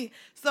 call me.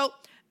 So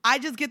I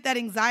just get that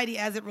anxiety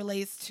as it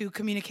relates to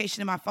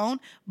communication in my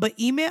phone. But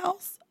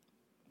emails,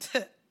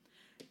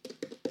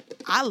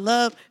 I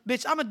love,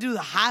 bitch, I'm going to do the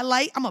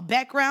highlight. I'm a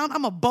background.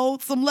 I'm going to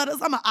bold some letters.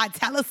 I'm going to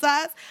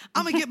italicize.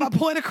 I'm going to get my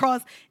point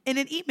across in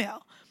an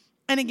email.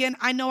 And again,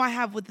 I know I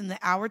have within the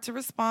hour to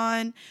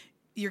respond.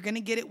 You're going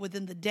to get it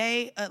within the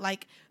day.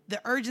 Like, the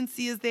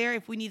urgency is there.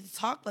 If we need to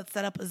talk, let's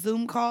set up a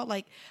Zoom call.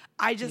 Like,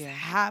 I just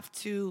have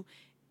to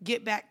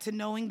get back to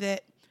knowing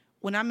that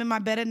when I'm in my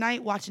bed at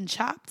night watching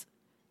Chopped,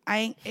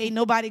 ain't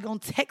nobody going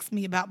to text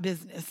me about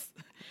business.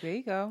 There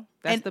you go.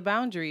 That's the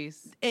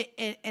boundaries.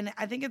 And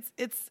I think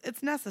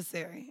it's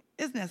necessary.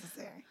 It's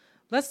necessary.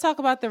 Let's talk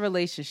about the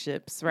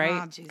relationships,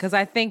 right? Because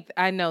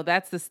I know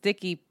that's the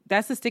sticky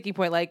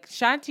point. Like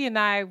Shanti and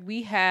I,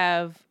 we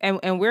have,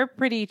 and we're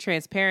pretty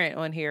transparent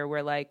on here.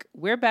 We're like,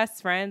 we're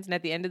best friends. And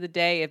at the end of the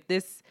day, if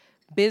this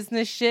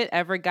business shit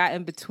ever got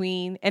in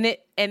between,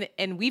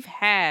 and we've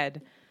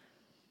had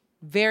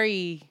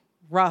very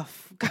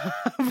rough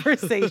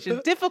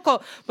conversations,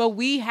 difficult, but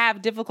we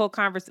have difficult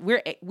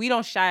conversations. We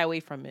don't shy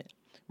away from it,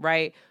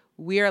 right?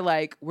 We're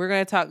like, we're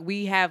going to talk.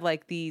 We have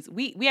like these,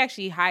 we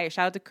actually hired,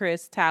 shout out to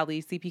Chris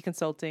Talley, CP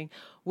Consulting,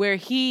 where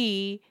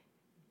he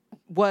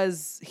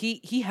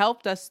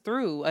helped us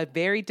through a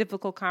very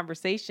difficult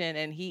conversation.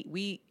 And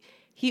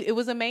it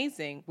was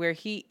amazing where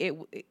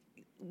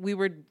we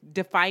were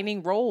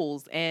defining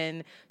roles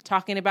and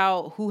talking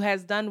about who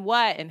has done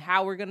what and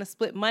how we're going to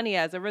split money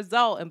as a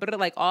result. And but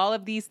like all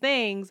of these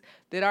things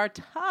that are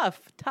tough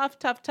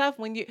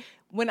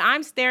when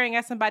I'm staring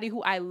at somebody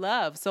who I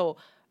love. So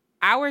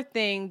our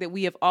thing that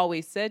we have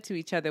always said to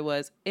each other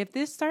was, if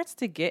this starts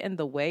to get in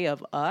the way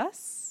of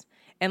us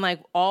and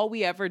like all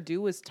we ever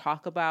do is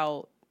talk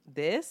about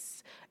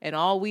this and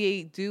all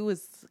we do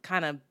is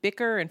kind of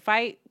bicker and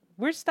fight,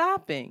 we're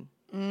stopping.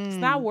 It's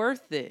not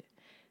worth it.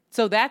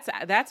 So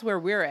that's where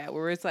we're at,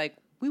 where it's like,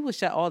 we will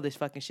shut all this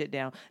fucking shit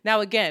down.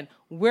 Now, again,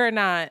 we're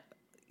not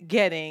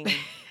getting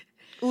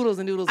oodles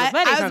and doodles of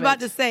money. I was about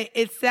to say,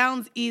 it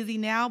sounds easy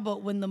now,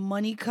 but when the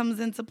money comes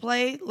into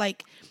play,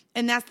 like,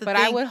 and that's the thing.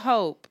 But I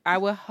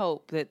would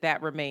hope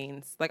that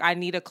remains. Like, I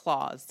need a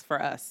clause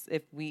for us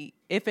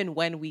if and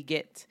when we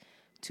get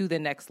to the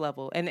next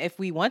level. And if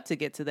we want to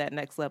get to that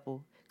next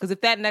level. Because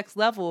if that next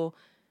level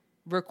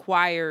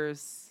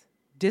requires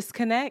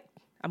disconnect,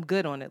 I'm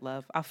good on it,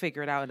 love. I'll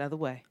figure it out another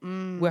way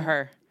with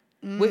her.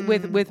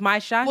 With my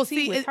Shanti, well,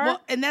 see, with her.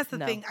 And that's the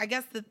thing. I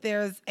guess that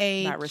there's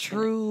a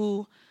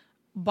true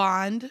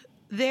bond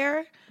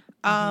there.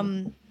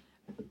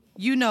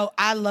 You know,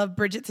 I love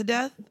Bridget to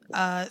death.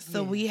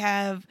 So we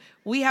have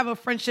a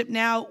friendship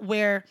now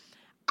where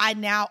I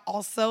now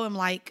also am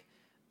like,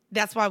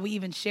 that's why we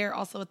even share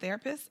also a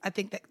therapist. I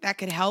think that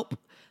could help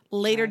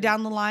later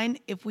down the line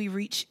if we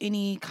reach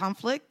any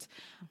conflict.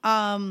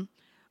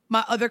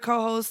 My other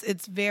co-host,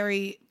 it's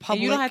very public.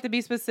 And you don't have to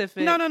be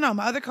specific. No.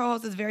 My other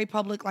co-host is very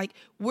public. Like,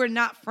 we're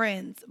not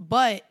friends,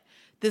 but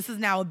this is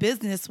now a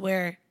business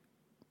where,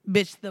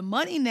 bitch, the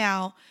money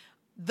now,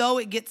 though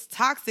it gets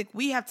toxic,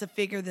 we have to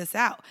figure this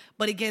out.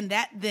 But again,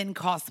 that then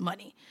costs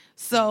money.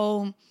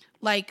 So,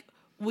 like,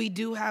 we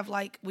do have,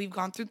 like, we've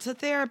gone through to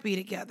therapy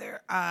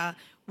together.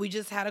 We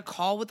just had a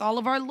call with all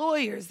of our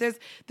lawyers.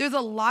 There's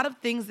a lot of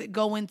things that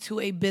go into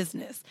a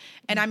business.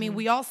 And I mean,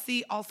 we all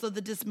see also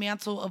the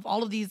dismantle of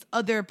all of these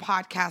other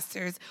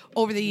podcasters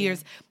over the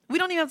years. We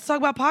don't even have to talk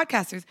about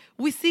podcasters.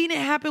 We've seen it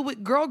happen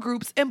with girl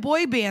groups and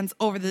boy bands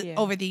over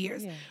the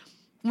years. Yeah.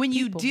 When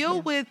you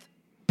deal with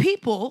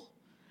people,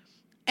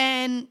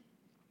 and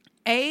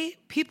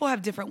people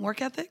have different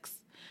work ethics.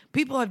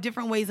 People have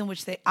different ways in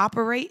which they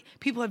operate.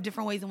 People have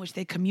different ways in which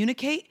they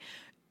communicate.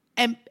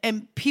 And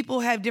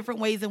people have different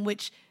ways in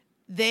which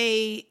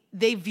they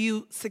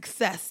view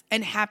success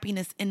and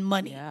happiness and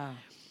money.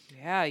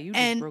 Yeah, you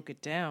just broke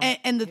it down.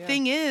 And the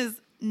thing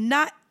is,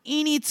 not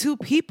any two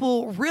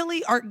people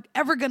really are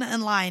ever going to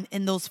align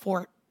in those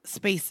four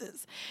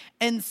spaces.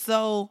 And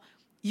so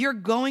you're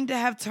going to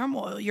have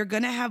turmoil. You're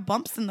going to have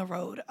bumps in the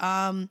road.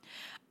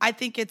 I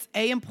think it's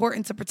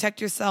important to protect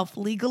yourself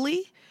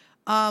legally,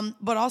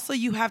 but also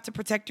you have to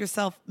protect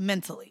yourself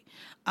mentally,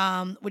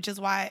 which is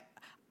why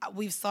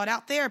we've sought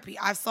out therapy.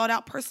 I've sought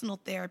out personal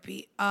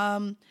therapy.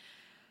 I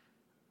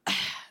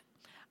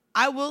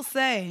will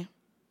say,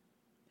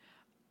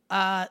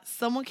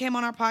 someone came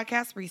on our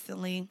podcast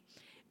recently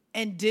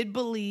and did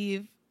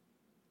believe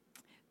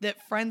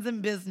that friends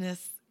and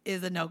business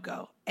is a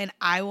no-go. And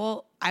I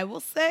will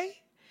say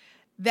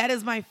that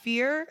is my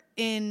fear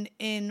in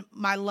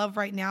my love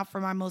right now for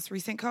my most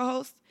recent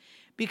co-host,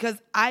 because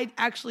I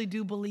actually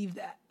do believe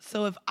that.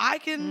 So if I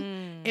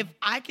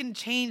can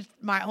change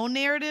my own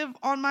narrative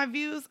on my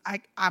views,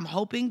 I'm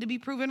hoping to be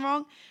proven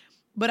wrong.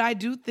 But I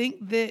do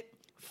think that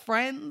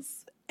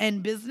friends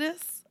and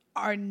business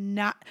are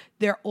not,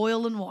 they're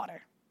oil and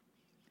water.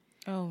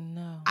 Oh,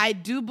 no. I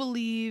do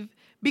believe,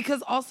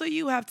 because also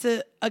you have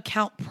to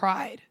account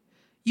pride.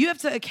 You have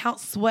to account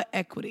sweat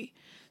equity.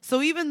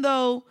 So even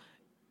though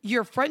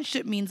your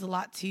friendship means a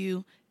lot to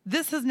you,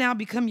 this has now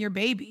become your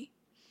baby.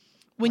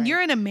 When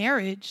you're in a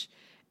marriage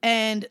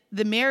and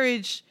the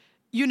marriage,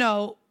 you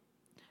know,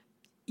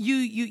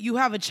 you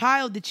have a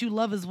child that you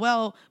love as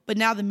well, but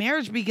now the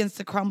marriage begins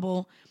to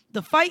crumble,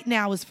 the fight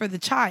now is for the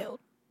child.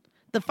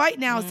 The fight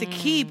now is to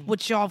keep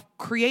what y'all have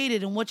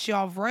created and what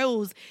y'all have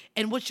rose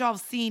and what y'all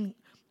have seen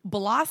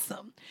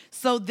blossom.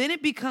 So then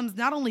it becomes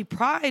not only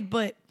pride,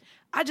 but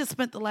I just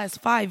spent the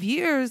last 5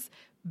 years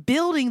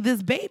building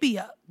this baby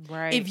up.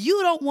 Right. If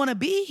you don't want to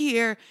be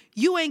here,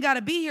 you ain't got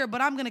to be here,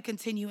 but I'm going to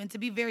continue. And to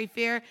be very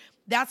fair,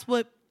 that's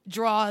what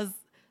draws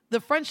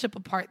the friendship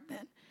apart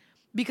then.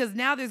 Because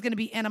now there's going to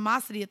be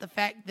animosity at the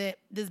fact that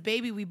this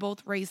baby we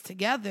both raised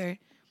together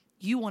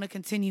you want to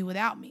continue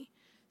without me.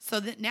 So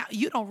that now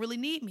you don't really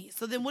need me.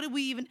 So then what did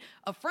we even,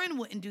 a friend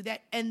wouldn't do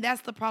that. And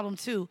that's the problem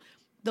too.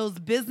 Those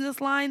business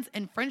lines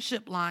and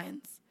friendship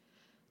lines,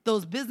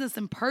 those business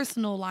and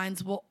personal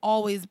lines will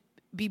always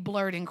be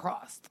blurred and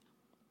crossed.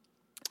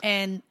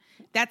 And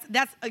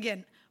that's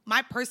again,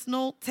 my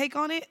personal take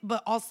on it,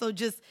 but also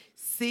just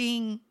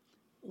seeing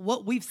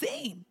what we've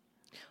seen.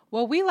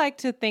 Well, we like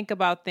to think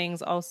about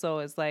things also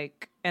as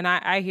like, and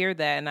I hear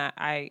that, and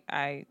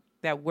I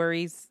that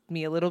worries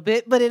me a little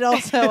bit, but it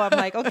also, I'm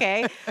like,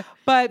 okay.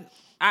 But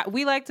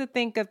we like to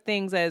think of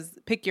things as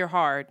pick your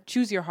hard,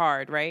 choose your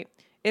hard, right?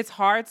 It's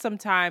hard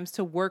sometimes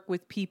to work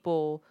with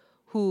people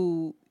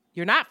who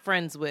you're not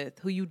friends with,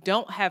 who you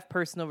don't have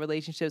personal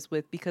relationships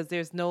with, because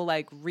there's no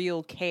like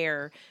real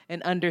care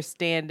and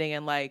understanding.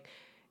 And like,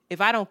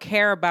 if I don't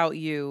care about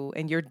you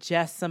and you're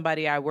just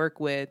somebody I work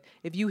with,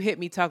 if you hit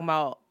me talking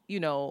about, you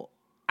know,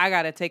 I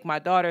got to take my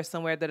daughter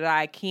somewhere that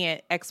I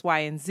can't X, Y,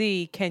 and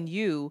Z, can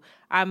you?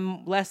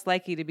 I'm less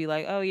likely to be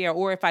like, oh yeah.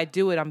 Or if I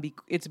do it,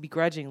 it's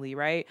begrudgingly,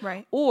 right?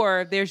 Right.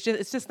 Or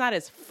it's just not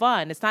as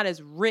fun. It's not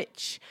as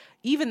rich.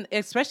 Even,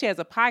 especially as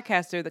a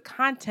podcaster, the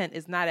content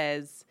is not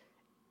as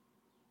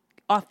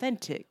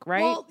authentic,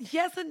 right? Well,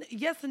 yes and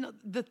no.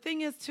 The thing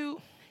is too,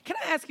 can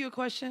I ask you a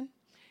question?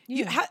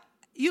 Yeah.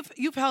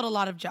 You've held a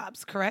lot of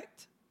jobs,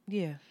 correct?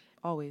 Yeah,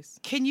 always.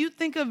 Can you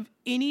think of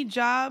any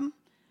job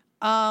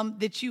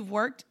that you've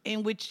worked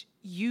in which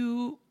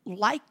you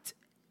liked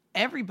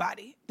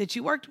everybody that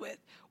you worked with,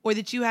 or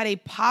that you had a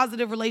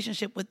positive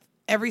relationship with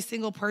every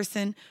single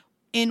person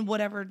in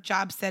whatever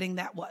job setting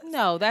that was?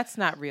 No, that's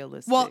not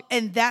realistic. Well,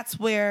 and that's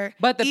where...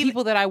 But the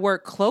people that I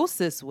work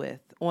closest with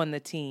on the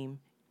team,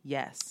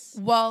 yes.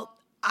 Well,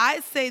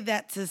 I say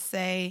that to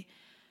say,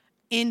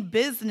 in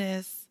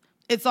business,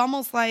 it's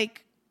almost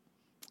like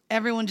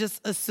everyone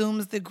just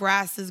assumes the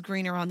grass is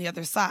greener on the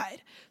other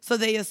side. So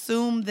they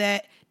assume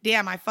that,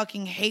 damn, I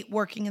fucking hate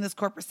working in this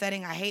corporate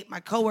setting. I hate my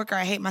coworker.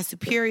 I hate my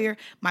superior.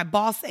 My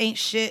boss ain't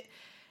shit.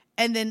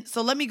 And then,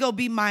 so let me go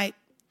be a boss.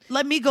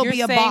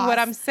 You're saying what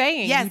I'm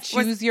saying. Yes,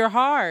 you choose your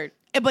hard.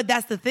 But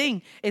that's the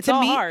thing. It's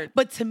all hard.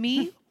 But to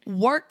me,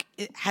 work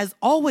has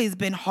always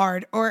been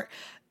hard or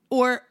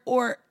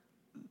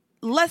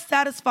less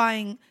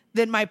satisfying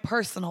than my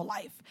personal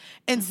life.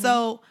 And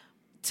so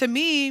to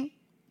me,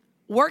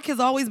 work has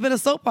always been a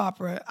soap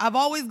opera. I've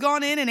always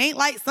gone in and ain't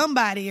liked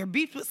somebody or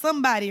beefed with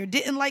somebody or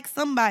didn't like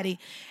somebody.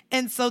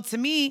 And so to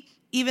me,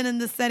 even in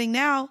this setting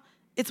now,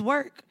 it's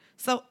work.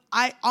 So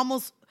I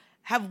almost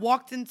have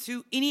walked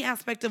into any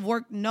aspect of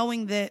work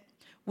knowing that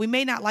we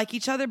may not like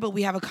each other, but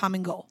we have a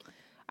common goal.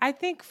 I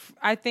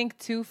think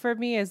too, for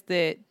me, is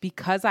that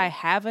because I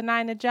have a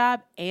 9 to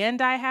job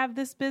and I have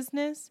this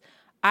business,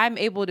 I'm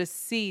able to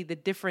see the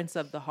difference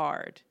of the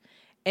hard.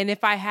 And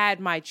if I had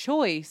my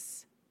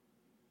choice,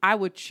 I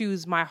would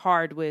choose my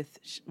hard with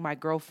my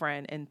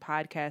girlfriend and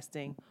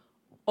podcasting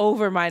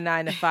over my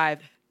 9 to 5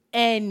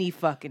 any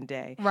fucking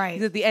day. Right.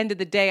 Because at the end of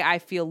the day, I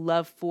feel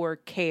loved for,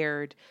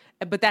 cared,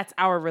 but that's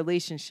our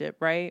relationship,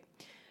 right?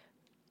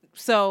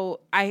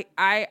 So I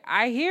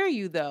hear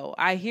you though.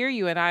 I hear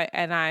you, and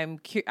I'm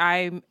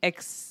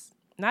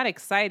not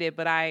excited,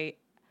 but I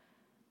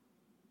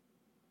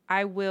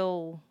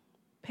will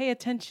pay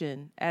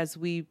attention as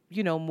we,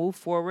 move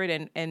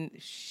forward, and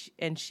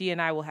she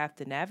and I will have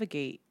to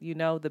navigate,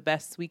 the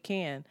best we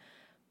can.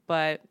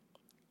 But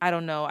I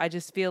don't know. I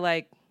just feel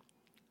like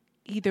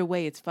either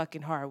way, it's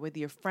fucking hard. Whether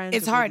you're friends,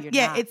 it's or hard. Whether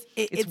you're Yeah, not.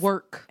 It's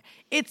work.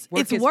 It's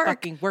work.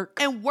 Fucking work,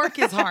 and work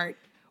is hard.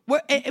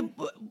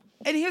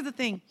 And here's the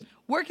thing: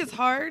 work is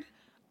hard.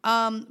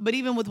 But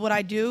even with what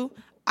I do,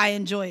 I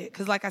enjoy it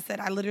because, like I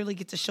said, I literally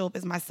get to show up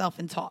as myself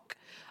and talk.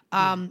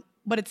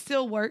 But it's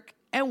still work.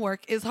 And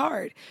work is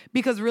hard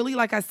because really,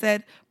 like I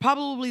said,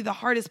 probably the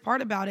hardest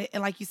part about it,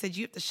 and like you said,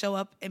 you have to show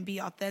up and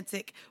be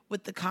authentic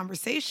with the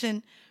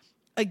conversation.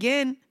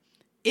 Again,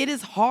 it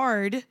is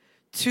hard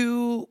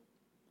to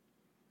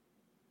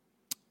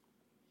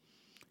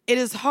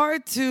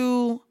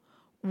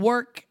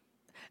work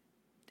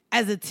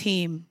as a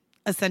team,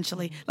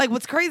 essentially. Like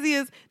what's crazy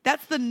is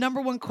that's the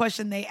number one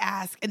question they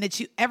ask and that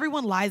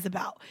everyone lies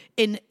about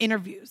in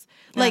interviews.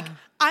 Like,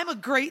 I'm a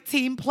great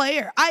team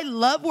player. I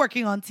love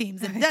working on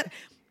teams. And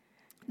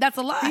that's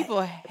a lie.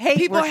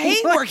 People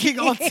hate working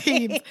on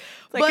teams.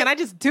 Like, can I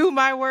just do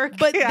my work?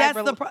 But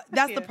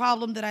that's the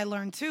problem that I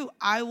learned too.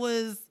 I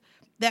was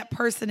that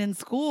person in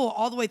school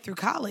all the way through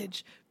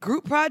college.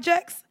 Group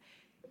projects,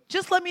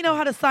 just let me know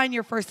how to sign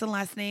your first and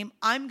last name.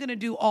 I'm going to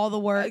do all the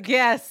work.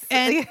 Yes.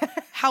 And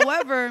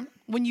however,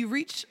 when you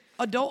reach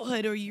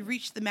adulthood or you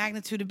reach the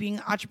magnitude of being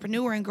an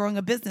entrepreneur and growing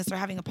a business or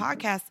having a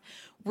podcast,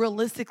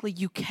 realistically,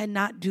 you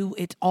cannot do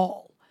it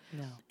all.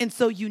 No. And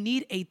so you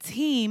need a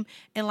team.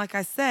 And like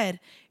I said,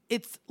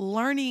 it's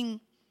learning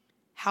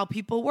how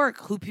people work,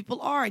 who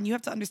people are. And you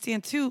have to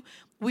understand too,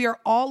 we are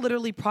all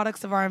literally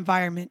products of our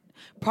environment,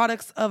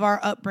 products of our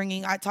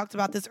upbringing. I talked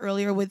about this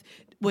earlier with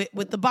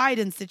the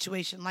Biden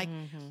situation. Like,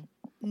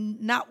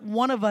 not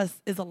one of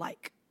us is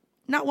alike.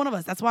 not one of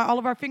us. That's why all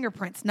of our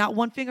fingerprints, not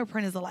one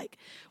fingerprint is alike.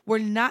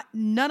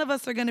 None of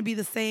us are going to be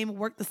the same,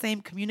 work the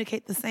same,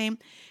 communicate the same.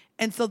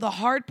 And so the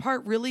hard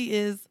part really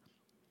is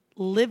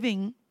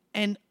living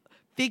and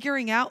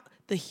figuring out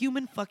the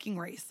human fucking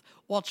race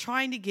while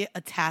trying to get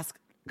a task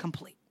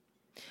complete.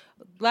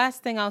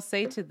 Last thing I'll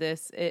say to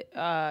this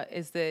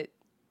is that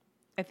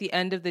at the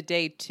end of the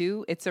day,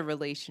 too, it's a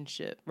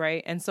relationship,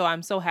 right? And so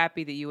I'm so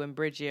happy that you and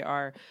Bridget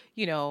are,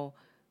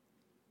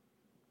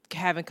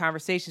 having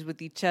conversations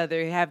with each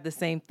other, have the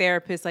same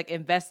therapist, like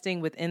investing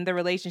within the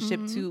relationship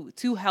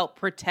to help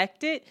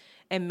protect it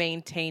and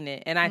maintain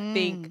it. And I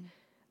think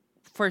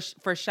for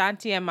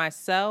Shanti and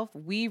myself,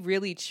 we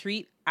really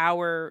treat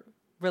our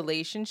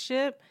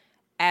relationship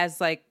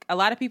as like a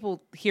lot of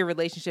people hear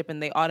relationship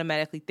and they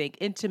automatically think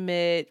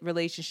intimate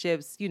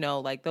relationships,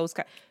 like those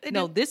kind.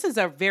 No, this is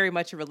a very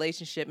much a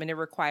relationship, and it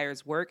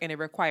requires work and it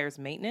requires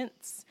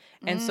maintenance.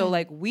 And so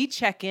like we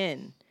check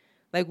in,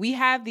 like we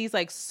have these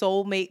like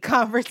soulmate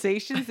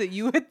conversations that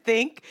you would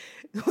think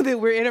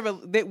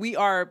that that we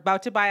are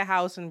about to buy a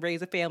house and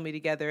raise a family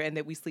together and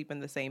that we sleep in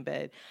the same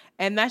bed.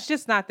 And that's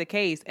just not the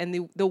case.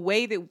 And the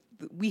way that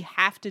we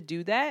have to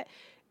do that,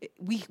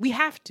 we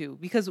have to,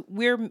 because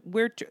we're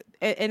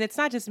and it's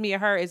not just me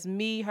and her, it's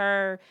me,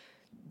 her,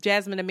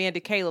 Jasmine, Amanda,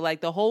 Kayla,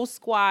 like the whole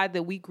squad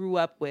that we grew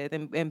up with,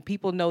 and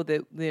people know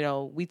that,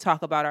 we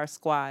talk about our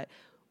squad.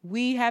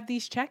 We have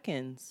these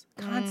check-ins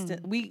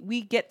constant.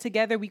 We get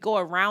together, we go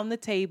around the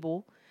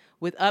table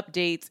with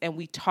updates and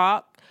we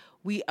talk.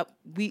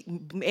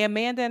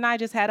 Amanda and I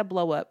just had a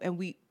blow up and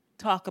we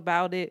talk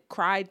about it,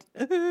 cried.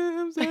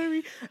 I'm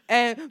sorry.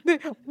 And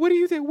what do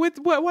you think?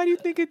 Why do you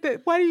think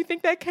that? Why do you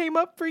think that came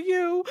up for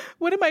you?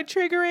 What am I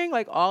triggering?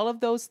 Like all of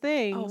those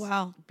things. Oh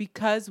wow!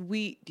 Because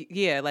like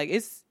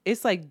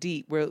it's like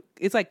deep.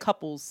 It's like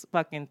couples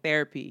fucking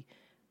therapy,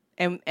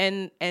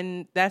 and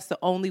that's the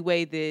only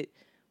way that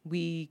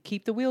we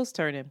keep the wheels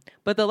turning.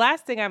 But the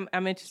last thing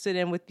I'm interested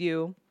in with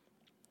you,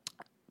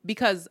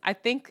 because I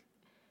think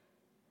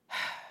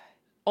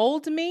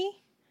old me.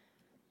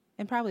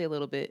 And probably a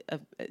little bit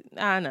of,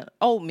 I don't know,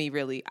 old me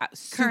really,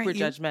 super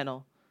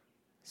judgmental.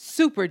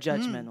 Super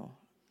judgmental.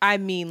 I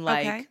mean,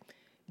 like,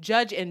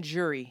 judge and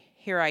jury,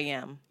 here I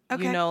am.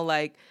 Okay.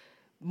 Like,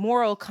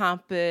 moral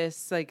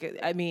compass, like,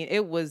 I mean,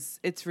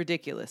 it's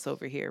ridiculous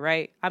over here,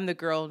 right? I'm the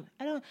girl,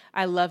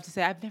 I love to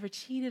say, I've never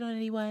cheated on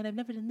anyone, I've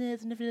never done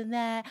this, I've never done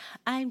that,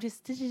 I'm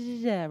just,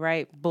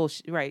 right?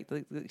 Bullshit, right?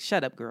 Like,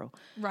 shut up, girl.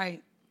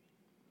 Right.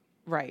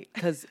 Right,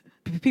 because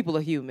people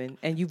are human,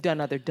 and you've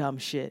done other dumb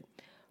shit.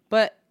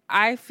 But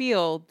I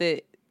feel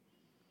that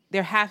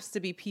there has to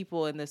be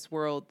people in this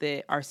world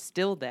that are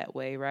still that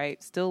way,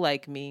 right? Still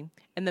like me.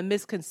 And the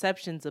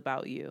misconceptions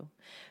about you,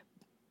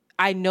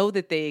 I know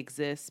that they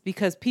exist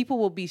because people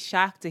will be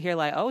shocked to hear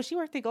like, oh, she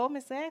worked at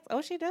Goldman Sachs. Oh,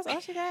 she does. Oh,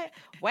 she got.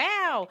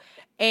 Wow.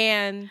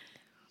 And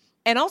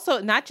also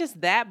not just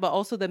that, but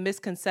also the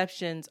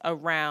misconceptions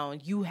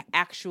around you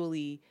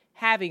actually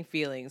having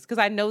feelings. Because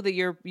I know that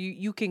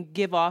you can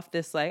give off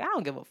this like, I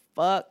don't give a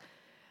fuck.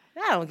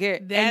 I don't care.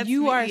 And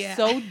you are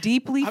so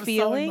deeply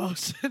feeling.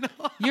 So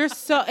emotional. You're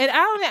so, and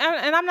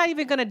I'm not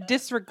even gonna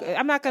disregard.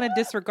 I'm not gonna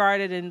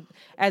disregard it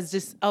as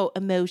just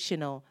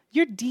emotional.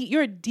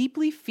 You're a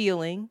deeply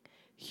feeling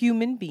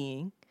human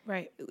being,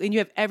 right? And you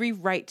have every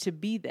right to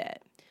be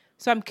that.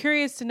 So I'm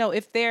curious to know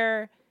if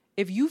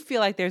you feel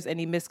like there's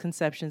any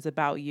misconceptions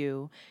about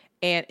you,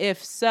 and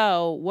if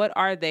so, what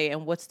are they,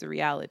 and what's the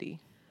reality?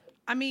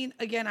 I mean,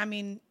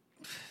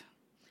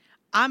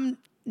 I'm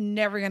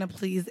never gonna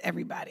please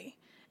everybody.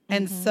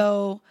 And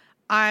so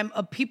I'm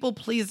a people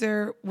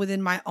pleaser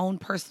within my own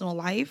personal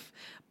life.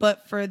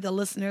 But for the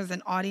listeners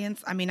and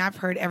audience, I mean, I've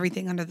heard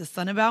everything under the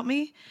sun about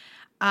me.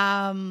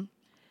 Comments.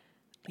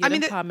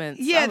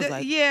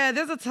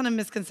 There's a ton of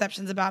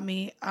misconceptions about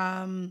me.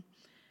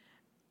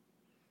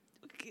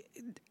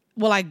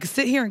 Will I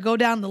sit here and go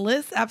down the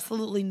list?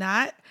 Absolutely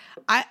not.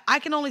 I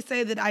can only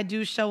say that I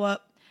do show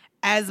up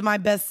as my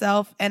best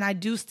self, and I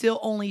do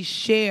still only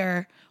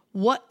share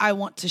what I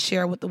want to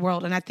share with the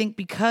world. And I think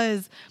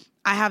because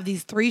I have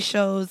these 3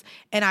 shows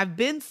and I've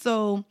been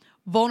so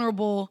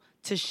vulnerable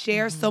to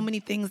share so many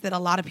things that a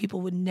lot of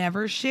people would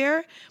never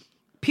share,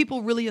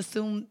 people really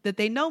assume that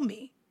they know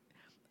me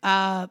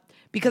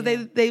because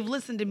they've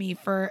listened to me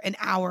for an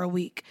hour a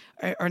week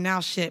or now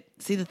shit.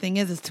 See, the thing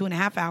is, it's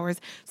 2.5 hours.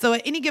 So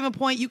at any given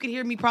point, you can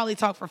hear me probably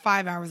talk for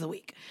 5 hours a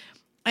week.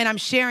 And I'm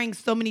sharing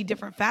so many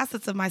different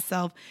facets of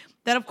myself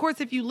that, of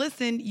course, if you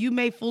listen, you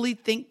may fully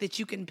think that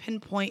you can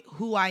pinpoint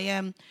who I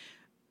am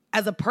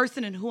as a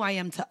person and who I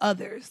am to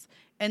others.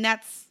 And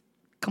that's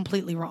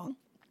completely wrong.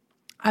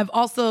 I've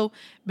also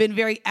been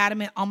very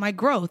adamant on my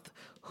growth.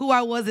 Who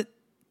I was at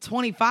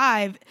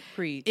 25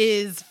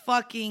 is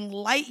fucking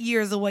light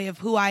years away of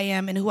who I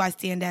am and who I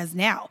stand as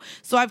now.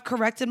 So I've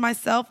corrected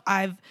myself.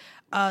 I've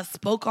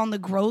spoke on the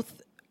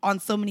growth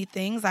on so many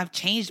things. I've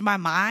changed my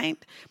mind.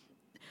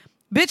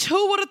 Bitch,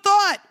 who would have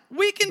thought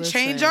we can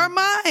change our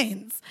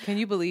minds? Can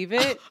you believe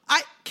it?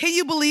 Can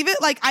you believe it?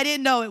 Like, I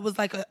didn't know it was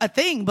like a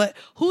thing, but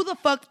who the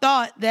fuck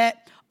thought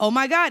that, oh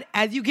my God,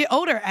 as you get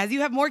older, as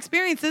you have more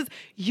experiences,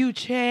 you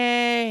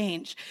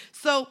change.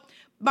 So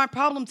my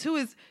problem too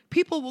is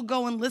people will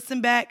go and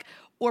listen back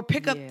or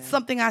pick up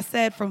something I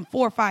said from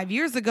 4 or 5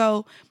 years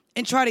ago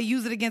and try to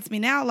use it against me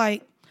now.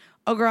 Like,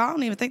 oh girl, I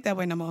don't even think that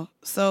way no more.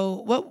 So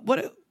what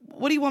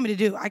do you want me to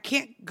do? I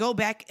can't go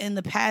back in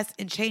the past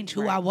and change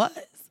who I was.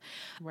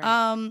 Right.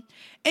 And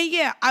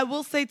yeah, I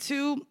will say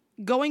too,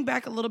 going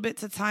back a little bit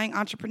to tying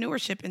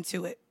entrepreneurship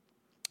into it,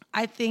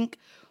 I think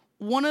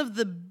one of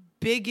the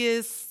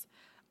biggest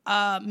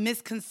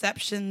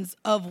misconceptions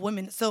of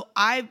women. So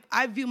I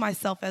view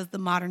myself as the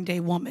modern day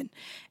woman,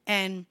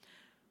 and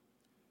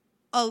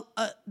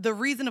the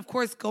reason, of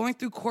course, going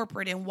through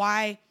corporate and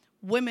why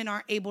women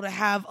aren't able to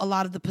have a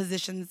lot of the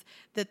positions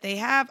that they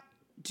have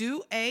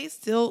do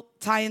still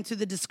tie into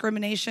the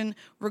discrimination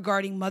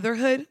regarding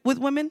motherhood with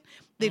women.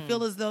 They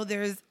feel as though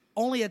there's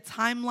only a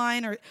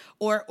timeline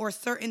or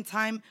certain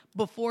time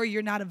before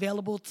you're not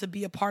available to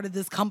be a part of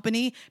this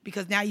company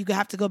because now you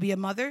have to go be a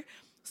mother.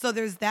 So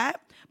there's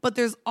that. But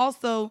there's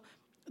also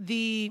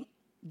the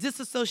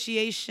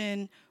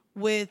disassociation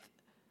with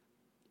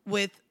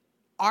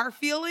our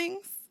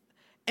feelings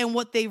and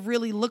what they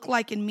really look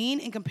like and mean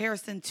in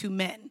comparison to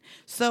men.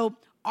 So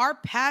our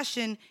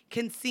passion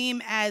can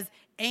seem as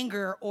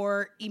anger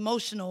or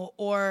emotional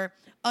or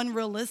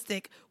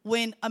unrealistic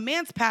when a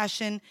man's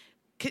passion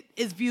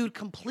is viewed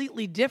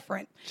completely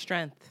different.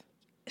 Strength.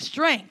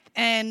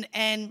 And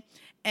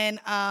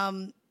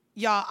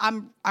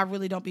y'all, I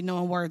really don't be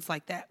knowing words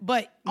like that.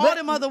 But all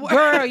them other words.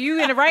 Girl,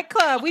 you in the right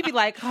club. We be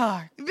like,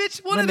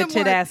 bitch, one limited of them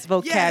words. ass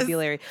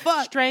vocabulary.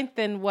 Yes, strength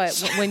and what?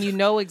 When you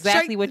know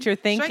exactly what you're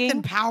thinking? Strength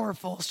and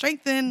powerful.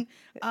 Strength and...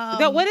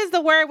 what is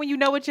the word when you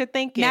know what you're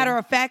thinking? Matter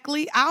of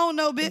factly. I don't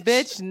know, bitch.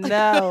 Bitch,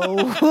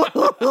 no.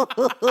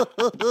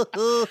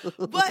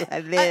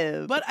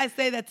 But I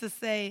say that to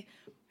say,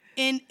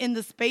 in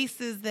the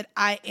spaces that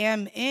I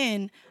am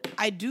in,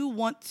 I do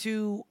want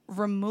to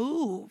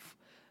remove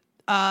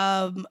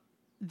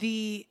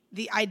the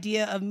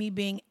idea of me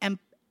being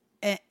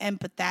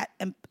empathetic.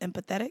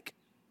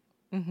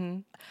 Mm-hmm.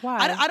 Why?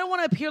 I don't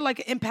want to appear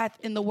like an empath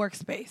in the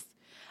workspace.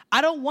 I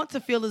don't want to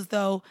feel as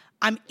though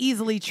I'm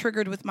easily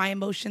triggered with my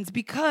emotions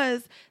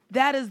because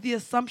that is the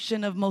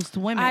assumption of most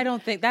women. I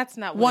don't think that's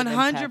not what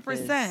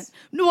 100%.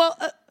 No, well,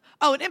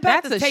 an empath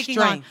that's is taking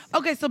strength.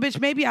 On. Okay, so bitch,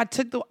 maybe I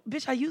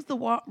used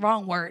the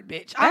wrong word,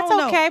 bitch. That's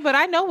okay, but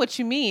I know what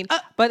you mean.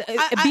 But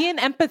being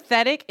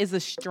empathetic is a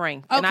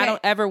strength, and I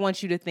don't ever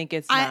want you to think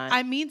it's not.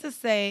 I mean to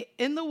say,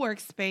 in the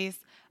workspace,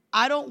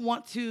 I don't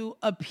want to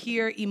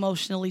appear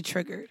emotionally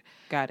triggered.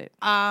 Got it.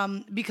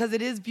 Because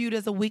it is viewed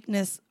as a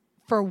weakness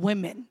for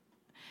women.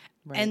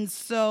 Right. And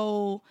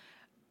so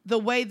the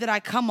way that I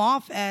come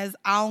off as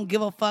I don't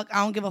give a fuck,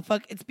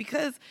 it's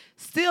because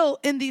still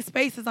in these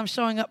spaces I'm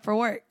showing up for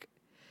work.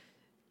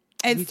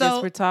 And we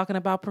just were talking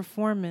about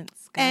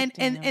performance.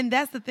 And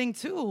that's the thing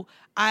too.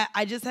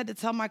 I just had to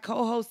tell my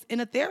co-host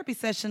in a therapy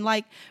session,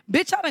 like,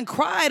 bitch, I done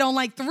cried on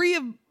like 3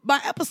 of my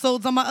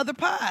episodes on my other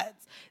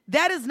pods.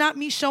 That is not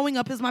me showing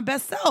up as my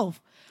best self.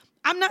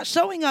 I'm not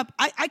showing up.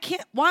 I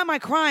can't. Why am I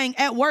crying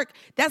at work?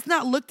 That's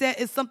not looked at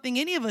as something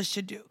any of us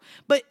should do.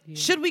 But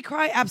should we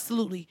cry?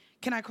 Absolutely.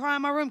 Can I cry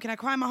in my room? Can I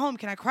cry in my home?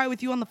 Can I cry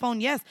with you on the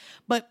phone? Yes.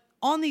 But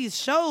on these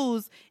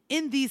shows,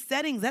 in these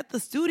settings, at the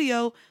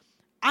studio,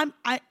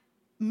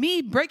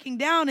 me breaking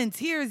down in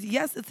tears,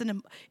 yes,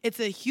 it's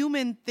a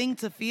human thing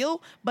to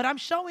feel, but I'm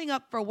showing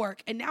up for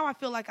work. And now I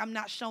feel like I'm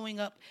not showing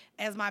up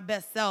as my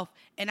best self,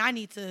 and I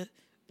need to.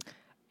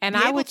 And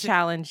I would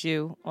challenge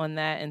you on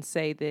that and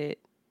say that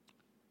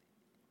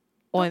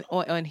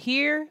on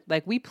here,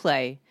 like, we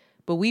play,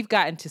 but we've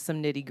gotten to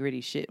some nitty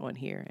gritty shit on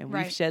here, and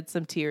we've shed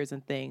some tears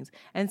and things.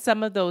 And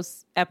some of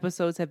those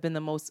episodes have been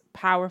the most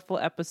powerful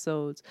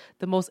episodes,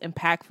 the most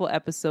impactful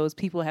episodes.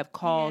 People have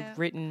called,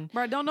 written.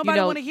 Bro, don't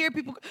nobody want to hear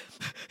people.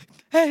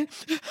 I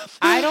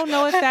don't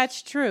know if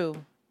that's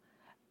true.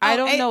 I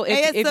don't know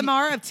if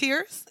ASMR of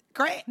tears.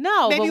 Great.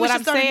 No, maybe but what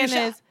I'm saying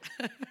is,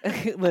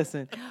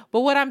 listen. But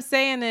what I'm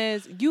saying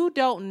is, you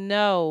don't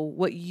know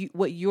what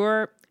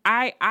your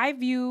I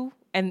view.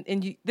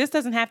 And this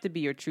doesn't have to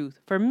be your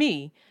truth. For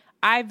me,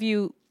 I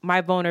view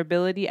my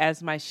vulnerability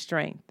as my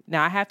strength.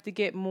 Now, I have to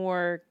get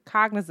more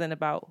cognizant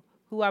about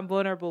who I'm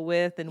vulnerable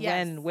with and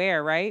when and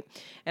where, right?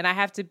 And I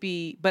have to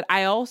be, but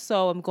I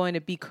also am going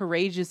to be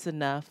courageous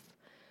enough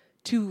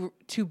to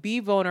be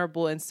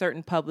vulnerable in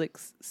certain public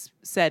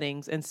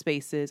settings and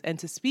spaces and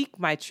to speak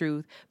my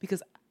truth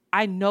because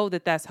I know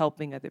that that's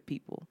helping other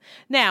people.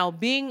 Now,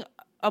 being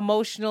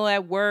emotional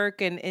at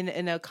work and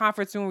in a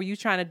conference room where you're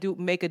trying to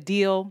make a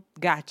deal,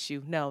 got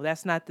you. No,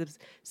 that's not the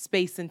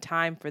space and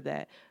time for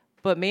that.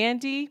 But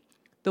Mandii,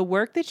 the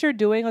work that you're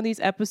doing on these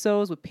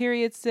episodes with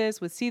Period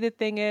Sis, with See the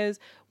Thing Is,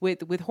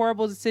 with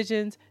Horrible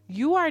Decisions,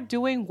 you are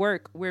doing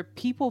work where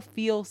people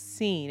feel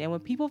seen. And when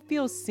people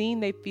feel seen,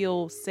 they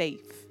feel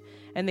safe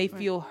and they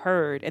feel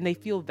heard and they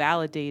feel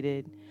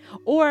validated.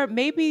 Or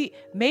maybe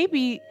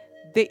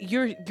that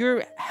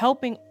you're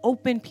helping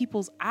open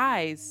people's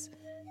eyes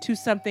to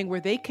something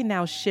where they can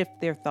now shift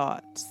their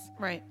thoughts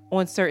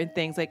on certain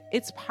things. Like,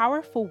 it's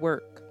powerful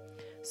work.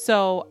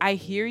 So I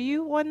hear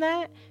you on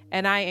that,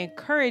 and I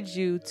encourage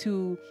you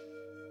to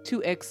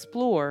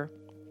explore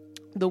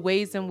the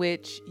ways in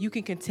which you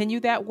can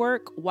continue that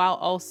work while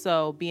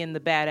also being the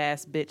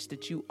badass bitch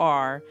that you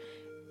are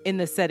in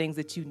the settings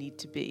that you need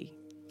to be.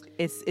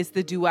 It's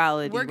the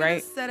duality, We're gonna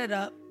right? set it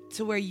up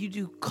to where you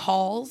do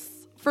calls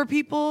for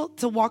people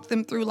to walk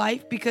them through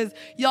life, because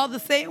y'all, the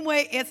same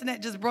way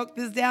Antoinette just broke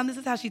this down, this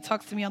is how she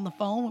talks to me on the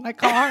phone when I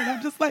call her, and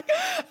I'm just like,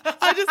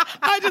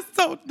 I just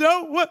don't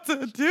know what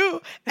to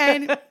do.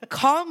 And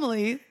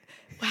calmly,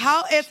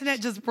 how Antoinette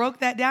just broke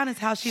that down is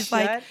how she's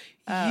like,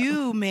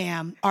 you,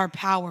 ma'am, are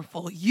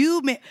powerful.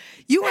 You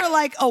are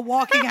like a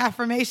walking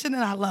affirmation,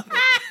 and I love it.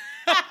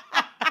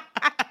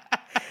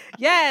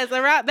 Yes,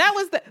 that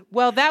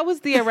was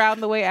the around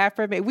the way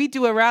affirmation. We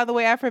do around the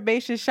way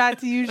affirmation.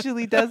 Shanti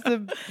usually does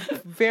them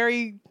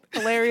very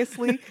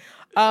hilariously.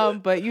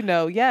 But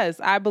yes,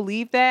 I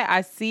believe that.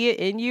 I see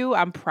it in you.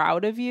 I'm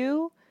proud of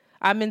you.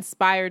 I'm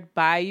inspired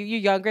by you.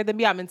 You're younger than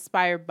me. I'm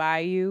inspired by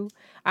you.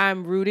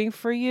 I'm rooting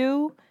for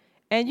you.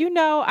 And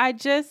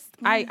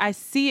I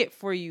see it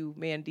for you,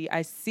 Mandii.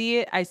 I see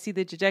it. I see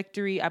the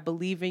trajectory. I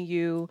believe in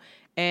you.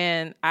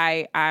 And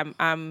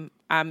I'm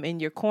in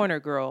your corner,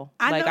 girl.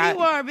 I know you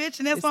are, bitch,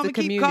 and that's why I'm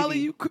gonna keep calling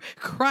you.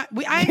 I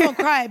ain't gonna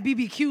cry at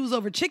BBQs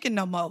over chicken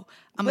no more.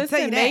 I'm gonna tell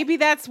you that. Maybe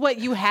that's what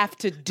you have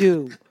to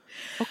do.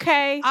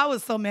 Okay. I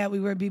was so mad we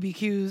were at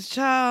BBQs,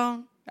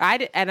 child.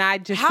 I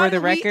just for the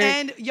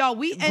record,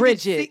 we ended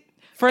Bridget.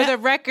 For the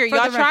record,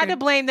 y'all tried to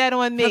blame that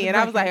on me, and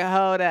I was like,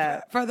 hold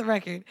up. For the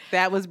record,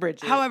 that was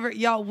Bridget. However,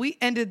 y'all, we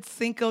ended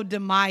Cinco de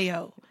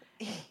Mayo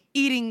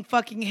eating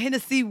fucking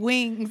Hennessy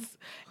wings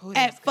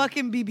at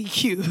fucking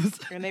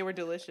BBQs. And they were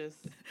delicious.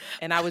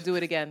 And I would do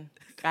it again.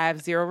 I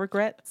have zero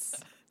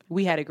regrets.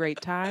 We had a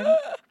great time.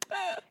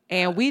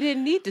 And we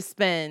didn't need to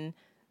spend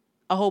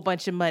a whole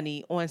bunch of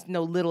money on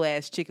no little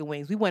ass chicken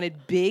wings. We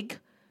wanted big.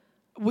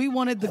 We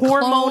wanted the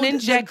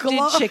hormone-injected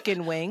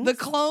chicken wings. The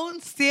clone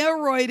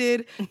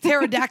steroided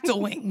pterodactyl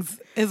wings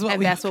is what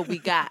that's what we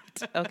got,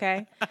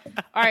 okay?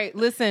 All right,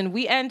 listen,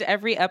 we end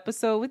every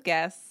episode with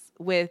guests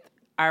with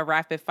our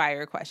rapid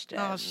fire questions.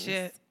 Oh,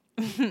 shit.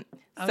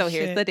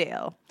 Here's the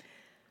deal.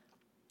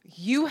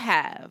 You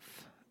have,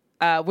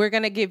 we're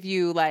going to give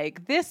you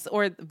like this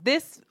or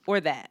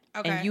that.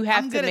 Okay. And you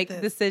have to make the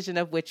decision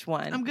of which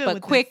one. I'm good but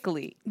with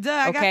quickly. This. Duh,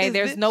 I got this,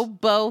 there's bitch. no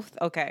both.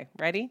 Okay,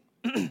 ready?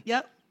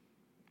 Yep.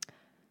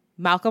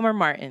 Malcolm or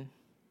Martin?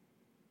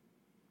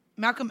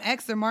 Malcolm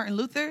X or Martin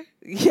Luther?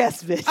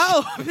 Yes, bitch.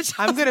 Oh, bitch.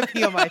 I'm going to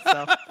pee on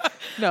myself.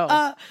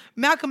 No.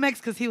 Malcolm X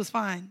because he was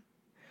fine.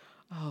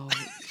 Oh,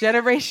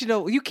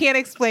 generational. You can't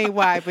explain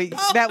why, but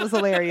that was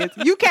hilarious.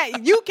 You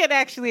can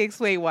actually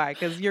explain why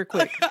because you're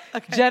quick.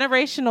 Okay.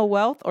 Generational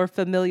wealth or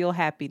familial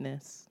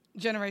happiness?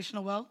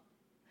 Generational wealth.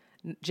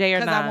 Jay or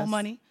Nas? Because I want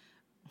money.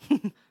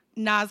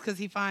 Nas because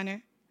he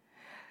finer.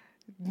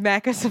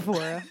 Mac or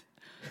Sephora?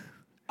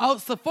 Oh,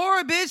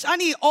 Sephora, bitch. I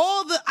need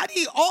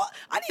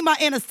my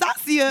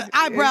Anastasia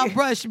eyebrow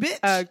brush, bitch.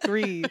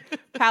 Agreed.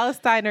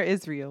 Palestine or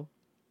Israel?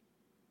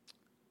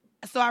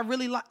 So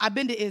I've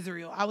been to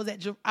Israel. I was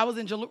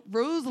in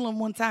Jerusalem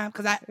one time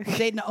because I was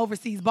dating an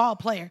overseas ball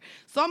player.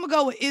 So I'm gonna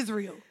go with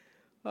Israel.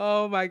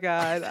 Oh my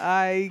God,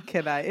 I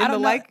cannot. In I don't the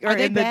know. light or Are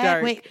they in bad? the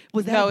dark? Wait,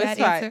 was that a bad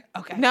answer?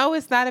 Okay. No,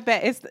 it's not a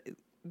bad. It's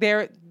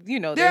they're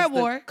at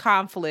war.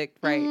 Conflict,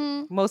 right?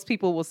 Mm-hmm. Most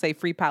people will say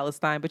free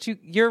Palestine, but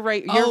you're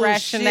right. Your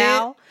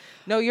rationale.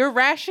 Shit. No, your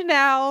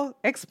rationale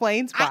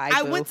explains why.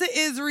 I went to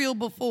Israel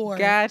before.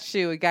 Got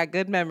you. Got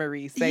good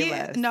memories. Say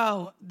less.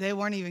 No, they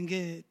weren't even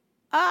good.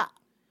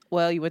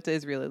 Well, you went to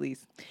Israel at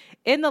least.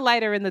 In the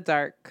light or in the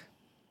dark?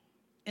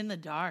 In the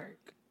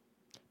dark.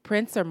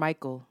 Prince or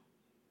Michael?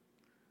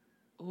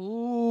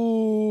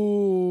 Ooh.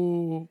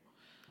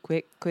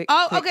 Quick.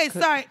 Oh, okay,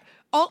 sorry.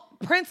 Oh,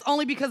 Prince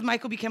only because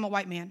Michael became a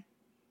white man.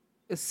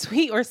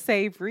 Sweet or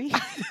savory?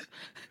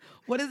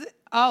 What is it?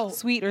 Oh.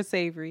 Sweet or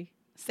savory?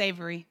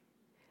 Savory.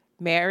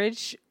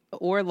 Marriage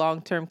or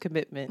long-term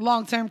commitment?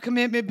 Long-term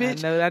commitment,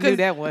 bitch. I knew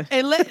that one.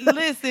 And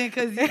listen,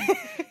 because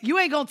you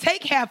ain't going to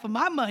take half of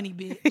my money,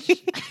 bitch.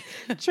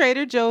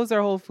 Trader Joe's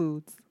or Whole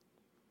Foods?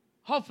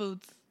 Whole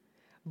Foods.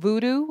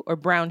 Voodoo or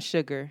brown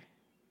sugar?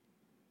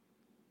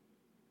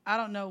 I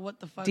don't know what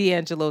the fuck.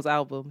 D'Angelo's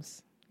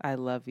albums. I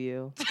love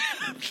you.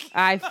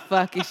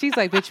 She's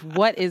like, bitch,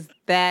 what is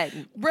that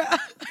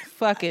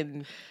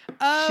fucking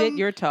shit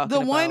you're talking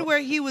about? The one where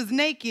he was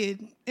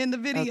naked in the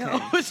video.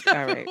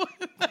 Okay.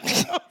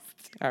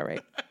 All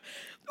right.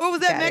 Or was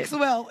that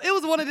Maxwell? It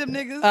was one of them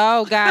niggas.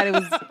 Oh, God. It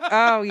was.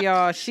 Oh,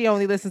 y'all. She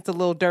only listens to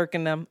Lil Durk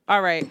and them.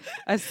 All right.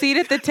 A seat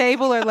at the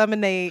table or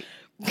lemonade?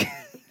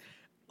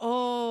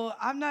 Oh,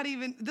 I'm not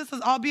even. This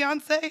is all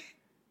Beyonce?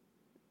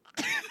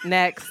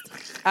 Next.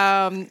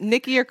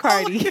 Nicki or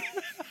Cardi?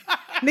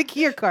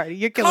 Nicki or Cardi?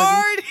 You're killing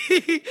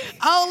me.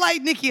 I don't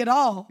like Nicki at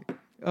all.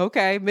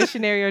 Okay.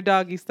 Missionary or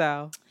doggy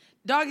style?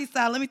 Doggy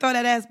style. Let me throw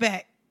that ass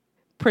back.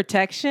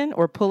 Protection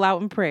or pull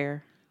out in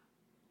prayer?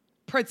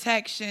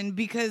 Protection,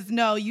 because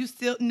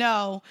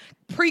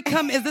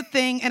pre-cum is a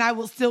thing and I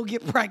will still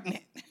get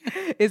pregnant.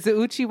 Is it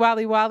Uchi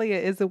Wally Wally or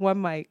is it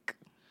one mic?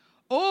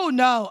 Oh,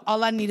 no.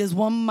 All I need is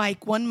one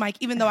mic,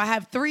 even though I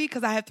have 3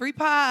 because I have 3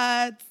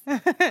 pods.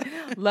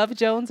 Love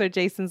Jones or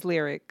Jason's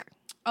Lyric?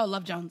 Oh,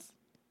 Love Jones.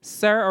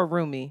 Sir or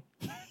Rumi?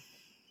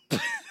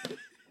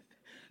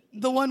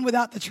 The one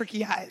without the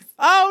tricky eyes.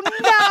 Oh,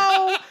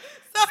 no.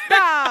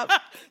 Stop.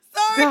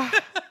 Sorry.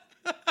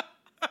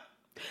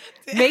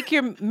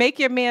 Make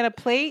your man a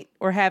plate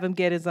or have him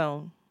get his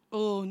own?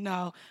 Oh,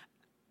 no.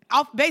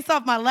 Based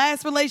off my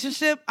last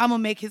relationship, I'm going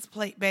to make his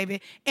plate,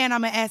 baby. And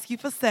I'm going to ask you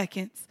for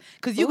seconds.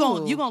 Because you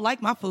gonna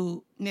like my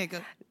food,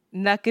 nigga.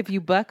 Nuck if you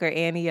buck or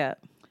Annie up?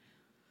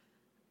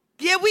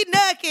 Yeah, we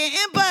knucking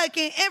and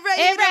bucking and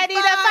ready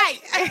to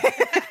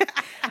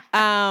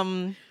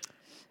fight.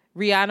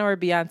 Rihanna or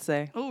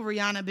Beyonce? Oh,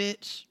 Rihanna,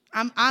 bitch.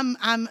 I'm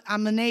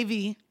a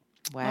Navy.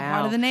 Wow. I'm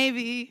part of the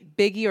Navy.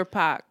 Biggie or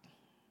Pac?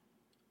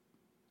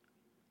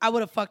 I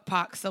would have fucked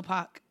Pac, so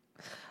Pac.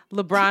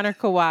 LeBron or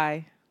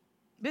Kawhi?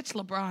 Bitch,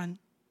 LeBron.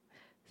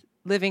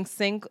 Living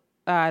single?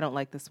 I don't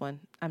like this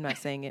one. I'm not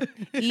saying it.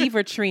 Eve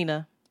or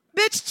Trina?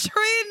 Bitch,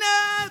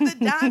 Trina,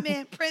 the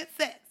diamond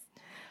princess.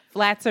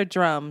 Flats or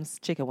drums?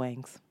 Chicken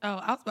wings. Oh,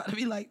 I was about to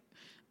be like,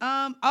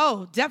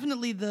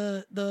 definitely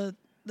the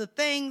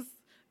things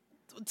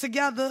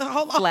together.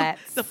 Hold on.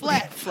 Flats. The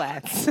flats.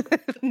 Flats.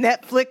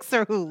 Netflix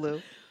or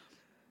Hulu?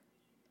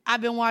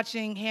 I've been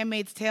watching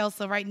Handmaid's Tale,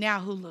 so right now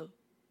Hulu.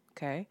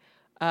 Okay.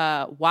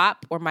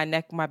 WAP or My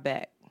Neck, My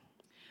Back?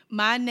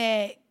 My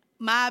neck,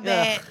 my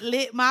back,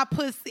 lit my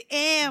pussy,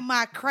 and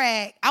my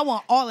crack. I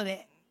want all of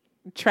that.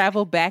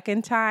 Travel back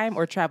in time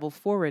or travel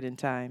forward in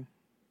time?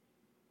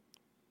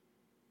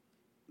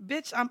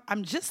 Bitch,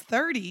 I'm just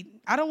 30.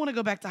 I don't want to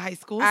go back to high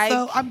school,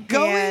 so I'm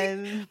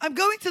going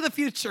to the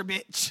future,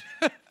 bitch.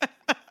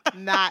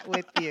 Not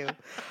with you.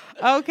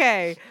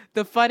 Okay.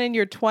 The fun in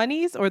your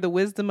 20s or the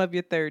wisdom of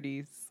your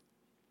 30s?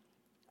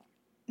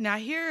 Now,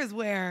 here is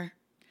where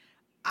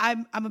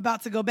I'm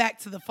about to go back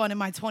to the fun in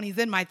my 20s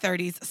and my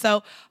 30s.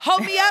 So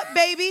hold me up,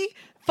 baby.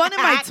 Fun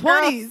in my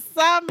 20s.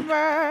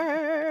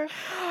 Summer.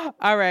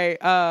 All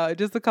right.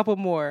 Just a couple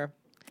more.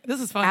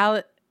 This is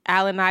fun.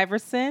 Allen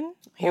Iverson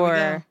Here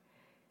or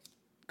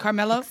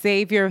Carmelo?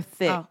 Xavier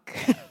Thick. Oh.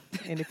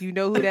 And if you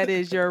know who that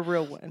is, you're a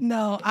real one.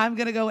 No, I'm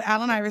going to go with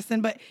Allen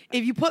Iverson. But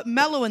if you put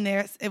Melo in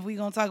there, if we're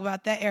going to talk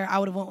about that era, I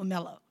would have went with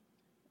Melo.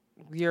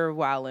 You're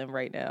wildin'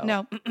 right now.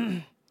 No.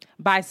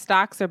 Buy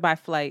stocks or buy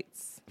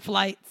flights?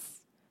 Flights.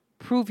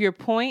 Prove your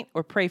point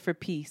or pray for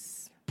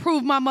peace?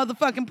 Prove my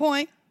motherfucking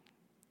point.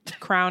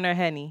 Crown or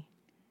Henny?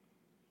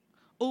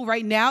 Oh,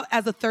 right now,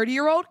 as a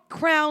 30-year-old,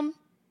 Crown.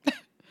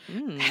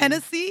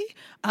 Hennessy?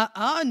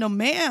 No,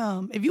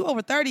 ma'am. If you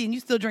over 30 and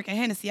you still drinking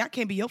Hennessy, I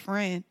can't be your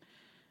friend.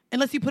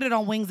 Unless you put it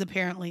on wings,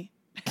 apparently.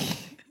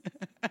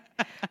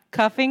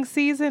 Cuffing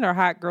season or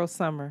hot girl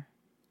summer?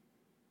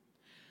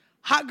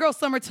 Hot girl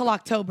summer till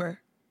October.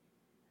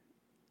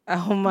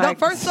 Oh my!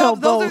 First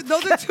off, those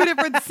are 2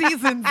 different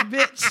seasons,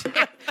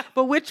 bitch.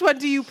 But which one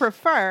do you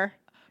prefer?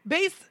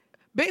 Based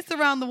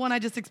around the one I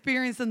just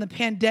experienced in the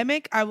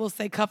pandemic, I will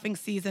say cuffing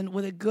season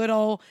with a good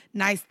old,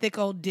 nice, thick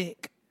old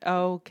dick.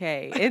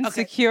 Okay.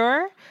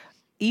 Insecure,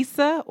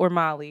 Issa or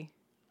Molly?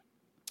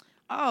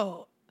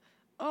 I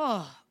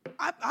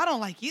don't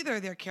like either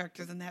of their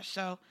characters in that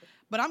show,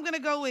 but I'm gonna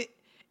go with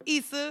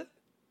Issa.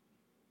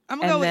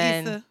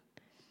 Issa.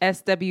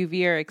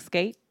 SWV or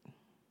Escape?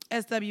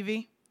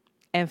 SWV.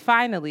 And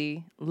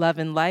finally, Love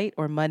and Light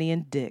or Money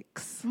and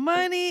Dicks?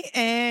 Money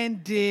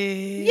and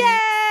Dicks. Yay!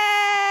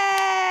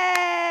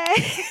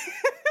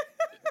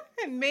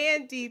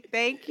 Mandii,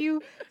 thank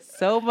you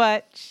so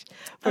much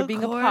for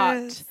being a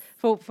part,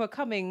 for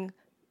coming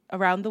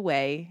around the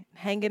way,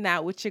 hanging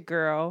out with your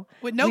girl.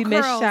 With no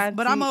curls,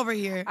 but I'm over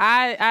here.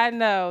 I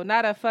know,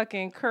 not a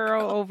fucking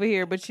curl over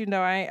here, but you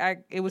know,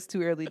 it was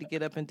too early to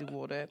get up and do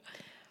all that.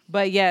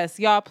 But yes,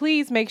 y'all,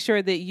 please make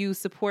sure that you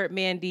support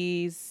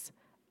Mandii's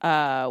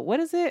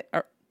what is it?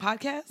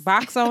 Podcast?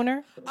 Box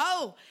owner.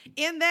 Oh,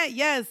 in that,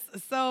 yes.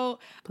 So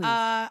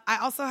I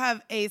also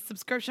have a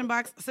subscription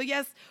box. So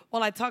yes,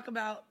 while I talk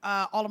about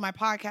all of my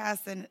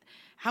podcasts and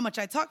how much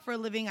I talk for a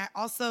living, I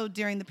also,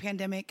 during the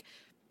pandemic,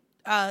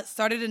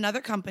 started another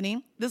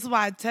company. This is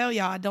why I tell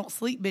y'all I don't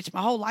sleep, bitch.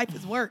 My whole life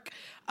is work.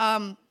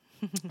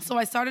 So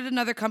I started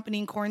another company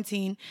in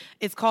quarantine.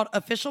 It's called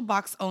Official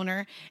Box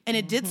Owner, and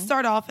it did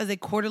start off as a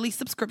quarterly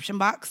subscription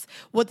box.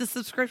 What the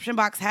subscription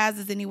box has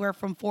is anywhere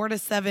from 4 to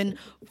 7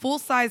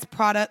 full-size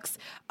products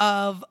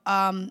of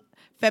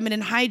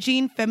feminine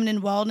hygiene,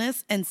 feminine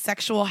wellness, and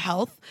sexual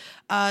health.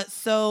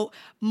 So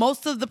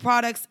most of the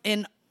products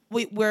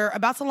we're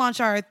about to launch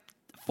our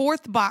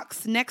 4th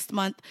box next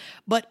month,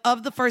 but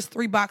of the first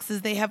 3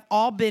 boxes, they have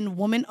all been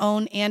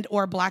woman-owned and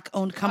or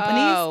Black-owned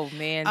companies. Oh,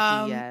 man,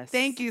 yes.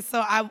 Thank you.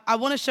 So I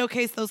want to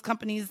showcase those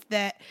companies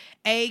that,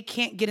 A,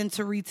 can't get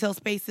into retail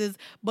spaces,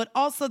 but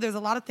also there's a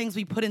lot of things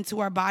we put into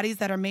our bodies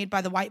that are made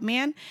by the white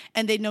man,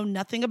 and they know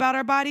nothing about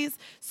our bodies.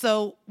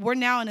 So we're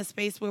now in a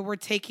space where we're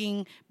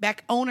taking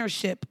back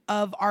ownership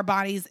of our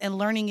bodies and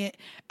learning it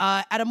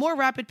at a more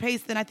rapid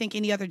pace than I think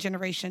any other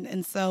generation.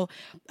 And so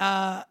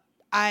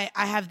I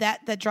have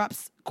that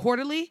drops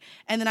quarterly.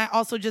 And then I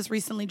also just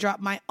recently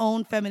dropped my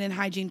own feminine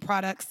hygiene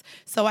products.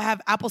 So I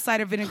have apple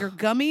cider vinegar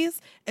gummies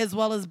as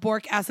well as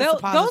boric acid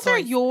suppositories. Those are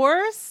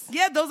yours?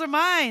 Yeah, those are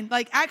mine.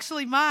 Like,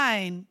 actually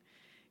mine.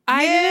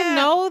 I didn't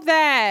know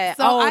that.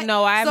 So I'm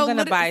going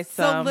to buy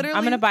some. literally,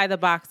 I'm going to buy the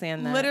box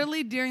and that.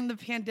 Literally during the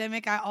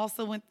pandemic, I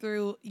also went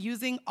through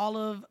using all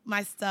of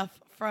my stuff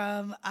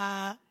from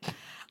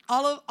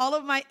all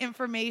of my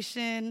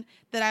information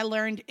that I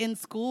learned in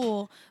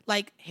school,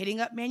 like hitting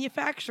up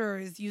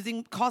manufacturers,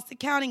 using cost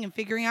accounting and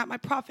figuring out my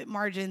profit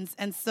margins.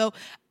 And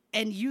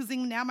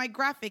using now my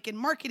graphic and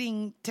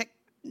marketing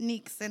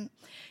techniques. And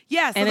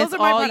yeah, so and those it's are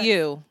my all products.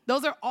 You.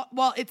 Those are all,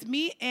 well, it's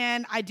me,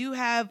 and I do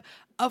have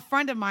a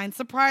friend of mine,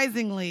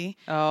 surprisingly,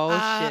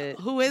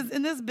 who is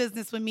in this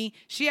business with me.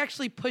 She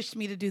actually pushed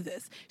me to do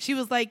this. She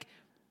was like,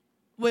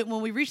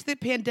 when we reached the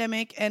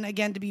pandemic, and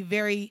again, to be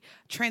very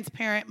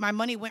transparent, my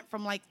money went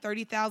from like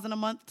 $30,000 a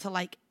month to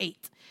like $8,000.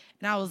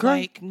 And I was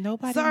like,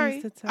 nobody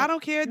sorry, I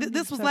don't care.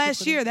 This was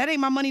last year. That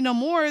ain't my money no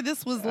more.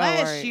 This was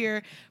last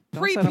year,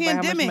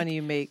 pre-pandemic. How much money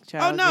you make,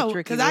 child. Oh, no,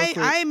 because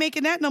I ain't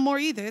making that no more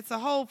either. It's a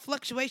whole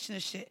fluctuation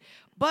of shit.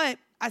 But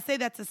I say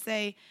that to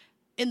say,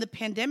 in the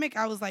pandemic,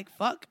 I was like,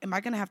 fuck, am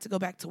I going to have to go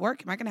back to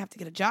work? Am I going to have to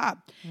get a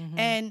job? Mm-hmm.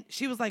 And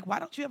she was like, why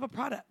don't you have a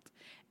product?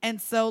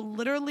 And so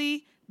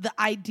literally the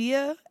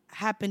idea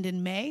happened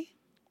in May.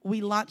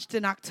 We launched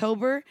in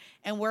October,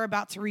 and we're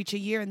about to reach a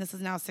year, and this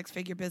is now a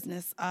 6-figure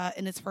business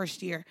in its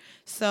first year.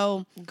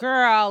 So,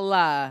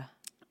 girl,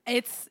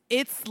 it's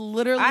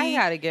literally, I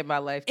gotta get my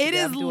life together. It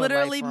is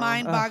literally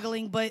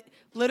mind-boggling, but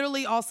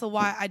literally also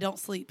why I don't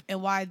sleep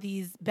and why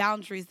these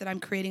boundaries that I'm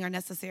creating are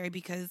necessary,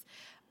 because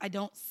I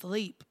don't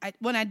sleep.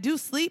 When I do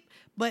sleep,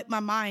 but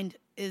my mind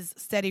is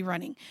steady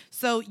running.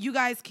 So you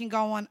guys can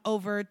go on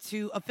over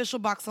to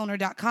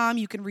officialboxowner.com.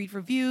 You can read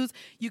reviews.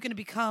 You can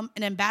become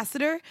an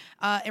ambassador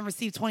and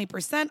receive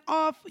 20%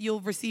 off.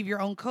 You'll receive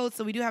your own code.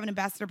 So we do have an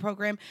ambassador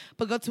program,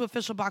 but go to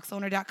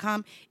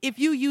officialboxowner.com. If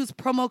you use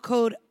promo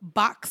code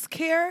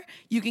BOXCARE,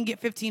 you can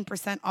get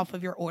 15% off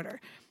of your order.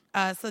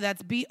 So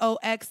that's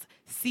BOXCARE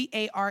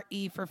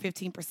for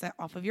 15%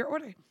 off of your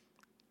order.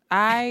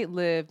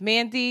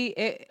 Mandii,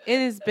 it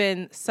has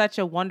been such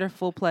a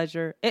wonderful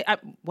pleasure. It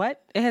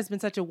has been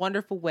such a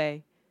wonderful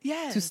way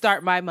to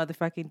start my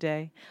motherfucking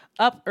day.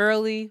 Up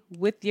early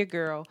with your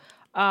girl.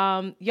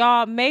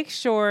 Y'all, make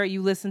sure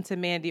you listen to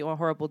Mandii on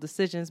Horrible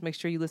Decisions. Make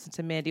sure you listen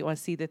to Mandii on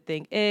See the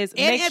Thing Is.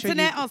 And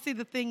Antoinette on See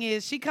the Thing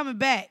Is. She coming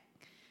back.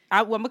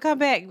 I'm going to come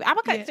back.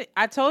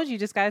 I told you,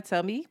 just got to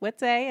tell me what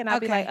day. And I'll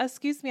be like,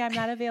 excuse me, I'm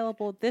not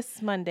available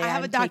this Monday. I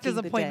have a doctor's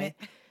appointment.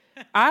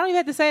 I don't even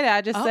have to say that.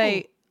 I just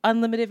say,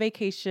 unlimited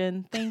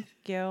vacation. Thank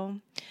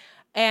you.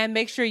 And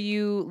make sure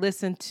you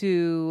listen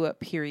to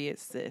Period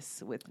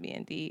Sis with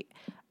Mandii.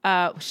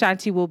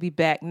 Shanti will be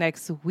back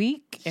next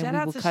week, and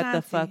we will cut Shanti.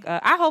 The fuck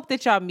up. I hope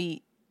that y'all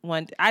meet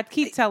one day. I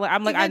keep telling her,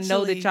 I'm like, eventually, I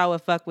know that y'all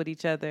would fuck with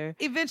each other.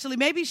 Eventually.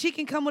 Maybe she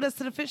can come with us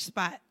to the fish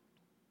spot.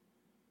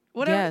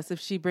 Whatever. Yes, if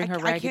she bring her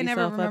raggedy self up here. I can't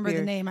never remember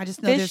the name. I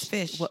just know there's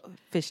fish. Well,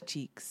 fish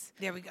cheeks.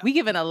 There we go. We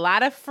giving a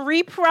lot of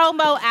free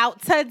promo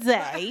out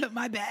today.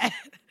 My bad.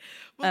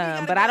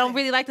 But I don't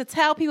really like to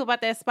tell people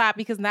about that spot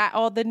because not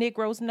all the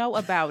Negroes know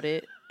about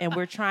it, and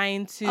we're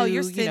trying to. Oh,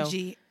 you're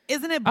stingy.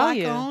 Isn't it black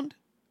owned?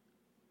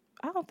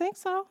 I don't think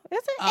so. Is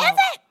it? Oh. Is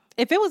it?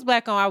 If it was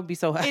black owned, I would be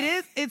so happy.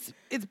 It is.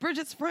 It's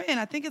Bridget's friend.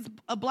 I think it's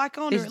a black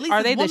owner. At least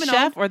are they the chef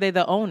owned. or are they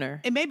the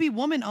owner? It may be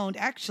woman owned,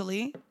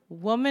 actually.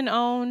 Woman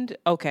owned.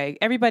 Okay,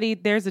 everybody.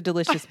 There's a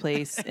delicious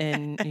place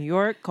in New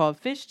York called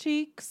Fish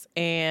Cheeks,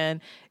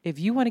 and if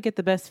you want to get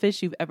the best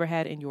fish you've ever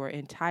had in your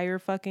entire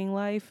fucking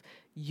life,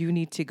 you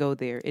need to go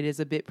there. It is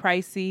a bit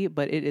pricey,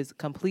 but it is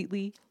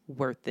completely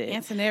worth it.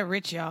 Antoinette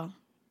rich, y'all.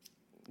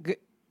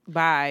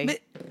 Bye.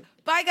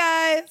 Bye,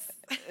 guys.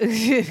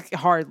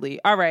 Hardly.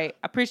 All right.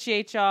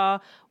 Appreciate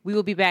y'all. We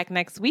will be back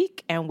next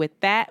week. And with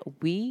that,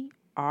 we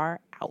are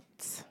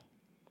out.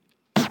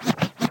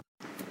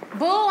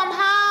 Boo, I'm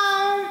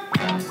home.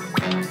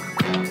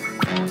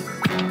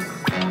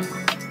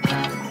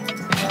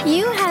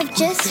 You have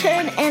just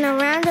heard an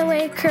Around the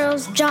Way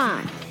Curls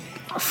John.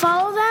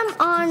 Follow them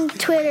on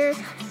Twitter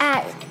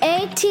at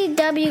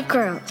ATW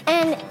Curls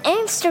and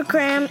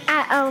Instagram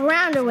at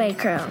Around the Way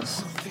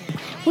Curls.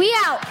 We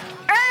out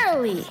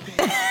early.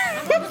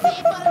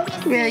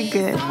 Very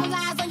good.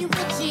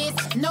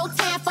 No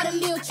time for the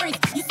little tricks.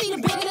 You see, the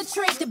bigger the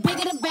trick, the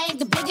bigger the bank,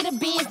 the bigger the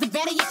biz, the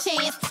better your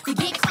chance to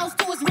get close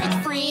to his rich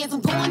friends.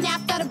 I'm going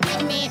after the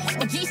big man.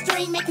 But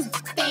G-string make his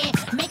stand,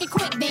 make it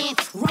quick then.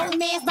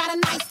 Romance by the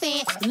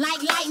nightstand,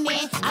 like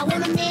lightning. I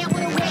want a man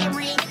with a red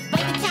ring,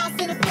 bank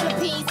accounts in the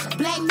Philippines.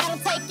 Black metal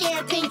take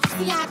everything.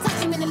 See how I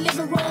touch him in the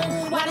living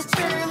room while it's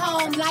churn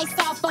home. Lights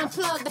off,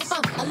 unplug the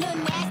funk. A little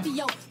nasty,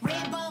 yo.